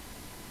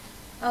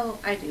 Oh,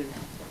 I do.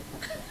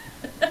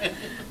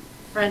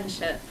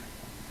 Friendship.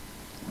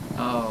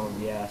 Oh,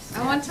 yes.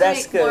 I want to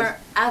That's make good. more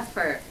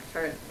effort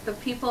for the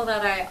people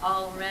that I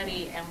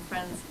already am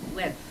friends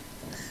with.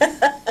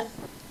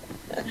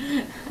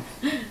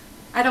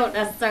 I don't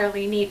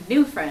necessarily need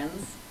new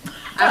friends.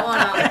 I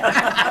want to.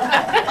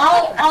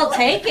 I'll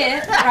take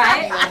it,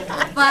 right?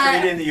 But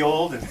Trade in the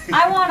old.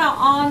 I want to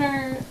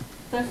honor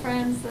the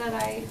friends that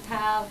I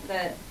have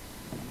that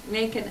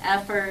make an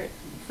effort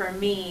for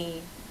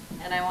me,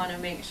 and I want to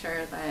make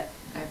sure that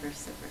I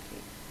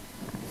reciprocate.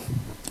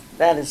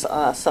 That is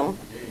awesome.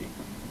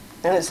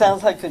 And it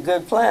sounds like a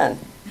good plan.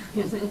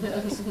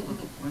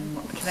 One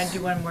more. Can I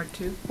do one more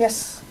too?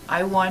 Yes.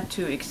 I want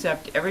to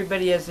accept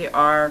everybody as they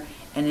are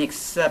and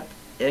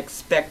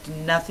expect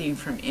nothing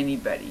from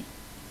anybody.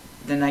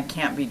 Then I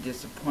can't be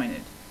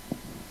disappointed.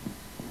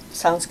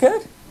 Sounds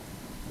good.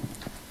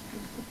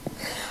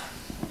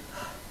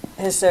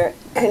 Is there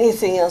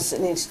anything else that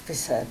needs to be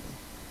said?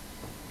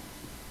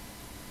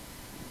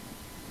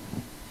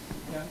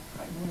 Yeah,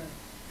 I want to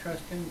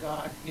trust in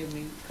God, give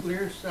me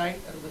clear sight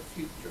of the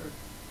future.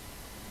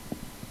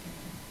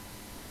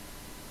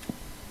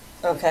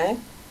 Okay.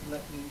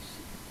 Let me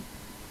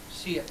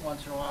see it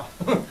once in a while.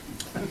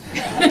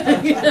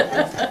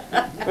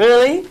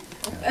 Really?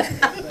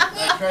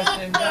 I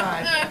trust in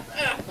God.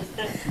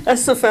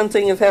 That's the fun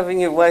thing of having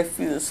your wife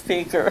be the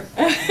speaker.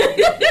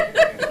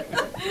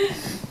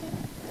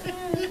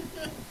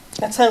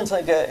 That sounds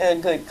like a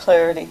good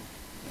clarity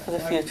for the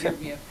God future.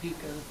 Give me a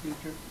peek of the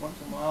future once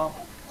in a while.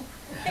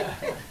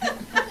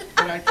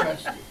 But I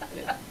trust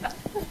that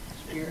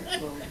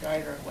Spirit will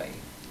guide our way.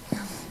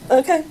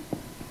 Okay.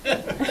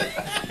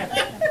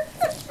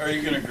 Are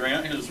you going to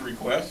grant his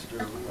request?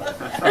 Or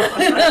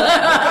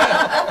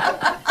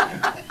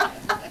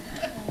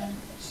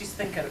She's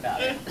thinking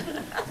about it.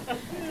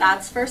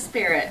 That's for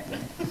Spirit.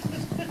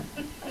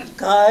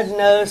 God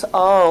knows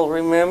all,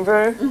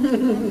 remember?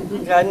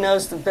 God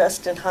knows the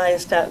best and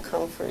highest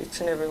outcome for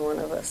each and every one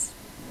of us.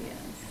 Yes.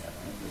 yeah,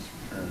 just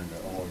return to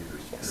all your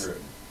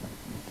spirit.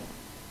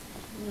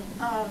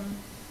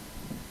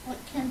 What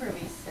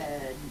Kimberly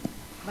said,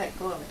 let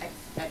go of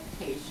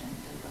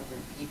expectations of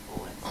other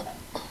people and stuff.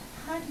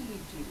 How do you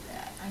do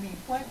that? I mean,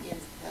 what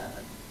is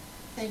the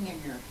thing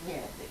in your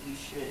head that you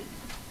should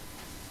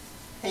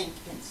think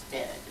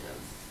instead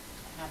of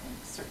having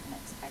certain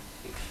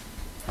expectations?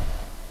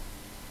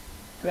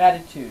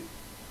 Gratitude.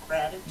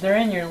 Gratitude. They're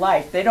in your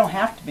life. They don't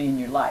have to be in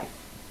your life.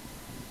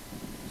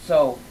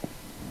 So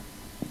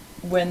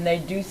when they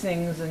do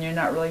things and you're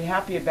not really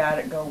happy about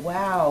it, go,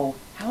 wow,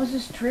 how is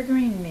this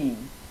triggering me?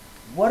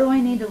 What do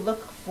I need to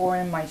look for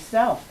in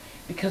myself?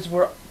 Because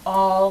we're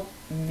all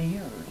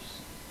mirrors.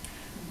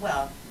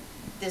 Well,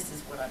 this is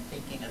what I'm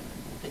thinking of,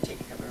 in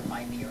particular,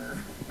 my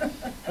mirror.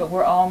 But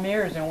we're all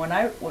mirrors. And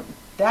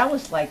that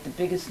was like the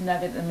biggest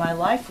nugget in my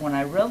life when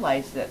I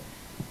realized that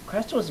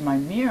Christ was my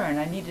mirror and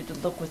I needed to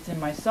look within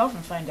myself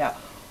and find out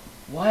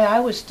why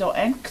I was still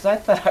angry, because I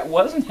thought I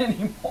wasn't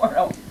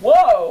anymore.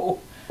 Whoa!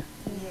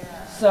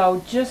 Yeah.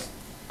 So just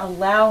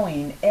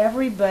allowing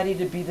everybody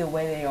to be the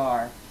way they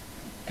are.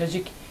 Because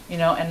you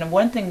know, and the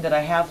one thing that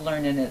I have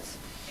learned, and it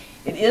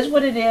is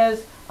what it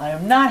is. I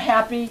am not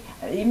happy.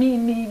 I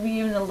mean, maybe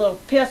even a little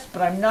pissed,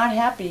 but I'm not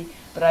happy.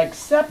 But I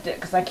accept it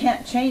because I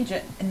can't change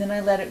it, and then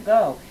I let it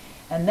go.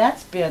 And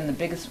that's been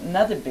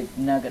another big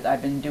nugget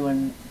I've been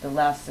doing the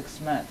last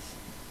 6 months.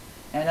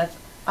 And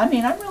I'm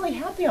really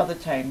happy all the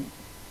time.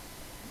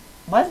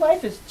 My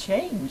life has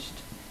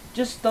changed.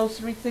 Just those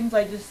 3 things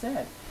I just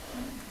said.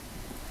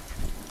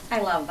 I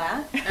love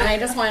that. And I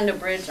just wanted to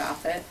bridge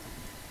off it.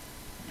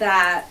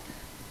 That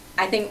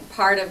I think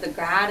part of the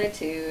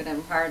gratitude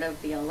and part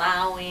of the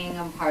allowing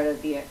and part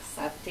of the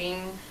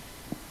accepting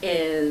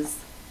is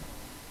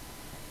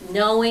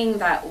knowing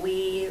that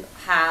we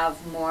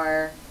have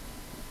more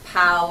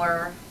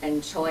power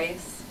and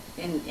choice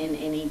in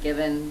any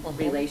given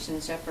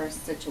relationship or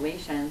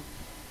situation.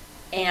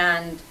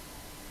 And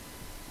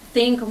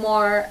think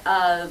more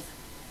of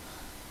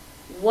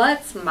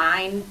what's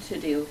mine to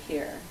do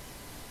here.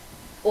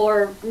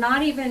 Or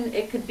not even,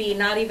 it could be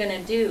not even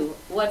a do,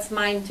 what's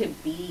mine to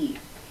be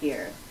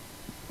here.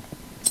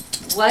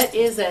 What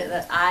is it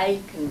that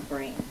I can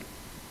bring?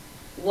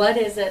 What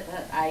is it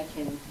that I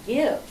can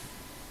give?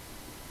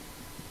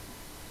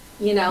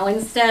 You know,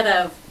 instead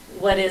of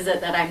what is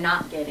it that I'm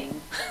not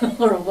getting?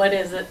 Or what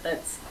is it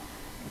that's,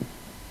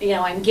 you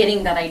know, I'm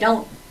getting that I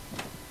don't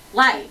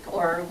like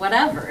or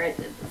whatever.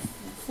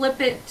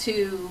 Flip it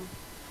to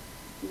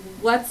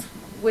what's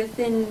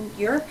within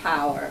your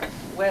power.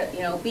 What, you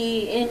know,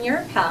 be in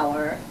your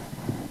power.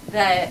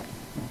 That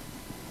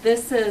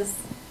this is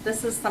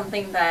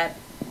something that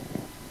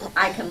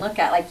I can look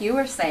at. Like you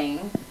were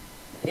saying,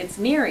 it's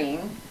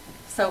mirroring.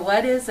 So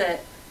what is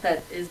it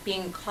that is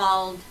being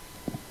called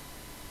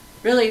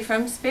really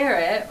from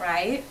spirit,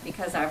 right?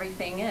 Because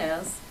everything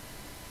is,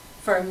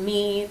 for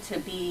me to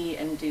be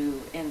and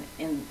do in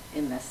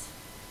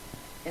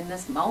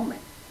this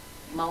moment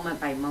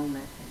by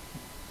moment.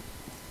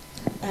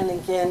 And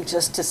again,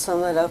 just to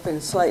sum it up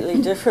in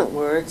slightly different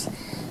words,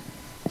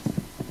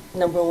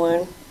 number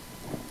one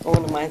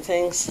of my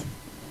things,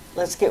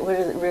 let's get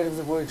rid of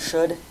the word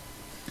should.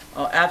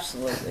 Oh,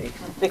 absolutely.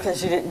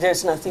 Because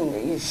there's nothing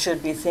that you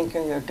should be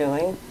thinking or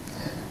doing.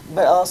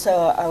 But also,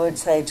 I would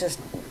say just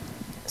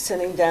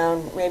sitting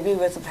down, maybe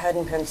with a pad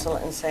and pencil,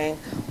 and saying,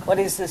 what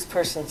is this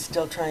person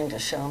still trying to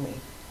show me?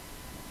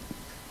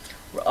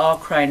 We're all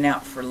crying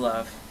out for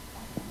love.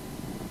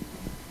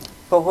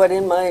 But what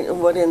in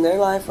their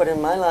life, what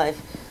in my life,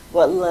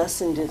 what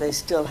lesson do they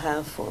still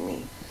have for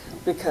me?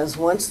 Because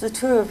once the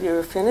two of you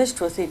are finished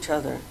with each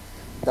other,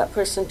 that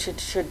person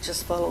should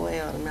just fall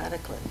away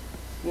automatically.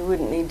 You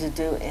wouldn't need to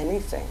do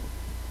anything.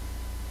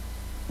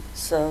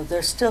 So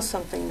there's still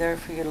something there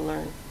for you to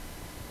learn.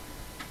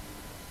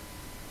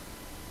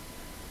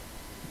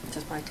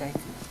 Just my take.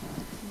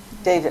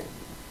 David.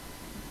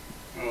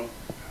 Well,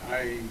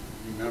 I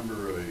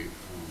remember a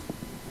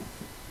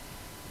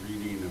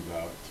reading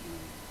about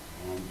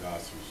Ram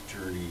Dass's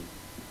journey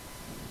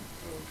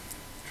of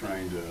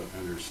trying to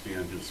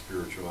understand his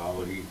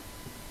spirituality.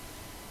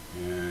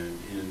 And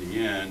in the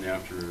end,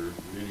 after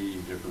many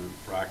different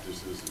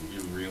practices and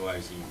him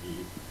realizing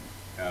he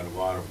had a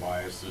lot of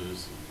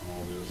biases and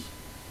all this,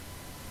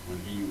 when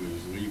he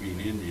was leaving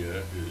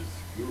India, his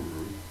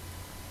guru,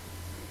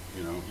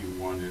 you know, he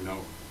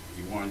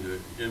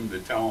wanted him to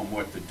tell him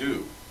what to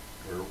do,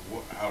 or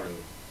how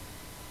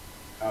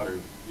to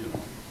you know,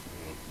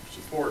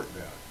 support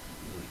that.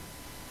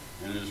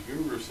 And his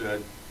guru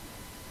said,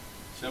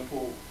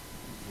 simple,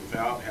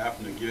 without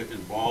having to get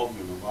involved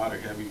in a lot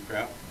of heavy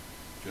crap,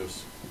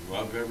 just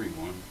love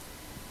everyone,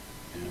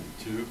 and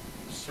to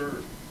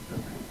serve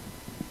everyone.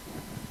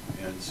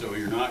 And so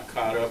you're not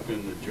caught up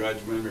in the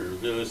judgment or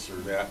this or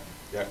that.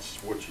 That's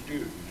what you do.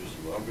 You just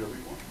love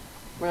everyone.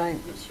 Right.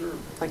 And serve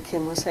everyone. Like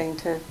Kim was saying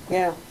too.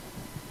 Yeah.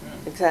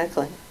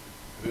 Exactly.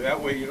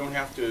 That way you don't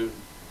have to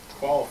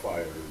qualify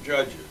it or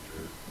judge it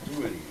or do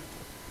any of it.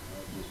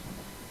 You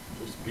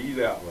know, just be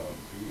that love,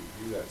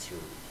 be that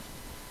service.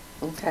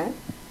 Okay.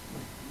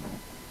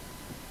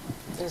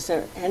 Is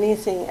there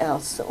anything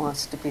else that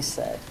wants to be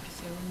said?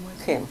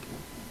 Kim.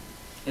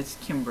 It's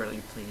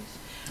Kimberly, please.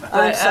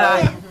 I'm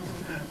sorry.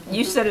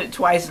 You said it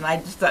twice, and I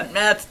just thought,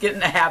 let's get in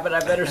the habit. I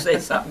better say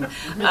something.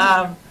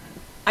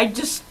 I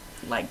just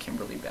like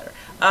Kimberly better.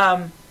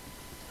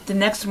 The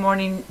next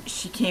morning,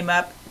 she came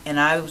up, and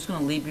I was going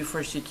to leave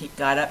before she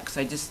got up because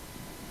I just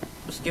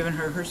was giving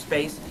her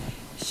space.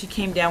 She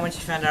came down when she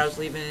found out I was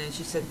leaving, and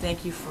she said,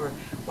 thank you for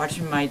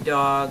watching my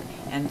dog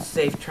and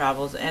safe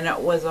travels. And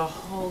it was a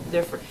whole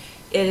different,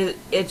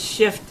 it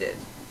shifted.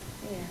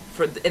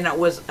 Yeah. And it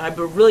was, I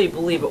really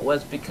believe it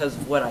was because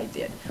of what I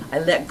did. I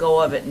let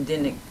go of it and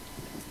didn't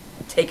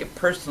take it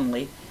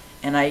personally,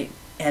 and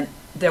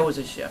there was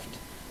a shift.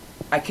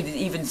 I could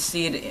even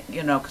see it,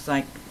 you know, because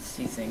I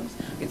see things.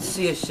 I could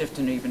see a shift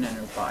even in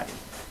her body.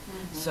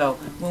 Mm-hmm. So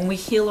when we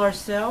heal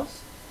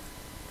ourselves,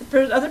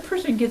 the other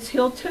person gets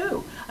healed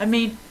too. I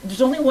mean,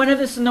 there's only one of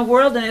us in the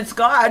world, and it's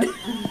God.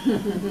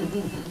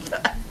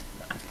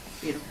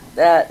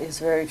 That is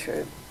very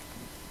true.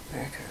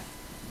 Very true.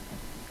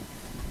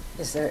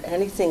 Is there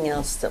anything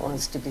else that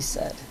wants to be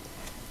said?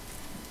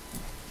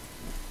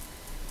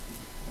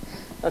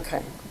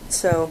 Okay,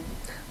 so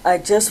I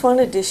just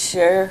wanted to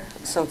share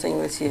something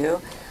with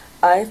you.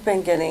 I've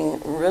been getting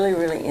really,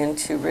 really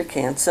into Rick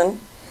Hansen,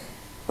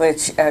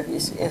 which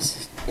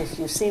if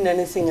you've seen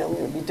anything I'm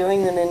going to be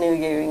doing in the new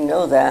year, you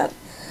know that.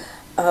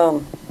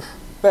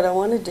 But I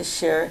wanted to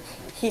share,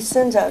 he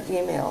sends out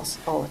emails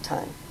all the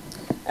time,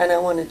 and I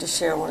wanted to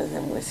share one of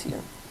them with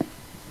you.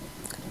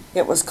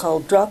 It was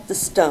called Drop the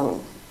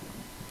Stone.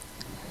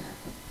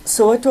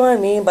 So what do I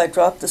mean by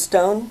drop the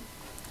stone?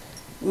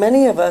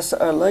 Many of us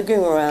are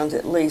lugging around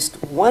at least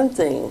one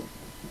thing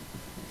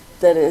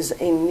that is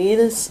a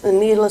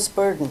needless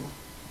burden,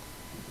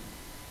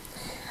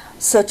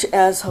 such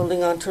as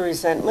holding on to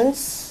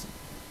resentments,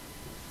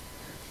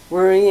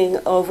 worrying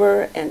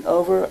over and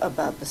over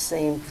about the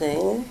same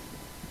thing,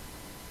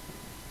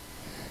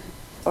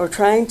 or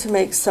trying to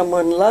make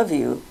someone love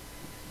you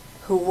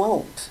who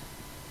won't.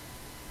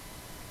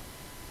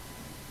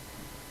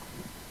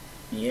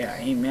 Yeah,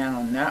 amen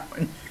on that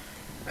one.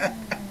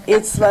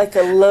 It's like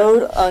a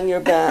load on your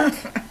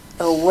back,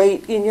 a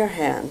weight in your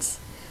hands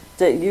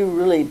that you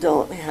really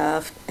don't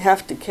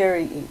have to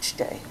carry each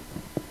day.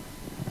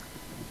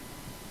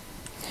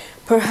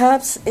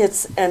 Perhaps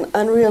it's an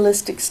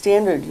unrealistic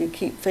standard you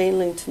keep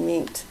failing to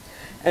meet,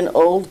 an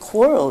old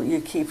quarrel you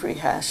keep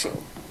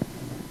rehashing.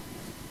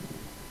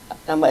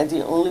 Am I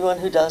the only one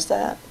who does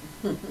that?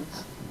 No.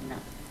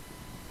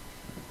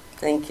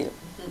 Thank you.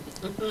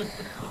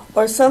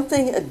 Or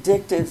something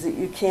addictive that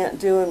you can't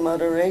do in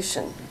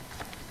moderation.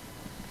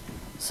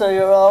 So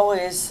you're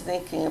always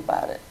thinking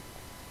about it.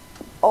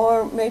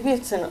 Or maybe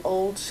it's an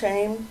old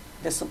shame,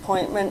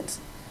 disappointment,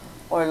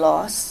 or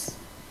loss.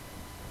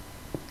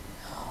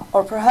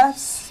 Or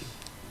perhaps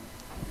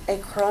a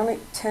chronic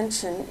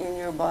tension in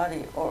your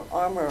body or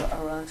armor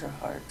around your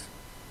heart.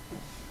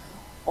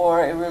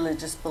 Or a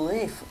religious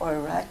belief or a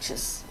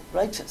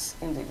righteous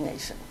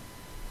indignation.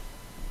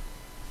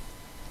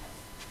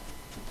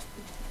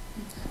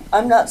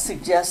 I'm not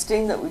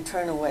suggesting that we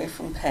turn away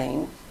from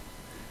pain,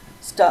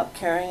 stop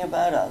caring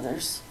about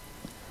others,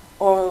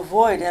 or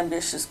avoid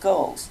ambitious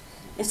goals.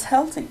 It's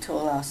healthy to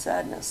allow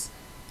sadness,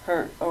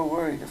 hurt, or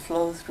worry to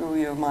flow through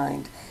your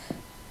mind,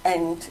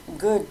 and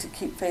good to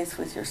keep faith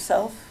with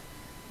yourself,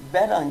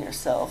 bet on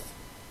yourself,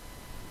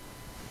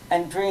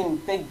 and dream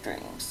big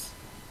dreams.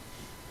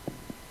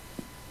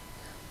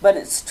 But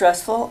it's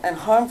stressful and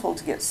harmful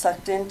to get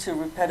sucked into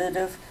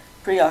repetitive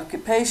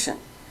preoccupation,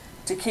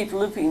 to keep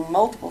looping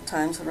multiple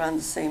times around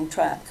the same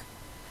track.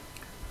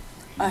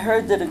 I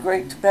heard that a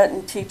great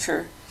Tibetan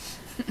teacher,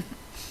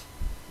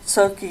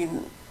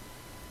 Soki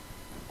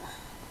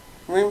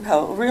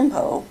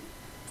Rinpo,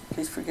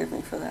 please forgive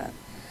me for that,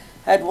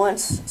 had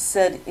once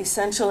said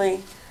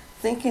essentially,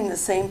 thinking the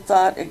same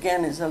thought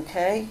again is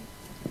okay,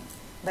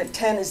 but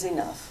 10 is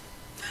enough.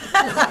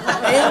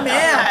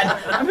 Amen.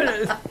 I'm going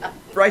to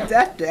write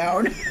that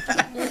down.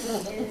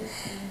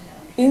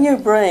 In your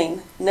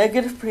brain,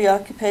 negative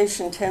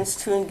preoccupation tends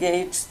to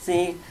engage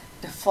the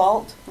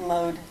default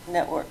mode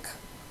network,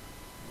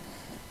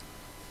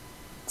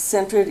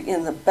 centered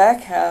in the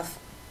back half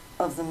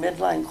of the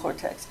midline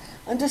cortex.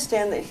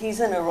 Understand that he's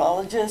a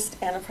neurologist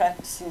and a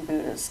practicing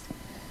Buddhist.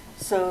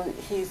 So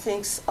he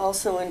thinks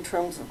also in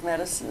terms of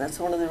medicine. That's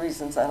one of the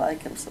reasons I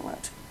like him so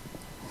much.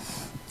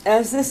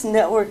 As this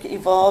network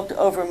evolved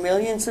over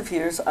millions of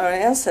years, our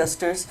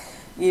ancestors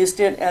used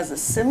it as a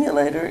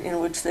simulator in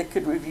which they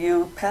could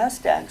review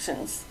past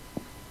actions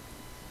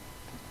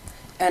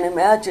and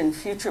imagine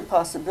future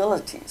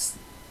possibilities,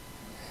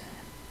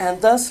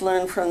 and thus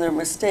learn from their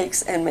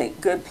mistakes and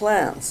make good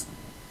plans.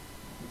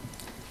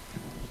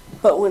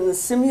 But when the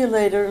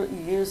simulator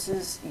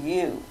uses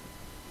you,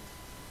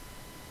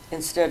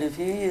 instead of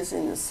you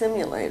using the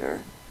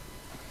simulator,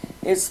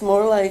 it's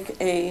more like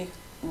a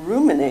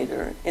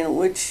ruminator in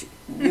which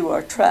you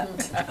are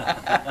trapped,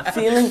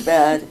 feeling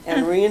bad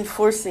and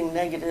reinforcing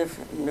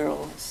negative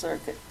neural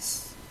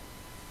circuits.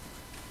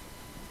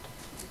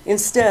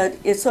 Instead,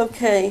 it's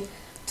okay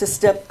to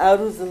step out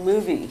of the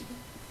movie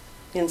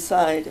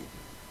inside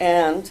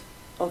and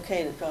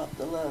okay to drop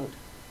the load.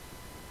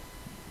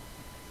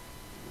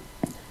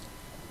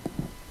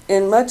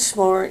 In much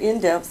more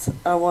in-depth,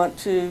 I want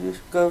to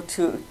go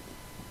to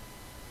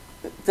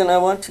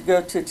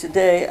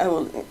today. I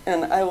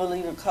will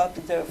leave a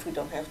copy there if we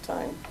don't have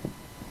time,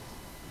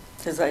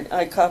 because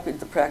I copied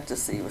the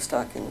practice that he was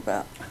talking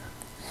about.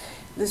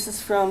 This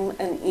is from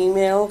an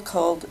email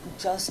called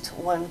Just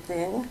One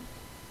Thing.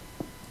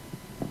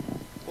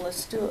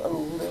 Let's do a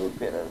little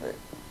bit of it.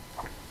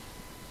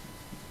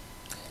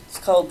 It's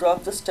called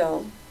Drop the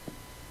Stone.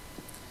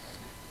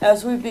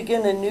 As we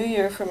begin a new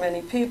year for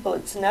many people,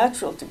 it's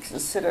natural to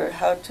consider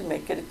how to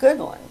make it a good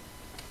one.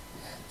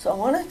 So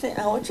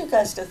I want you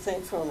guys to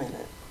think for a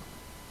minute.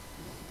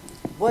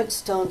 What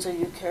stones are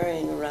you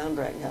carrying around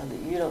right now that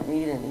you don't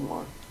need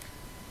anymore?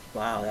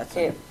 Wow, that's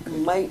It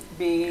might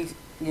be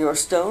your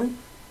stone,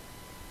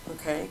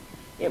 okay?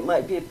 It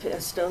might be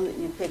a stone that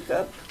you pick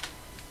up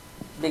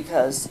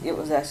because it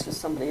was actually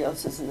somebody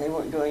else's and they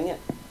weren't doing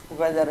it.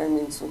 By that I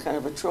mean some kind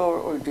of a chore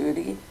or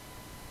duty.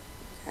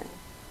 Okay.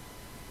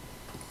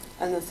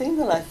 And the thing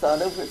that I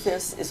thought of with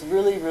this is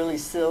really, really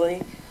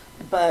silly,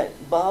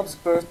 but Bob's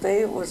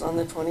birthday was on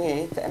the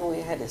 28th and we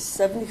had his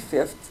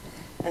 75th,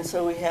 and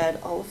so we had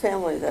all the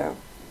family there.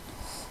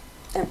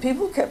 And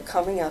people kept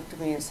coming up to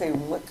me and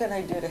saying, what can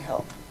I do to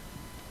help?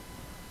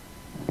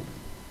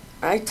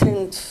 I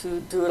tend to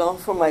do it all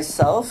for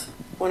myself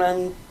when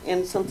I'm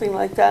in something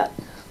like that,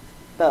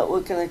 but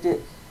what can I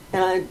do?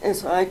 And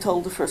so I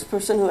told the first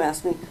person who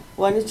asked me,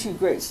 why don't you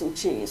grate some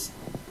cheese?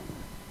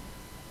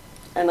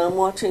 And I'm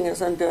watching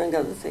as I'm doing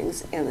other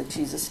things, and the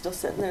cheese is still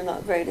sitting there,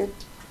 not grated.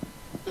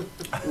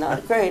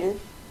 Not grated.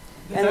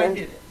 And I then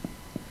did it.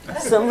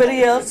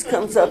 somebody else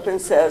comes up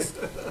and says,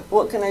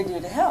 what can I do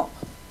to help?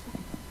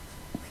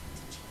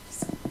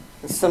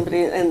 And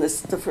somebody, and the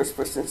first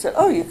person said,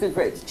 oh, you could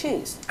grate the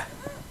cheese.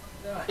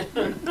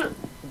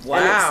 Wow.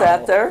 And it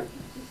sat there,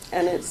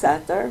 and it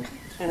sat there,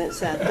 and it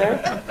sat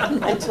there,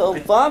 until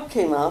Bob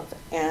came up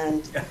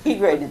and he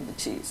grated the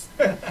cheese.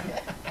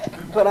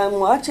 But I'm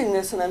watching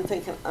this and I'm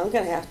thinking, I'm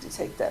going to have to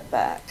take that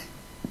back,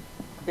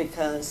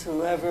 because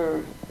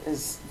whoever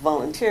is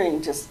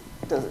volunteering just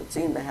doesn't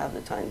seem to have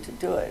the time to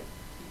do it.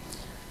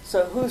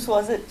 So whose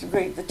was it to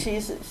grate the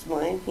cheese? It's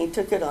mine. He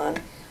took it on.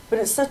 But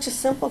it's such a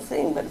simple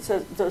thing, but it's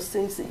those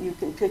things that you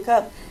can pick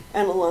up.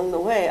 And along the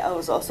way, I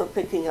was also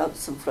picking up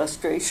some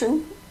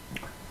frustration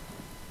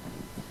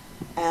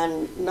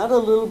and not a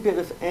little bit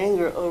of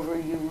anger over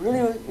you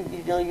really,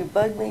 you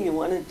bugged me, you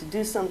wanted to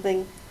do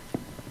something,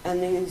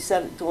 and then you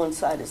set it to one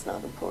side, it's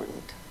not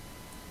important.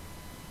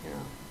 You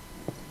know,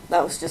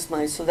 that was just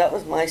so that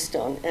was my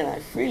stone, and I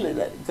freely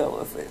let go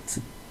of it.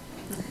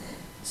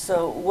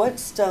 So what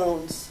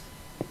stones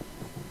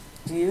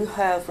do you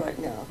have right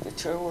now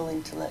that you're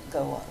willing to let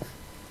go of?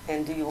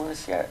 And do you want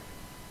to share it?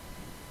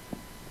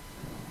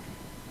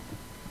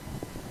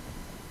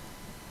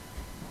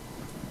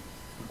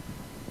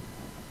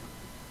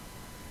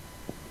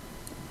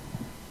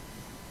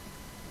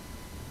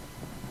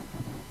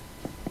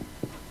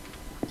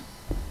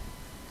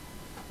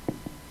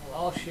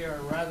 Well, I'll share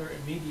a rather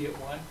immediate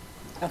one.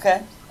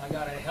 Okay. I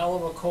got a hell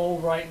of a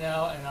cold right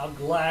now, and I'll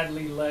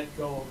gladly let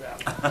go of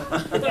that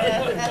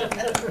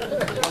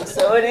one.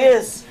 So it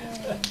is.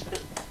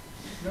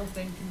 No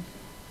thinking.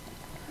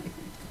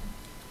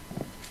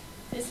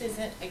 This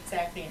isn't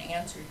exactly an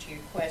answer to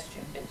your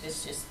question, but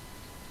this just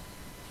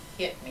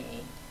hit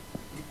me.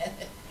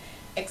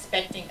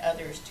 Expecting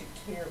others to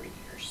carry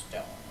your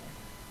stone,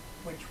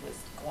 which was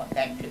going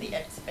back to the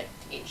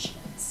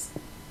expectations.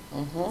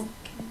 Mm-hmm.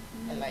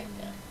 I like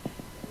that.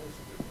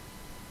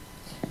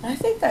 I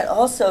think that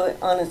also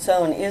on its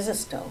own is a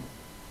stone,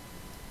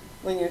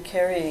 when you're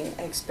carrying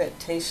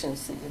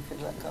expectations that you could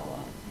let go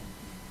of.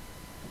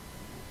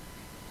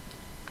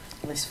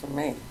 At least for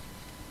me.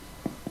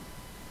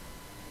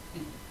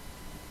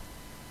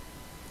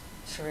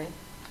 Sheree?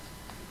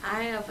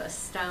 I have a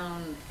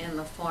stone in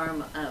the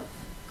form of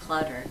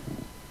clutter,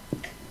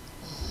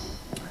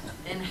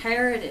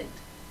 inherited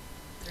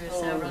through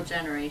several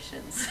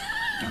generations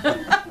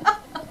of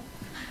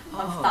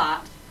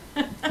thought.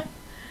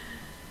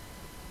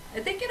 I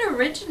think it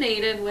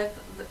originated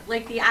with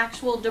like the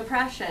actual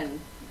depression,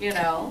 you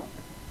know,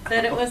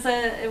 that it was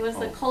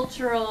a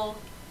cultural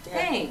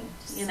thing,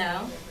 you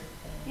know.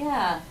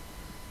 Yeah.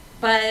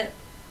 But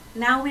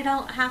now we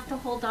don't have to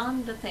hold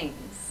on to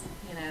things,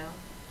 you know.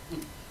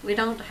 We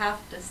don't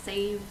have to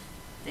save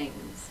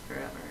things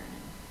forever.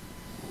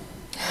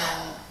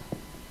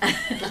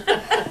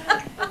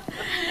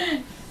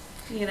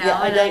 You know,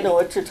 yeah, I don't know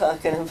what you're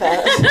talking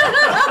about.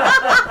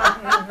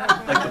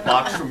 Like the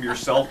box from your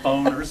cell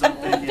phone or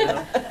something, you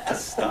know?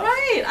 Stuff.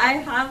 Right, I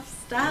have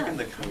stuff. Look in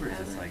the cupboards,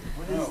 it's like,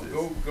 what is this?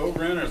 Go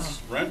rent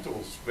a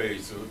rental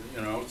space,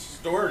 you know,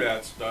 store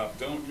that stuff,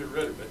 don't get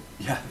rid of it.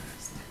 Yeah.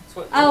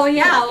 Oh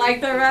yeah,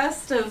 like the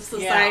rest of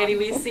society,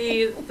 we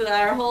see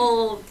our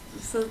whole,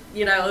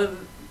 you know,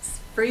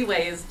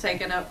 freeways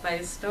taken up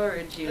by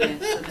storage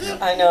units.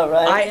 I know,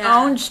 right?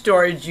 I owned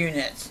storage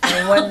units,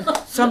 and when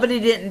somebody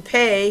didn't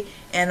pay,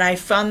 and I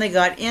finally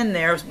got in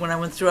there when I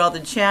went through all the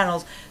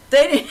channels,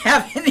 they didn't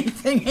have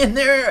anything in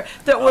there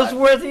that was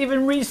worth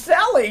even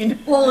reselling.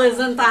 Well,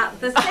 isn't that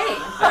the thing,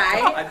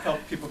 right? I've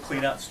helped people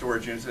clean out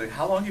storage units. Like,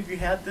 how long have you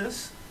had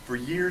this? For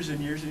years and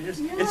years and years.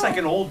 Yeah. It's like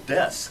an old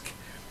desk,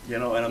 you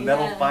know, and a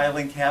metal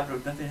filing cabinet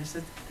with nothing. I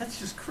said, that's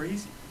just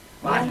crazy.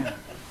 Yeah.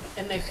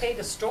 And they pay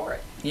to store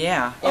it.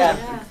 Yeah.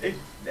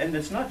 And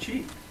it's not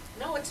cheap.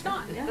 No, it's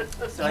not. Yeah.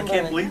 So I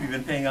can't believe you've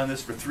been paying on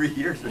this for 3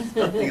 years. There's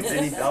nothing of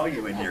any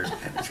value in here.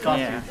 It's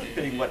costing you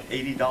paying, what,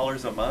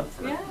 $80 a month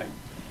for like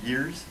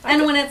years?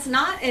 And when it's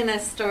not in a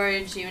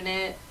storage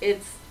unit,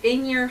 it's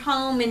in your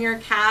home, in your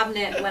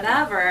cabinet,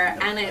 whatever,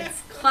 and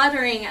it's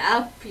cluttering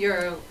up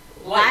your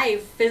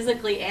life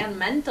physically and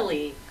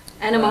mentally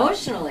and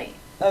emotionally.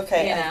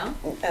 Okay. You know?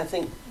 I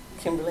think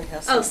Kimberly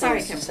has Oh, something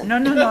sorry, to say.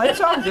 Kimberly. No, it's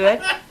all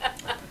good.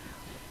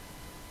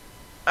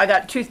 I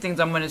got two things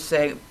I'm going to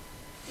say.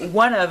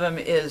 One of them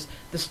is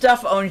the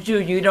stuff owns you,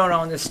 you don't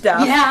own the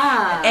stuff.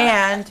 Yeah.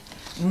 And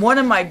one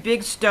of my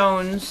big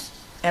stones,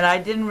 and I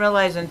didn't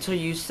realize until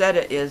you said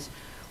it, is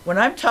when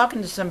I'm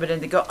talking to somebody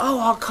and they go, oh,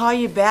 I'll call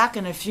you back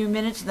in a few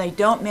minutes, and they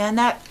don't, man,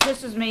 that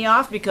pisses me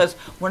off, because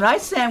when I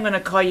say I'm going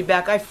to call you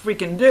back, I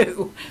freaking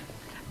do.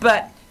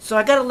 But so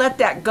I got to let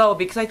that go,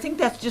 because I think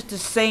that's just a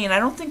saying. I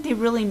don't think they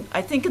really,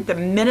 I think at the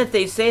minute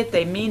they say it,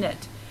 they mean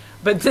it.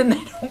 But then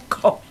they don't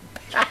call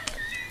me back.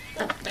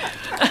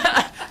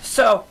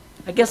 So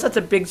I guess that's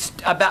a big,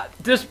 about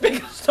this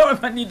big storm,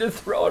 I need to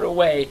throw it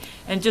away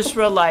and just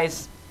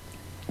realize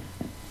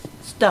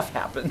stuff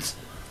happens.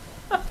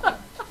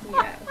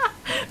 Yeah.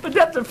 But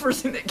that's the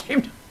first thing that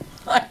came to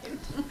mind.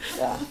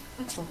 Yeah,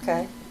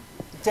 okay.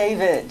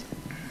 David.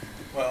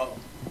 Well,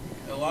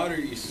 a lot of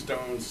these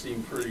stones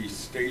seem pretty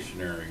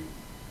stationary,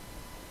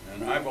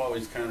 and I've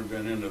always kind of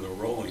been into the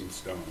rolling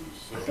stones.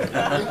 So,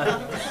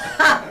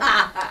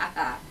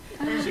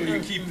 so you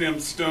keep them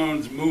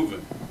stones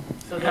moving.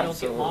 So they don't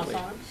get moss on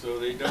them? So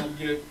they don't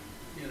get,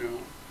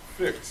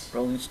 fixed.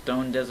 Rolling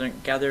Stone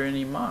doesn't gather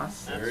any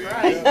moss. That's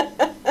right.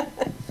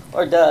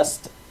 Or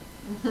dust.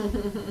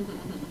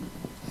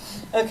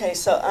 Okay,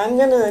 so I'm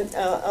gonna,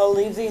 I'll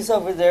leave these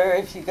over there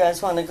if you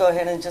guys want to go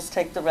ahead and just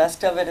take the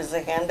rest of it as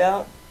a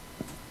handout.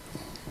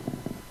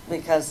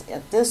 Because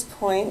at this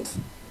point,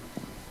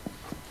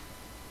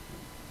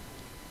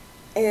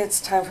 it's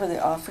time for the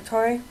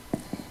offertory.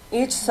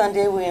 Each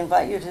Sunday, we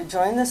invite you to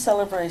join the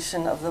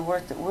celebration of the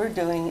work that we're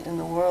doing in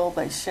the world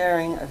by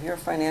sharing of your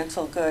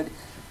financial good,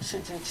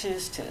 should you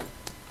choose to.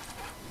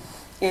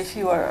 If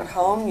you are at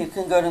home, you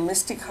can go to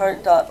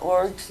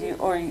mysticheart.org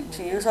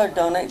to use our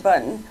donate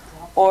button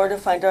or to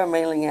find our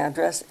mailing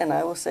address. And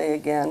I will say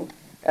again,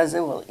 as I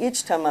will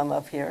each time I'm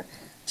up here,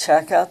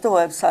 check out the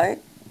website.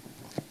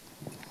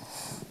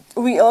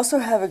 We also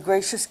have a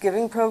gracious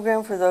giving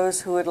program for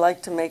those who would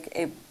like to make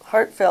a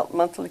heartfelt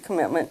monthly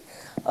commitment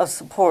of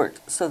support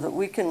so that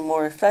we can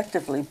more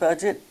effectively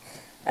budget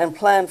and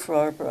plan for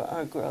our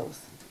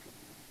growth.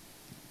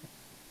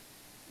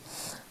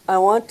 I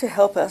want to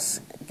help us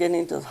get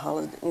into the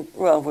holiday,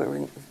 well,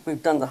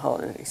 we've done the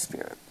holiday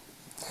spirit.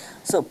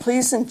 So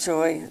please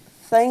enjoy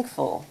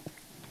Thankful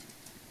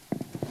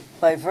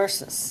by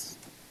Versus.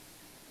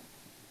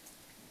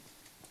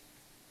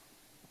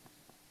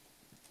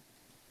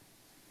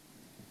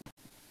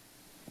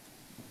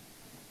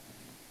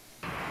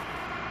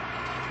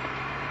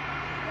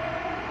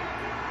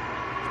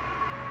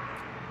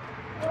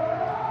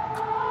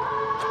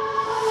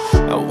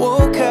 I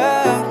woke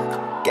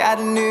up, got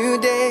a new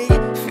day.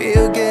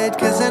 Feel good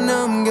cause I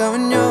know I'm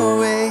going your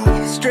way.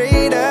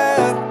 Straight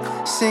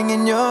up,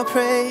 singing your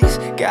praise.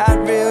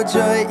 Got real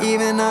joy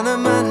even on a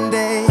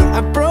Monday.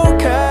 I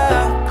broke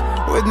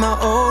up with my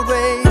old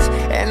ways,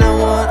 and I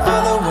want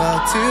all the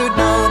world to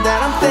know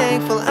that I'm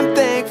thankful,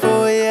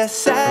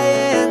 yes I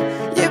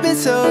am. You've been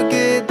so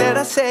good that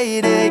I'll say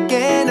it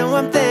again. Oh,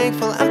 I'm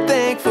thankful,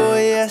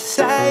 yes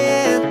I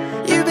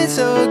am. You've been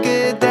so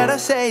good that I'll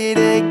say it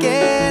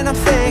again. I'm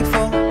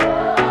thankful,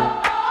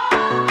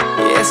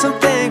 yes I'm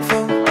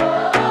thankful.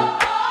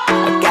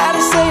 I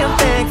gotta say I'm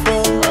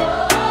thankful.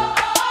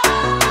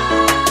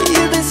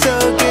 You've been so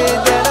good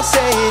that I'll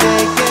say it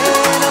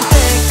again. I'm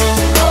thankful,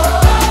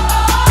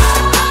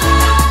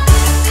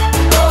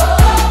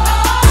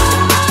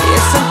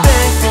 yes I'm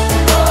thankful.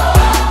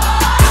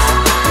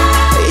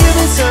 You've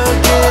been so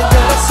good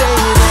that I'll say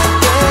it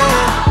again.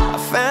 I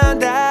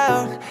found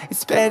out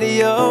it's better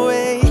your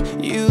way.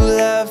 You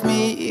love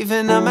me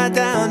even on my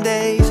down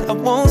days. I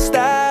won't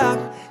stop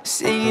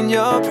singing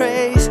your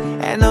praise,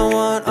 and I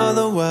want all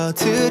the world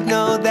to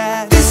know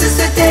that this is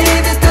the day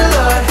that the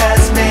Lord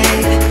has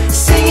made.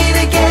 Sing it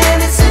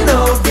again, it's an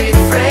old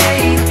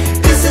refrain.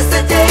 This is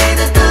the day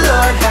that the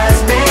Lord has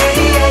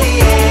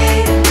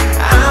made.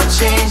 I'm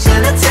changed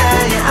and I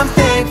tell you, I'm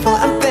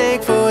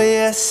thankful,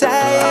 yes I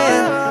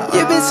am.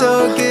 You've been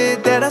so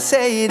good that I'll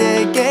say it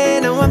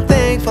again. Oh, I'm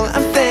thankful,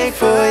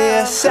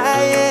 yes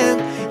I am.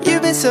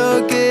 You've been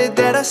so good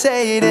that I'll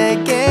say it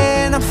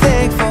again. I'm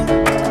thankful,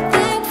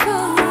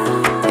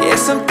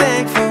 yes I'm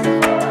thankful.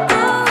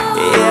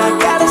 Yeah, I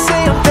gotta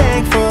say I'm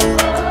thankful.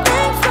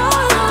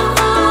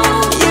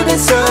 You've been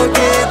so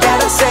good that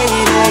I'll say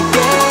it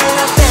again.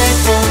 I'm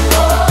thankful,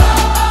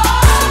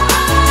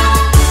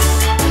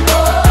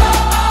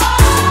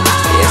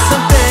 yes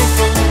I'm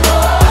thankful.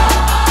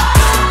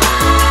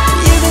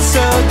 You've been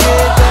so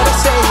good that I'll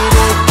say it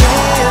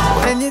again.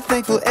 When you're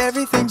thankful,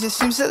 everything just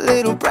seems a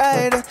little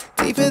brighter.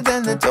 Deeper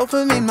than the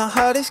dopamine, my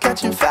heart is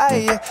catching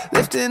fire.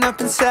 Lifting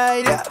up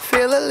inside, yeah, I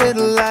feel a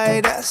little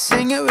lighter.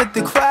 Sing it with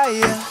the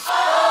choir.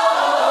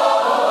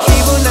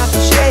 He will not be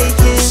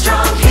shaken.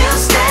 Strong, he'll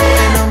stand.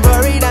 And I'm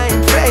worried, I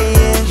am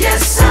praying.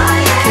 Yes, I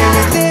am. Can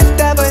we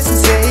lift our voice and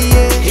say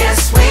it?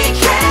 Yes, we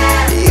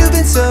can. You've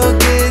been so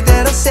good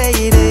that I'll say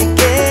it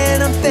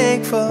again. I'm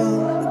thankful.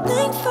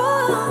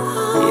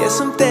 Yes,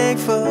 I'm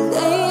thankful.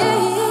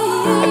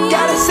 I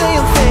gotta say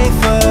I'm thankful.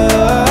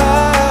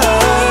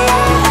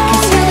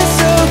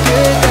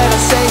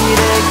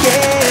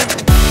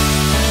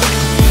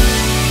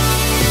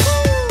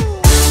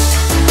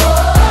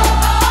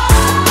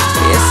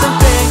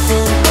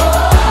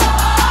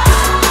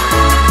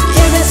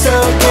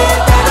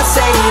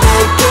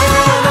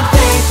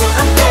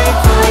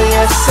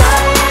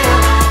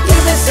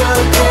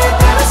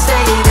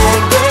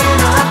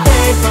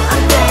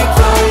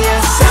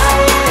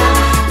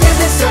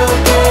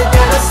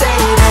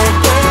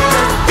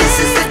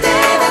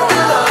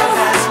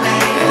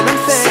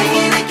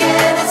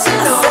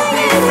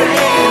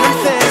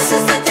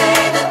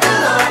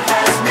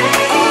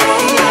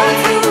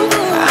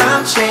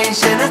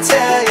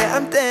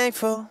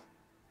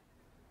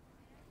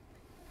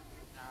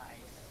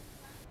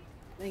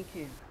 Thank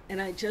you.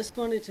 And I just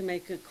wanted to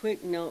make a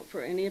quick note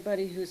for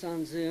anybody who's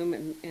on Zoom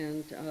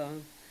and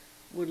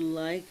would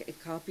like a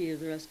copy of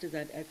the rest of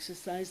that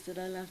exercise that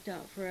I left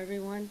out for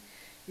everyone,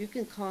 you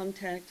can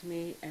contact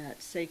me at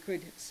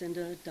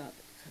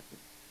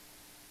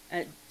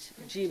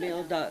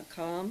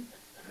sacredcinda@gmail.com,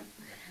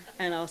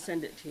 and I'll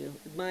send it to you.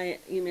 My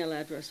email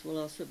address will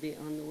also be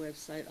on the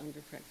website under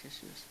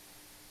practitioners.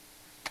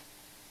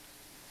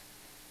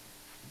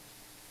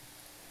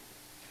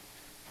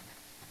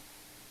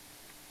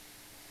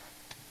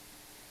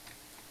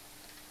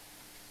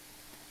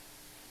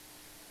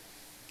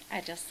 I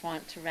just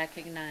want to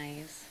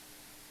recognize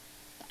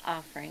the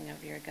offering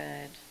of your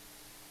good,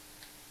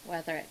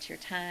 whether it's your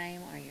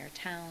time or your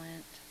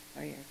talent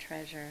or your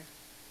treasure,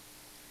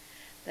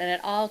 that it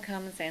all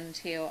comes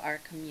into our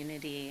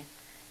community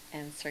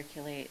and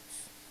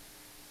circulates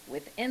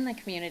within the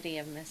community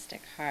of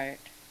Mystic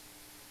Heart,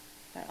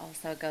 but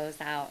also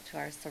goes out to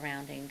our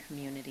surrounding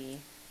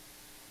community,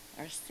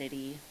 our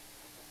city,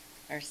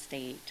 our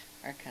state,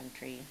 our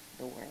country,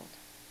 the world.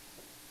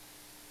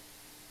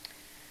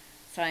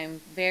 So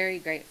I'm very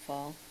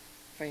grateful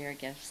for your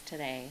gifts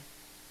today,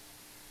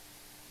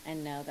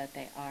 and know that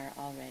they are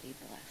already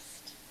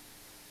blessed.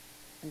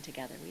 And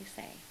together we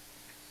say,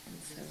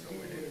 and so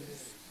it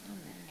is.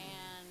 Amen.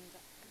 And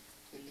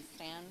please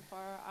stand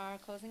for our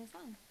closing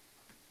song.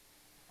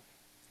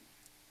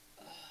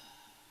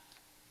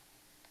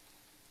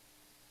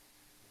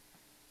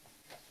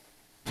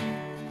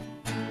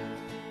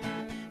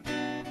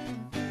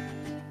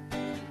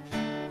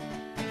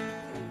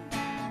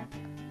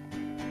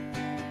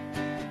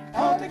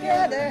 All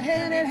together,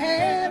 hand in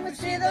hand, we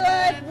see the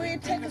light, we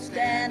take a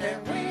stand,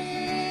 and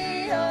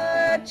we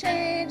are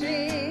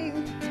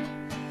changing.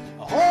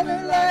 A whole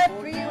new life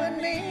for you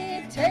and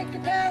me. Take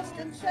your past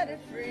and set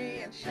it free,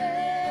 and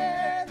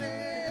share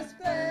this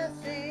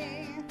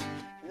blessing.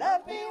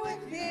 Love be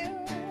with you,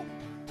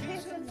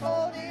 peace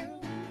enfold you,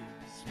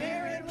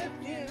 spirit with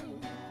you,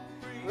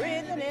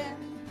 breathe it in.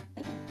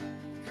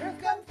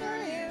 Truth come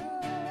through you,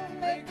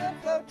 make good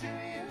flow to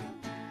you.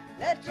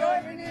 Let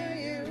joy renew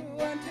you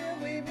until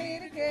we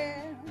meet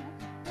again.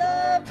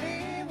 Love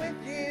be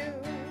with you.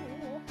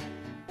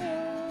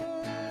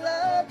 Ooh,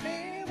 love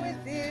be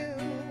with you.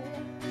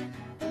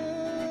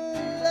 Ooh,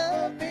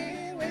 love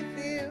be with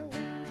you.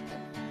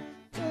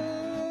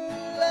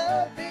 Ooh,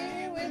 love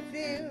be with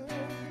you.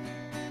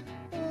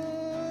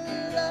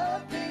 Ooh,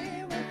 love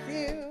be with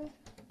you.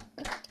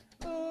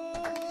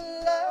 Ooh,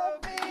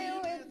 love be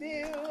with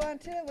you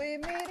until we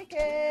meet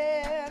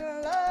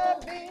again.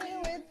 Love be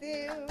with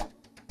you.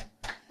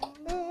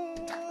 Ooh,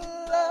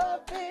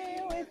 love be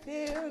with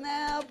you.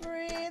 Now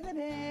breathe it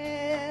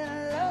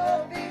in.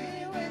 Love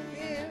be with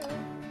you.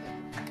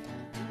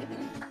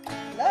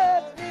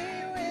 Love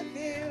be with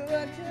you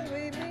until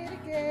we meet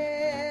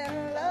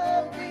again.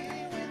 Love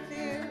be with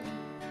you.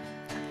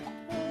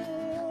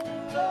 Ooh,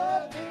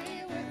 love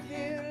be with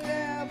you.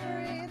 Now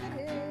breathe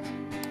it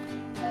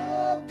in.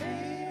 Love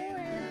be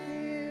with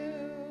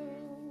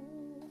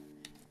you.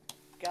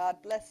 God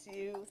bless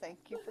you. Thank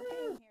you for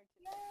being here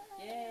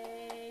today. Yay!